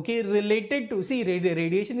 okay, related to, see,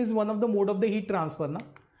 radiation is one of the mode of the heat transfer, na?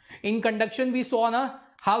 In conduction we saw, na,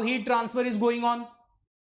 how heat transfer is going on,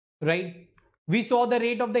 right? We saw the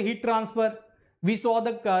rate of the heat transfer. We saw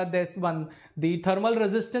the this one, the thermal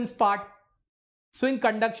resistance part. So in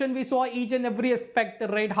conduction we saw each and every aspect,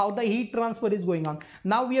 right, how the heat transfer is going on.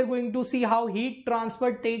 Now we are going to see how heat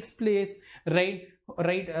transfer takes place, right,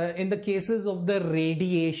 in the cases of the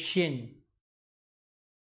radiation.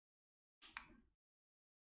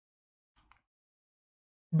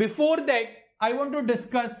 Before that, I want to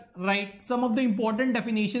discuss, right, some of the important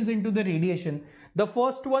definitions into the radiation. The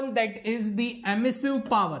first one, that is the emissive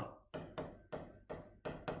power.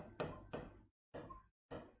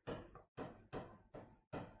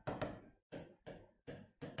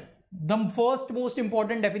 The first most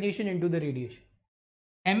important definition into the radiation.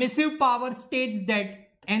 Emissive power states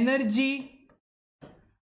that energy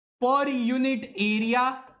per unit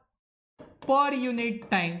area per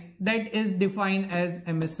unit time, that is defined as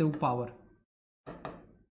emissive power.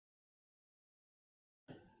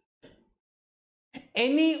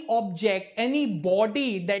 Any object, any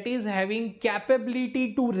body that is having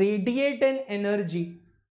capability to radiate an energy,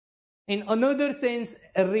 in another sense,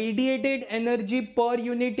 radiated energy per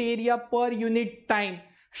unit area per unit time,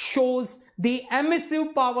 shows the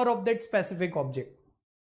emissive power of that specific object.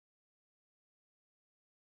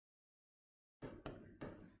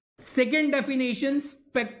 Second definition,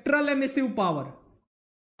 spectral emissive power.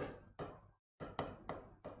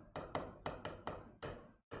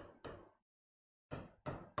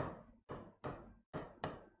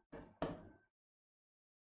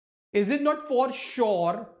 Is it not for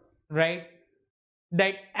sure, right,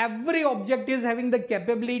 that every object is having the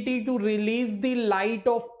capability to release the light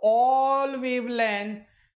of all wavelength,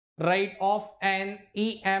 right, of an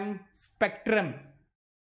EM spectrum?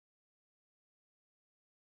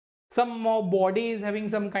 Some body is having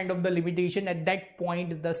some kind of the limitation. At that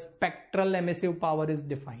point, the spectral emissive power is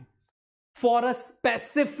defined for a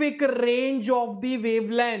specific range of the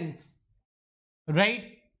wavelengths,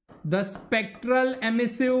 right? The spectral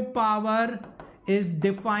emissive power is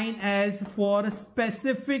defined as for a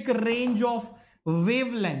specific range of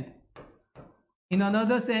wavelength. In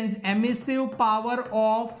another sense, emissive power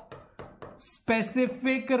of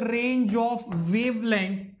specific range of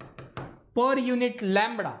wavelength per unit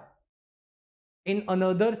lambda. In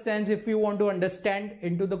another sense, if you want to understand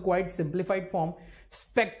into the quite simplified form,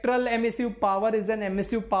 spectral emissive power is an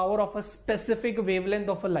emissive power of a specific wavelength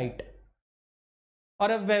of a light,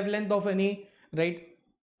 or a wavelength of any, right,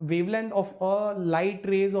 wavelength of a light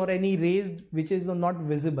rays or any rays which is not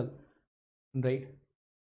visible, right?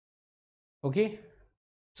 Okay,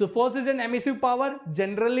 so first is an emissive power.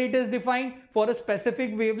 Generally it is defined for a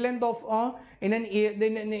specific wavelength of in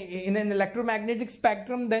an electromagnetic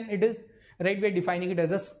spectrum. Then it is, right, we are defining it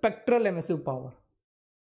as a spectral emissive power.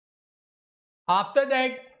 After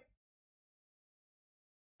that,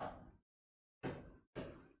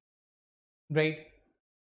 right,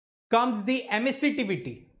 comes the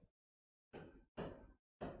emissivity.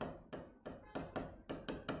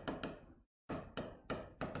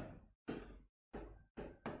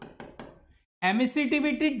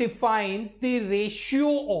 Emissivity defines the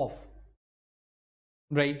ratio of,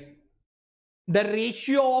 right, the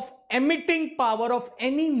ratio of emitting power of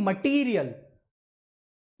any material,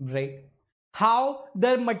 right, how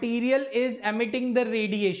the material is emitting the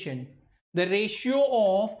radiation, the ratio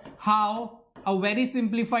of how, a very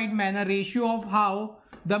simplified manner, ratio of how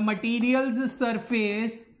the material's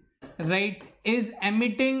surface, right, is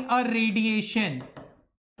emitting a radiation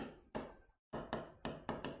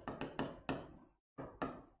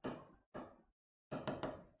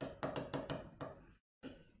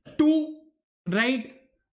to, right,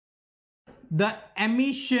 the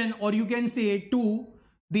emission, or you can say to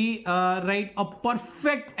the right, a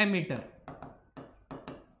perfect emitter.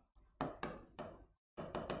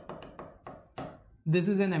 This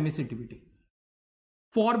is an emissivity.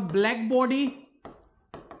 For black body,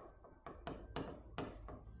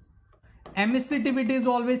 emissivity is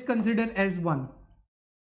always considered as 1.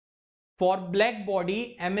 For black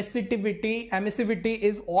body, emissivity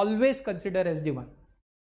is always considered as the 1,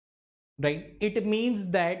 right? It means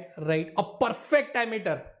that, right, a perfect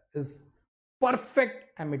emitter is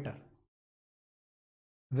perfect emitter.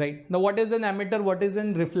 Right. Now, what is an emitter? What is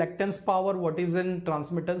in reflectance power? What is in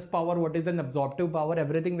transmittance power? What is an absorptive power?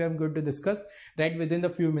 Everything we are going to discuss, right, within a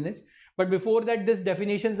few minutes. But before that, these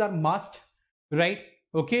definitions are must, right?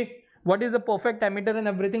 Okay. What is a perfect emitter and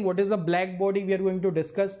everything? What is a black body? We are going to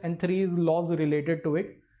discuss, and 3 is laws related to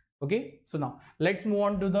it. Okay. So now let's move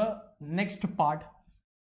on to the next part.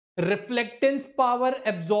 Reflectance power,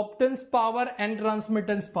 absorptance power, and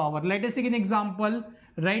transmittance power. Let us take an example,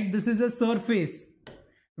 right? This is a surface.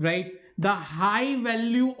 Right, the high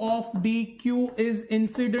value of the Q is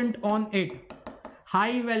incident on it.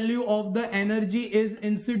 High value of the energy is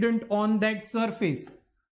incident on that surface.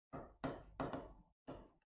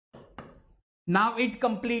 Now it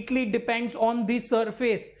completely depends on the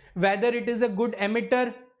surface, whether it is a good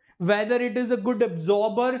emitter, whether it is a good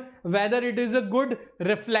absorber, whether it is a good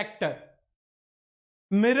reflector.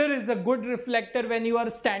 Mirror is a good reflector. When you are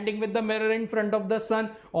standing with the mirror in front of the sun,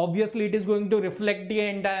 obviously it is going to reflect the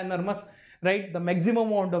entire enormous, right, the maximum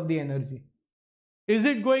amount of the energy. Is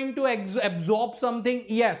it going to absorb something?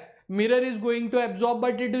 Yes, mirror is going to absorb,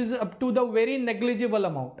 but it is up to the very negligible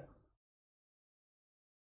amount.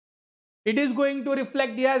 It is going to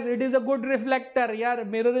reflect. Yes, it is a good reflector. Yeah,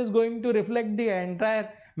 mirror is going to reflect the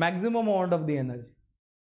entire maximum amount of the energy.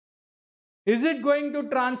 Is it going to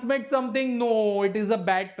transmit something? No, it is a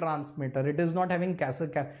bad transmitter. It is not having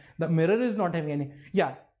the mirror is not having any.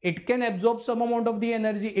 Yeah, it can absorb some amount of the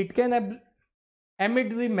energy. It can emit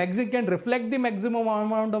the maximum, reflect the maximum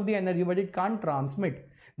amount of the energy, but it can't transmit.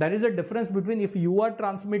 There is a difference between if you are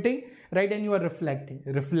transmitting, right, and you are reflecting.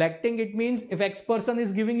 Reflecting, it means if X person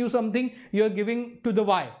is giving you something, you are giving to the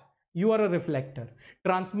Y. You are a reflector.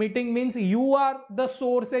 Transmitting means you are the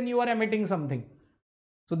source and you are emitting something.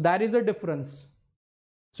 So that is a difference.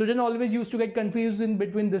 Students always used to get confused in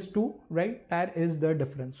between these two, right? That is the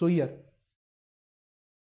difference. So here,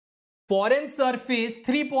 for a surface,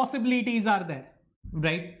 3 possibilities are there,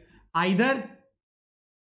 right? Either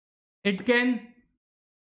it can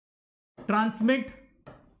transmit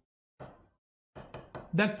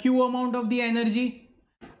the Q amount of the energy,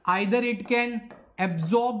 either it can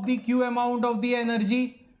absorb the Q amount of the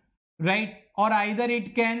energy, right? Or either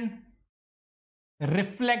it can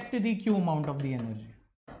reflect the Q amount of the energy.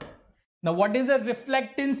 Now, what is a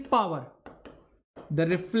reflectance power? The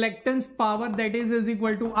reflectance power, that is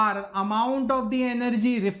equal to R, amount of the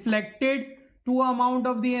energy reflected to amount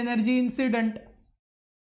of the energy incident.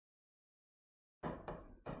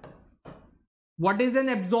 What is an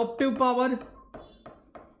absorptive power?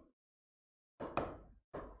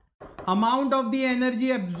 Amount of the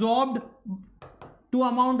energy absorbed to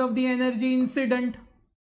amount of the energy incident.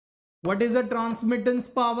 What is a transmittance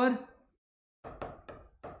power?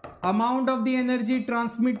 Amount of the energy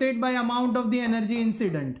transmitted by amount of the energy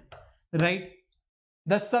incident, right?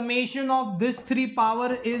 The summation of this 3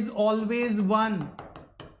 power is always 1.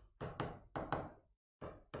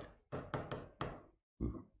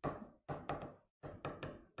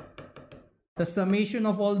 The summation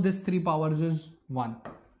of all these 3 powers is 1.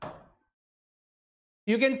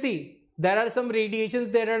 You can see there are some radiations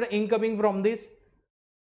that are incoming from this,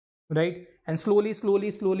 right? And slowly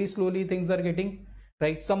things are getting,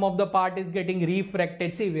 right? Some of the part is getting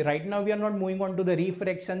refracted. See, right now we are not moving on to the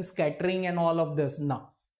refraction, scattering and all of this.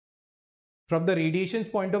 Now, from the radiations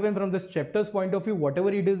point of view and from this chapter's point of view,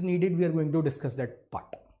 whatever it is needed, we are going to discuss that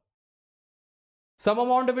part. Some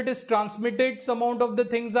amount of it is transmitted, some amount of the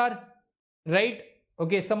things are, right?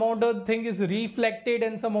 Okay, some amount of the thing is reflected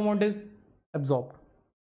and some amount is absorbed,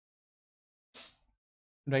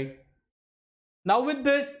 right? Now with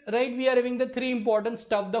this, right, we are having the 3 important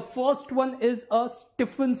stuff. The first one is a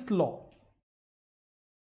Stefan's law.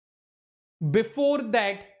 Before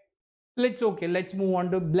that, let's move on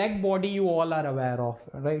to black body. You all are aware of,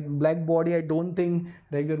 right? Black body, I don't think,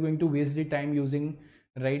 right, we are going to waste the time using,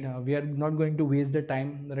 right? We are not going to waste the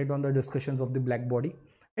time, right, on the discussions of the black body.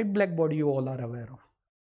 Right? Black body you all are aware of.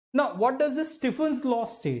 Now, what does the Stefan's law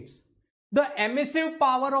states? The emissive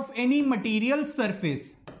power of any material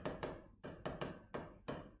surface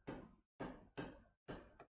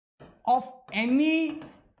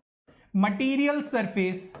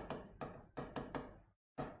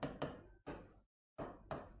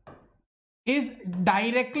is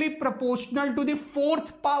directly proportional to the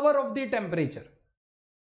 4th power of the temperature.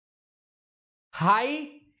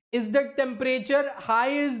 High is the temperature, high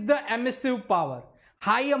is the emissive power.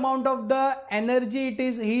 High amount of the energy it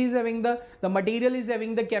is, the material is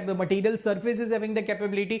having the material surface is having the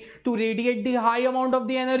capability to radiate the high amount of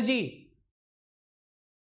the energy.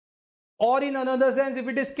 Or in another sense, if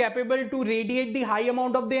it is capable to radiate the high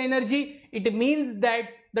amount of the energy, it means that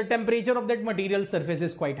the temperature of that material surface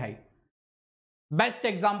is quite high. Best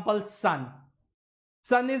example, sun.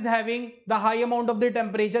 Sun is having the high amount of the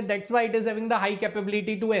temperature. That's why it is having the high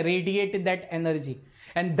capability to radiate that energy.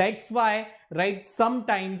 And that's why, right,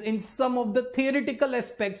 sometimes in some of the theoretical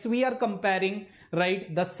aspects, we are comparing,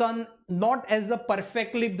 right, the sun not as a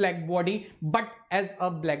perfectly black body, but as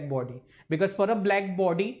a black body. Because for a black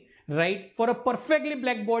body, right, for a perfectly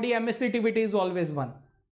black body, emissivity is always 1.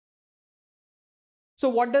 So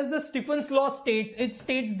what does the Stefan's law states? It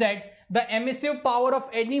states that the emissive power of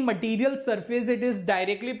any material surface, it is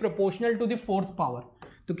directly proportional to the fourth power.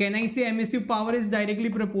 So can I say emissive power is directly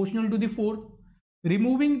proportional to the fourth?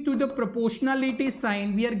 Removing to the proportionality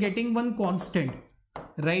sign, we are getting one constant,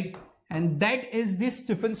 right? And that is the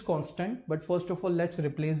Stefan's constant. But first of all, let's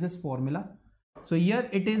replace this formula. So here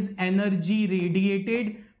it is energy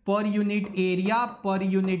radiated per unit area per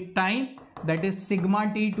unit time, that is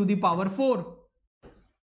sigma T to the power 4.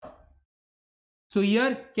 So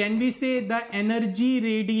here can we say the energy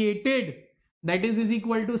radiated, that is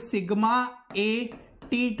equal to sigma A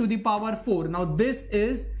T to the power 4. Now this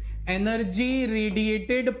is energy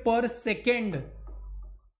radiated per second.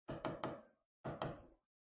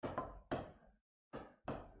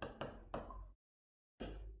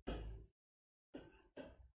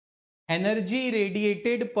 Energy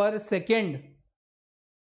radiated per second.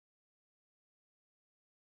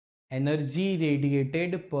 Energy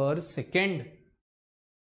radiated per second.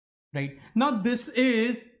 Right. Now this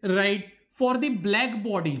is, right, for the black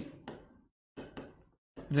bodies.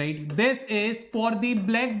 Right. This is for the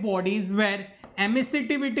black bodies where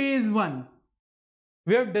emissivity is 1.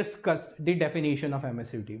 We have discussed the definition of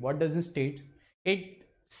emissivity. What does it state? It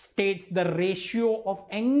states the ratio of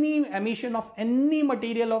any emission of any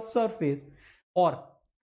material of surface, or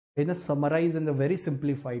in a summarized in the very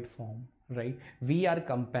simplified form, right, we are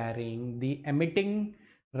comparing the emitting,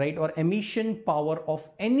 right, or emission power of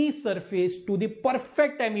any surface to the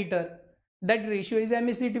perfect emitter. That ratio is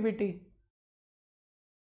emissivity.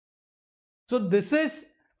 So this is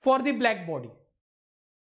for the black body.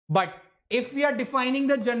 But if we are defining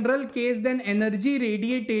the general case, then energy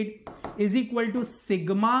radiated is equal to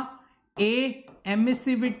sigma A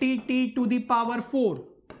emissivity T to the power 4,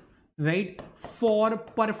 right? For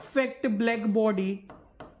perfect black body,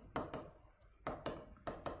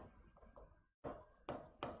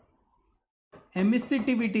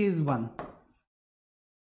 emissivity is 1.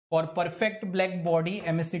 For perfect black body,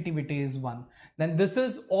 emissivity is 1. Then this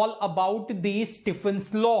is all about the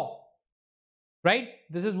Stefan's law, right?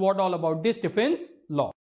 This is what all about the Stefan's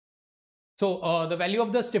law. So the value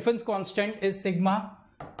of the Stefan's constant is sigma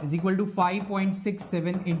is equal to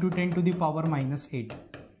 5.67 into 10 to the power minus 8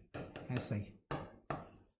 SI.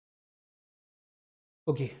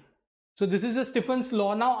 Okay. So this is the Stefan's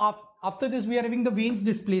law. Now after this we are having the Wein's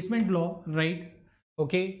displacement law, right?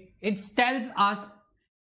 Okay. It tells us,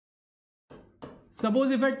 suppose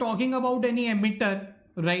if we're talking about any emitter,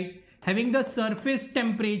 right, having the surface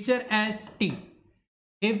temperature as T.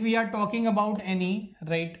 If we are talking about any,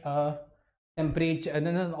 right, temperature and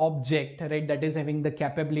then an object, right, that is having the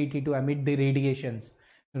capability to emit the radiations,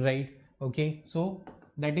 right? Okay. So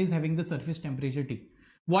that is having the surface temperature T.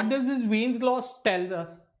 What does this Wein's law tell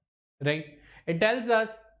us? Right, it tells us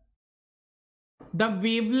the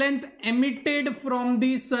wavelength emitted from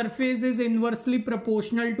the surface is inversely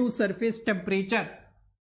proportional to surface temperature.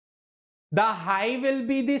 The high will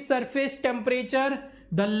be the surface temperature,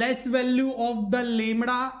 the less value of the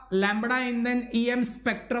lambda in the EM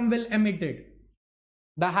spectrum will emitted.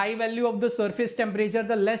 The high value of the surface temperature,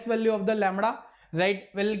 the less value of the lambda, right,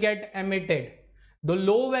 will get emitted. The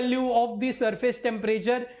low value of the surface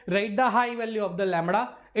temperature, right, the high value of the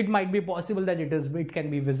lambda, it might be possible that it can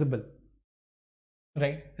be visible,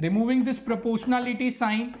 right? Removing this proportionality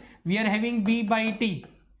sign, we are having B by T.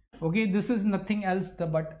 Okay, this is nothing else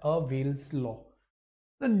but a Wein's law.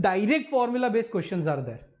 The direct formula based questions are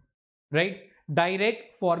there, right?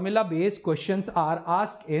 Direct formula based questions are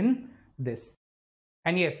asked in this.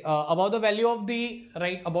 And yes, about the value of the,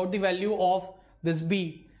 right, about the value of this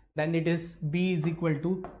B, then it is B is equal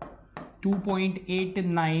to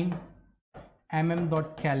 2.89 mm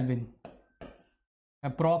dot Kelvin.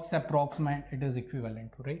 Approximate it is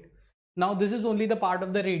equivalent to, right? Now this is only the part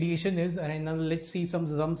of the radiation is, and now let's see some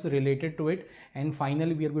sums related to it, and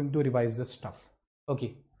finally we are going to revise this stuff.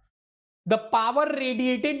 Okay. The power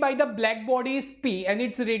radiated by the black body is P, and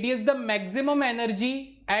it's radiates the maximum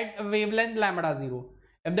energy at wavelength lambda 0.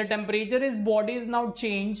 If the temperature is body is now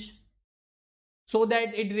changed so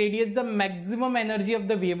that it radiates the maximum energy of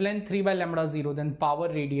the wavelength 3 by lambda 0, then power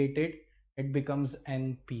radiated it becomes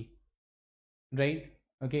NP, right?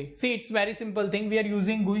 Okay, see, it's very simple thing. We are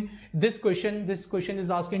using this question is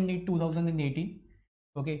asked in NEET 2018.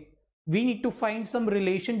 Okay, we need to find some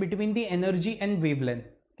relation between the energy and wavelength.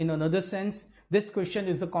 In another sense, this question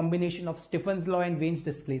is the combination of Stefan's law and Wein's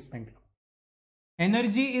displacement law.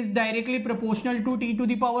 Energy is directly proportional to T to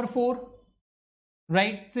the power 4,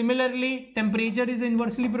 right? Similarly, temperature is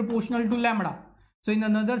inversely proportional to lambda. So in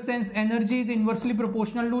another sense, energy is inversely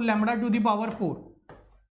proportional to lambda to the power 4.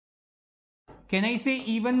 Can I say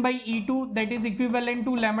E1 by E2 that is equivalent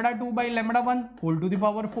to lambda 2 by lambda 1 whole to the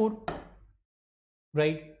power 4,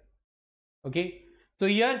 right? Okay, so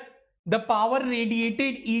here the power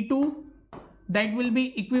radiated E2 that will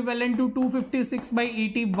be equivalent to 256 by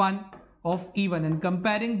 81 of E1, and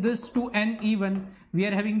comparing this to N E1, we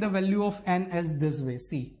are having the value of N as this way,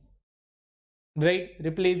 see, right?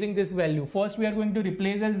 Replacing this value, first we are going to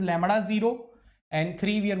replace as lambda 0, and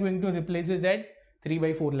 3 we are going to replace it at 3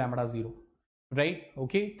 by 4 lambda 0, right?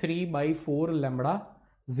 Okay, 3 by 4 lambda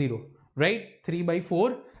 0, right? 3 by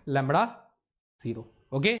 4 lambda 0.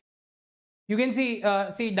 Okay, you can see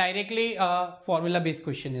directly formula based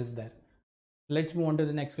question is there. Let's move on to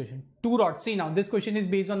the next question. Two rods. See, now this question is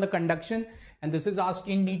based on the conduction, and this is asked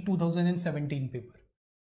in NEET 2017 paper.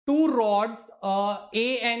 Two rods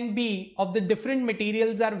A and B of the different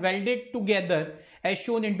materials are welded together as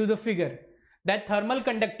shown into the figure. That thermal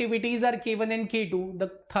conductivities are K1 and K2.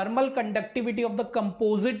 The thermal conductivity of the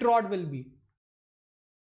composite rod will be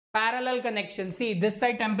parallel connection. See, this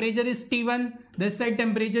side temperature is T1, this side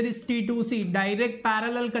temperature is T2. See, direct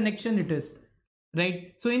parallel connection it is,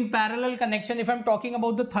 right? So in parallel connection, if I'm talking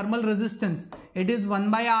about the thermal resistance, it is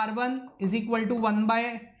 1 by R1 is equal to 1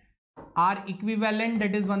 by R equivalent,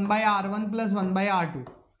 that is 1 by R1 plus 1 by R2,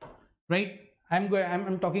 right?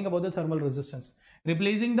 I'm talking about the thermal resistance.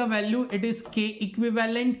 Replacing the value, it is K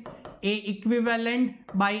equivalent, A equivalent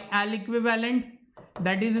by L equivalent,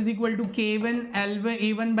 that is equal to K1 L1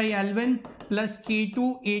 A1 by L1 plus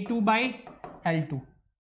K2 A2 by L2.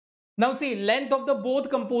 Now see, length of the both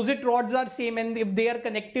composite rods are same, and if they are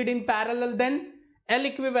connected in parallel, then L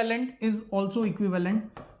equivalent is also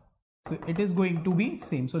equivalent. So it is going to be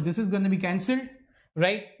same. So this is going to be cancelled,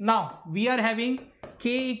 right? Now we are having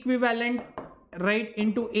K equivalent, right,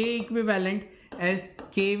 into A equivalent as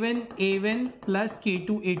K1 A1 plus K2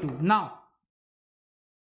 A2. Now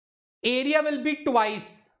area will be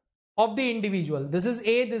twice of the individual. This is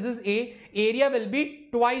A, this is A. Area will be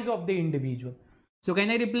twice of the individual. So can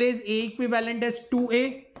I replace A equivalent as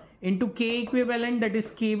 2A into K equivalent, that is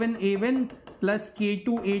K1 A1 plus K2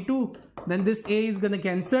 A2. Then this A is going to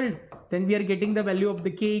cancel. Then we are getting the value of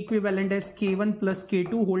the K equivalent as K1 plus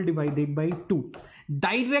K2 whole divided by 2.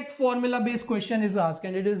 Direct formula based question is asked,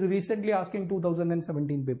 and it is recently asked in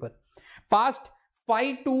 2017 paper. Past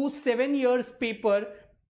 5 to 7 years paper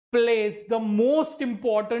plays the most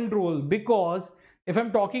important role, because if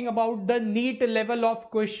I'm talking about the NEET level of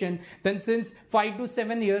question, then since 5 to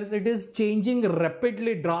 7 years, it is changing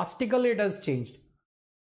rapidly, drastically it has changed,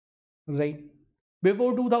 right?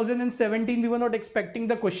 Before 2017, we were not expecting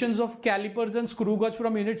the questions of calipers and screw gauge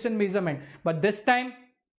from units and measurement, but this time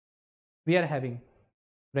we are having,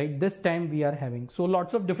 right? This time we are having. So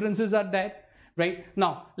lots of differences are there, right?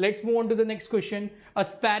 Now let's move on to the next question. A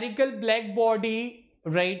spherical black body,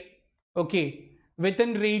 right? Okay,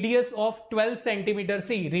 within radius of 12 centimeter.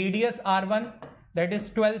 See, radius R1, that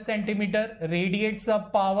is 12 centimeter, radiates a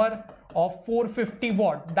power of 450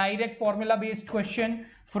 watt. Direct formula based question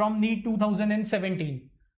from NEET 2017,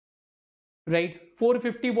 right?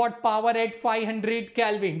 450 watt power at 500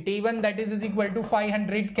 Kelvin. T1 that is equal to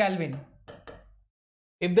 500 Kelvin.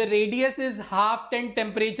 If the radius is halved and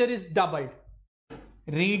temperature is doubled,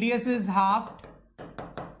 radius is halved,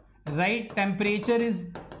 right? Temperature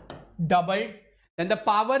is doubled, then the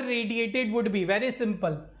power radiated would be very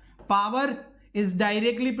simple. Power is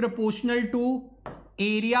directly proportional to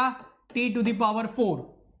area T to the power 4,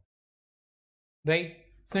 right?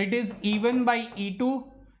 So it is E1 by E2,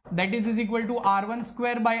 that is equal to R1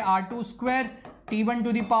 square by R2 square, T1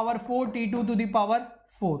 to the power 4, T2 to the power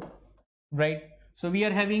 4, right? So we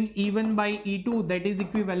are having E1 by E2, that is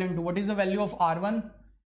equivalent to, what is the value of R1?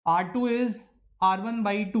 R2 is R1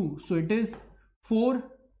 by 2, so it is 4.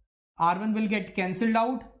 R1 will get cancelled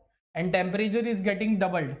out, and temperature is getting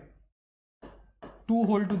doubled, 2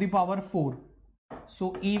 whole to the power 4.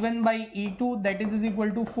 So E1 by E2, that is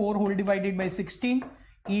equal to 4 whole divided by 16.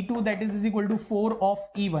 E2 that is equal to 4 of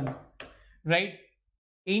E1, right?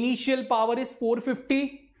 Initial power is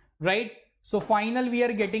 450, right? So final we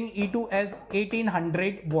are getting E2 as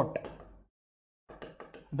 1800 watt,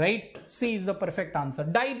 right? C is the perfect answer.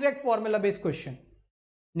 Direct formula based question.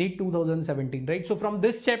 NEET 2017, right? So from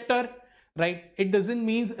this chapter, right, it doesn't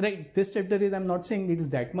mean, right, this chapter is, I'm not saying it is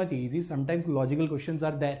that much easy. Sometimes logical questions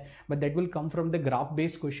are there, but that will come from the graph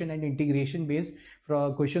based question and integration based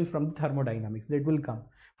questions from the thermodynamics. That will come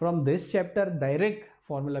from this chapter. Direct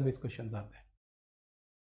formula based questions are there.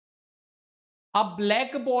 A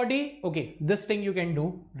black body, okay, this thing you can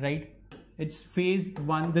do, right? It's phase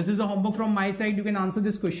 1. This is a homework from my side. You can answer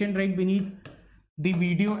this question right beneath the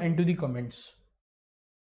video and to the comments.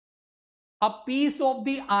 A piece of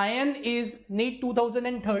the iron is NEET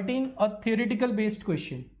 2013, a theoretical based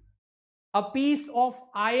question. A piece of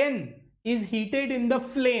iron is heated in the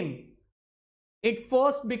flame. It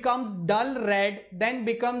first becomes dull red, then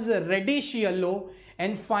becomes reddish yellow,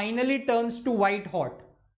 and finally turns to white hot.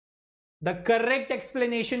 The correct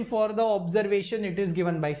explanation for the observation it is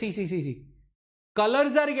given by see.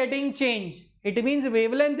 Colors are getting changed. It means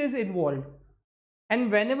wavelength is involved.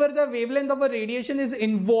 And whenever the wavelength of a radiation is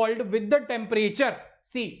involved with the temperature,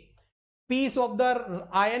 see, piece of the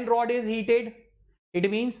iron rod is heated. It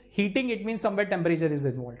means heating, it means somewhere temperature is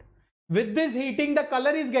involved. With this heating, the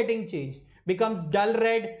color is getting changed. Becomes dull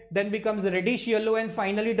red, then becomes reddish yellow, and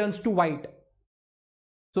finally turns to white.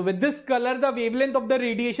 So with this color, the wavelength of the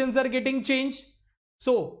radiations are getting changed.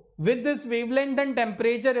 So with this wavelength and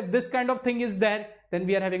temperature, if this kind of thing is there, then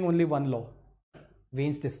we are having only one law,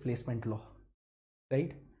 Wein's displacement law,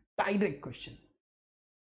 right? Direct question.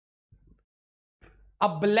 A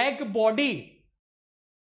black body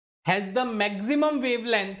has the maximum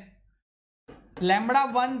wavelength lambda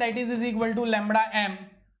 1, that is equal to lambda m,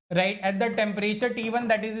 right, at the temperature T1,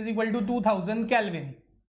 that is equal to 2000 Kelvin.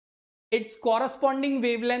 Its corresponding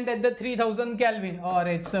wavelength at the 3000 Kelvin, or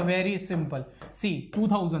it's a very simple. See,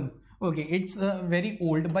 2000. Okay, it's very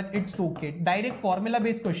old, but it's okay. Direct formula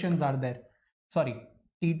based questions are there. Sorry,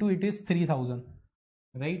 T2 it is 3000,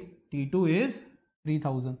 right? T2 is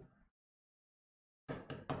 3000.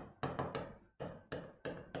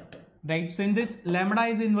 Right, so in this, lambda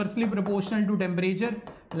is inversely proportional to temperature.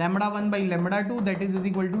 Lambda 1 by lambda 2, that is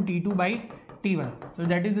equal to T2 by T1. So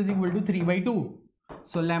that is equal to 3 by 2.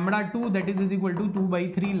 So lambda 2, that is equal to 2 by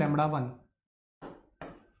 3 lambda 1.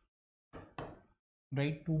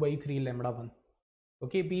 Right, 2 by 3 lambda 1.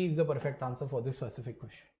 Okay, P is the perfect answer for this specific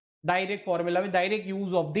question. Direct formula with direct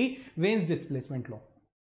use of the Wein's displacement law.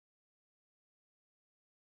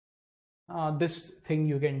 This thing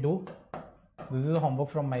you can do. This is a homework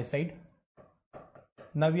from my side.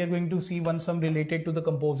 Now we are going to see one sum related to the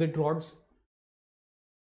composite rods.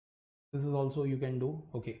 This is also you can do.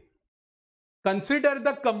 Okay. Consider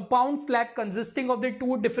the compound slab consisting of the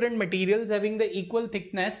two different materials having the equal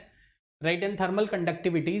thickness, right, and thermal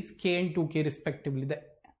conductivities K and 2K respectively.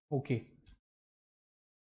 Okay.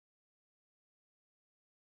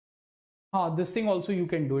 This thing also you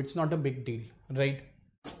can do. It's not a big deal, right?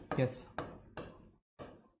 Yes.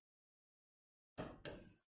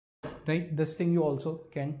 Right, this thing you also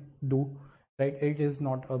can do, right? It is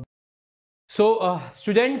not a. So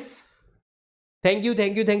students,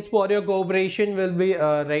 thanks for your cooperation. Will be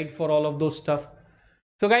right for all of those stuff.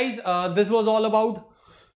 So guys, this was all about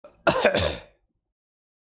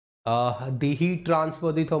the heat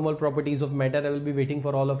transfer, the thermal properties of matter. I will be waiting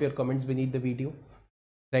for all of your comments beneath the video,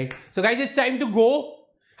 right? So guys, it's time to go.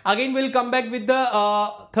 Again, we'll come back with the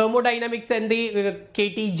thermodynamics and the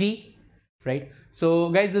KTG. Right, so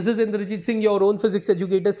guys, this is Indrajit Singh, your own physics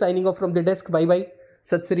educator, signing off from the desk. Bye bye,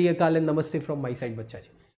 Sat Sri Akal and Namaste from my side, Bacha ji.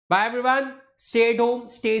 Bye everyone, stay at home,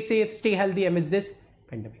 stay safe, stay healthy amidst this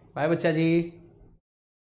pandemic. Bye Bacha ji.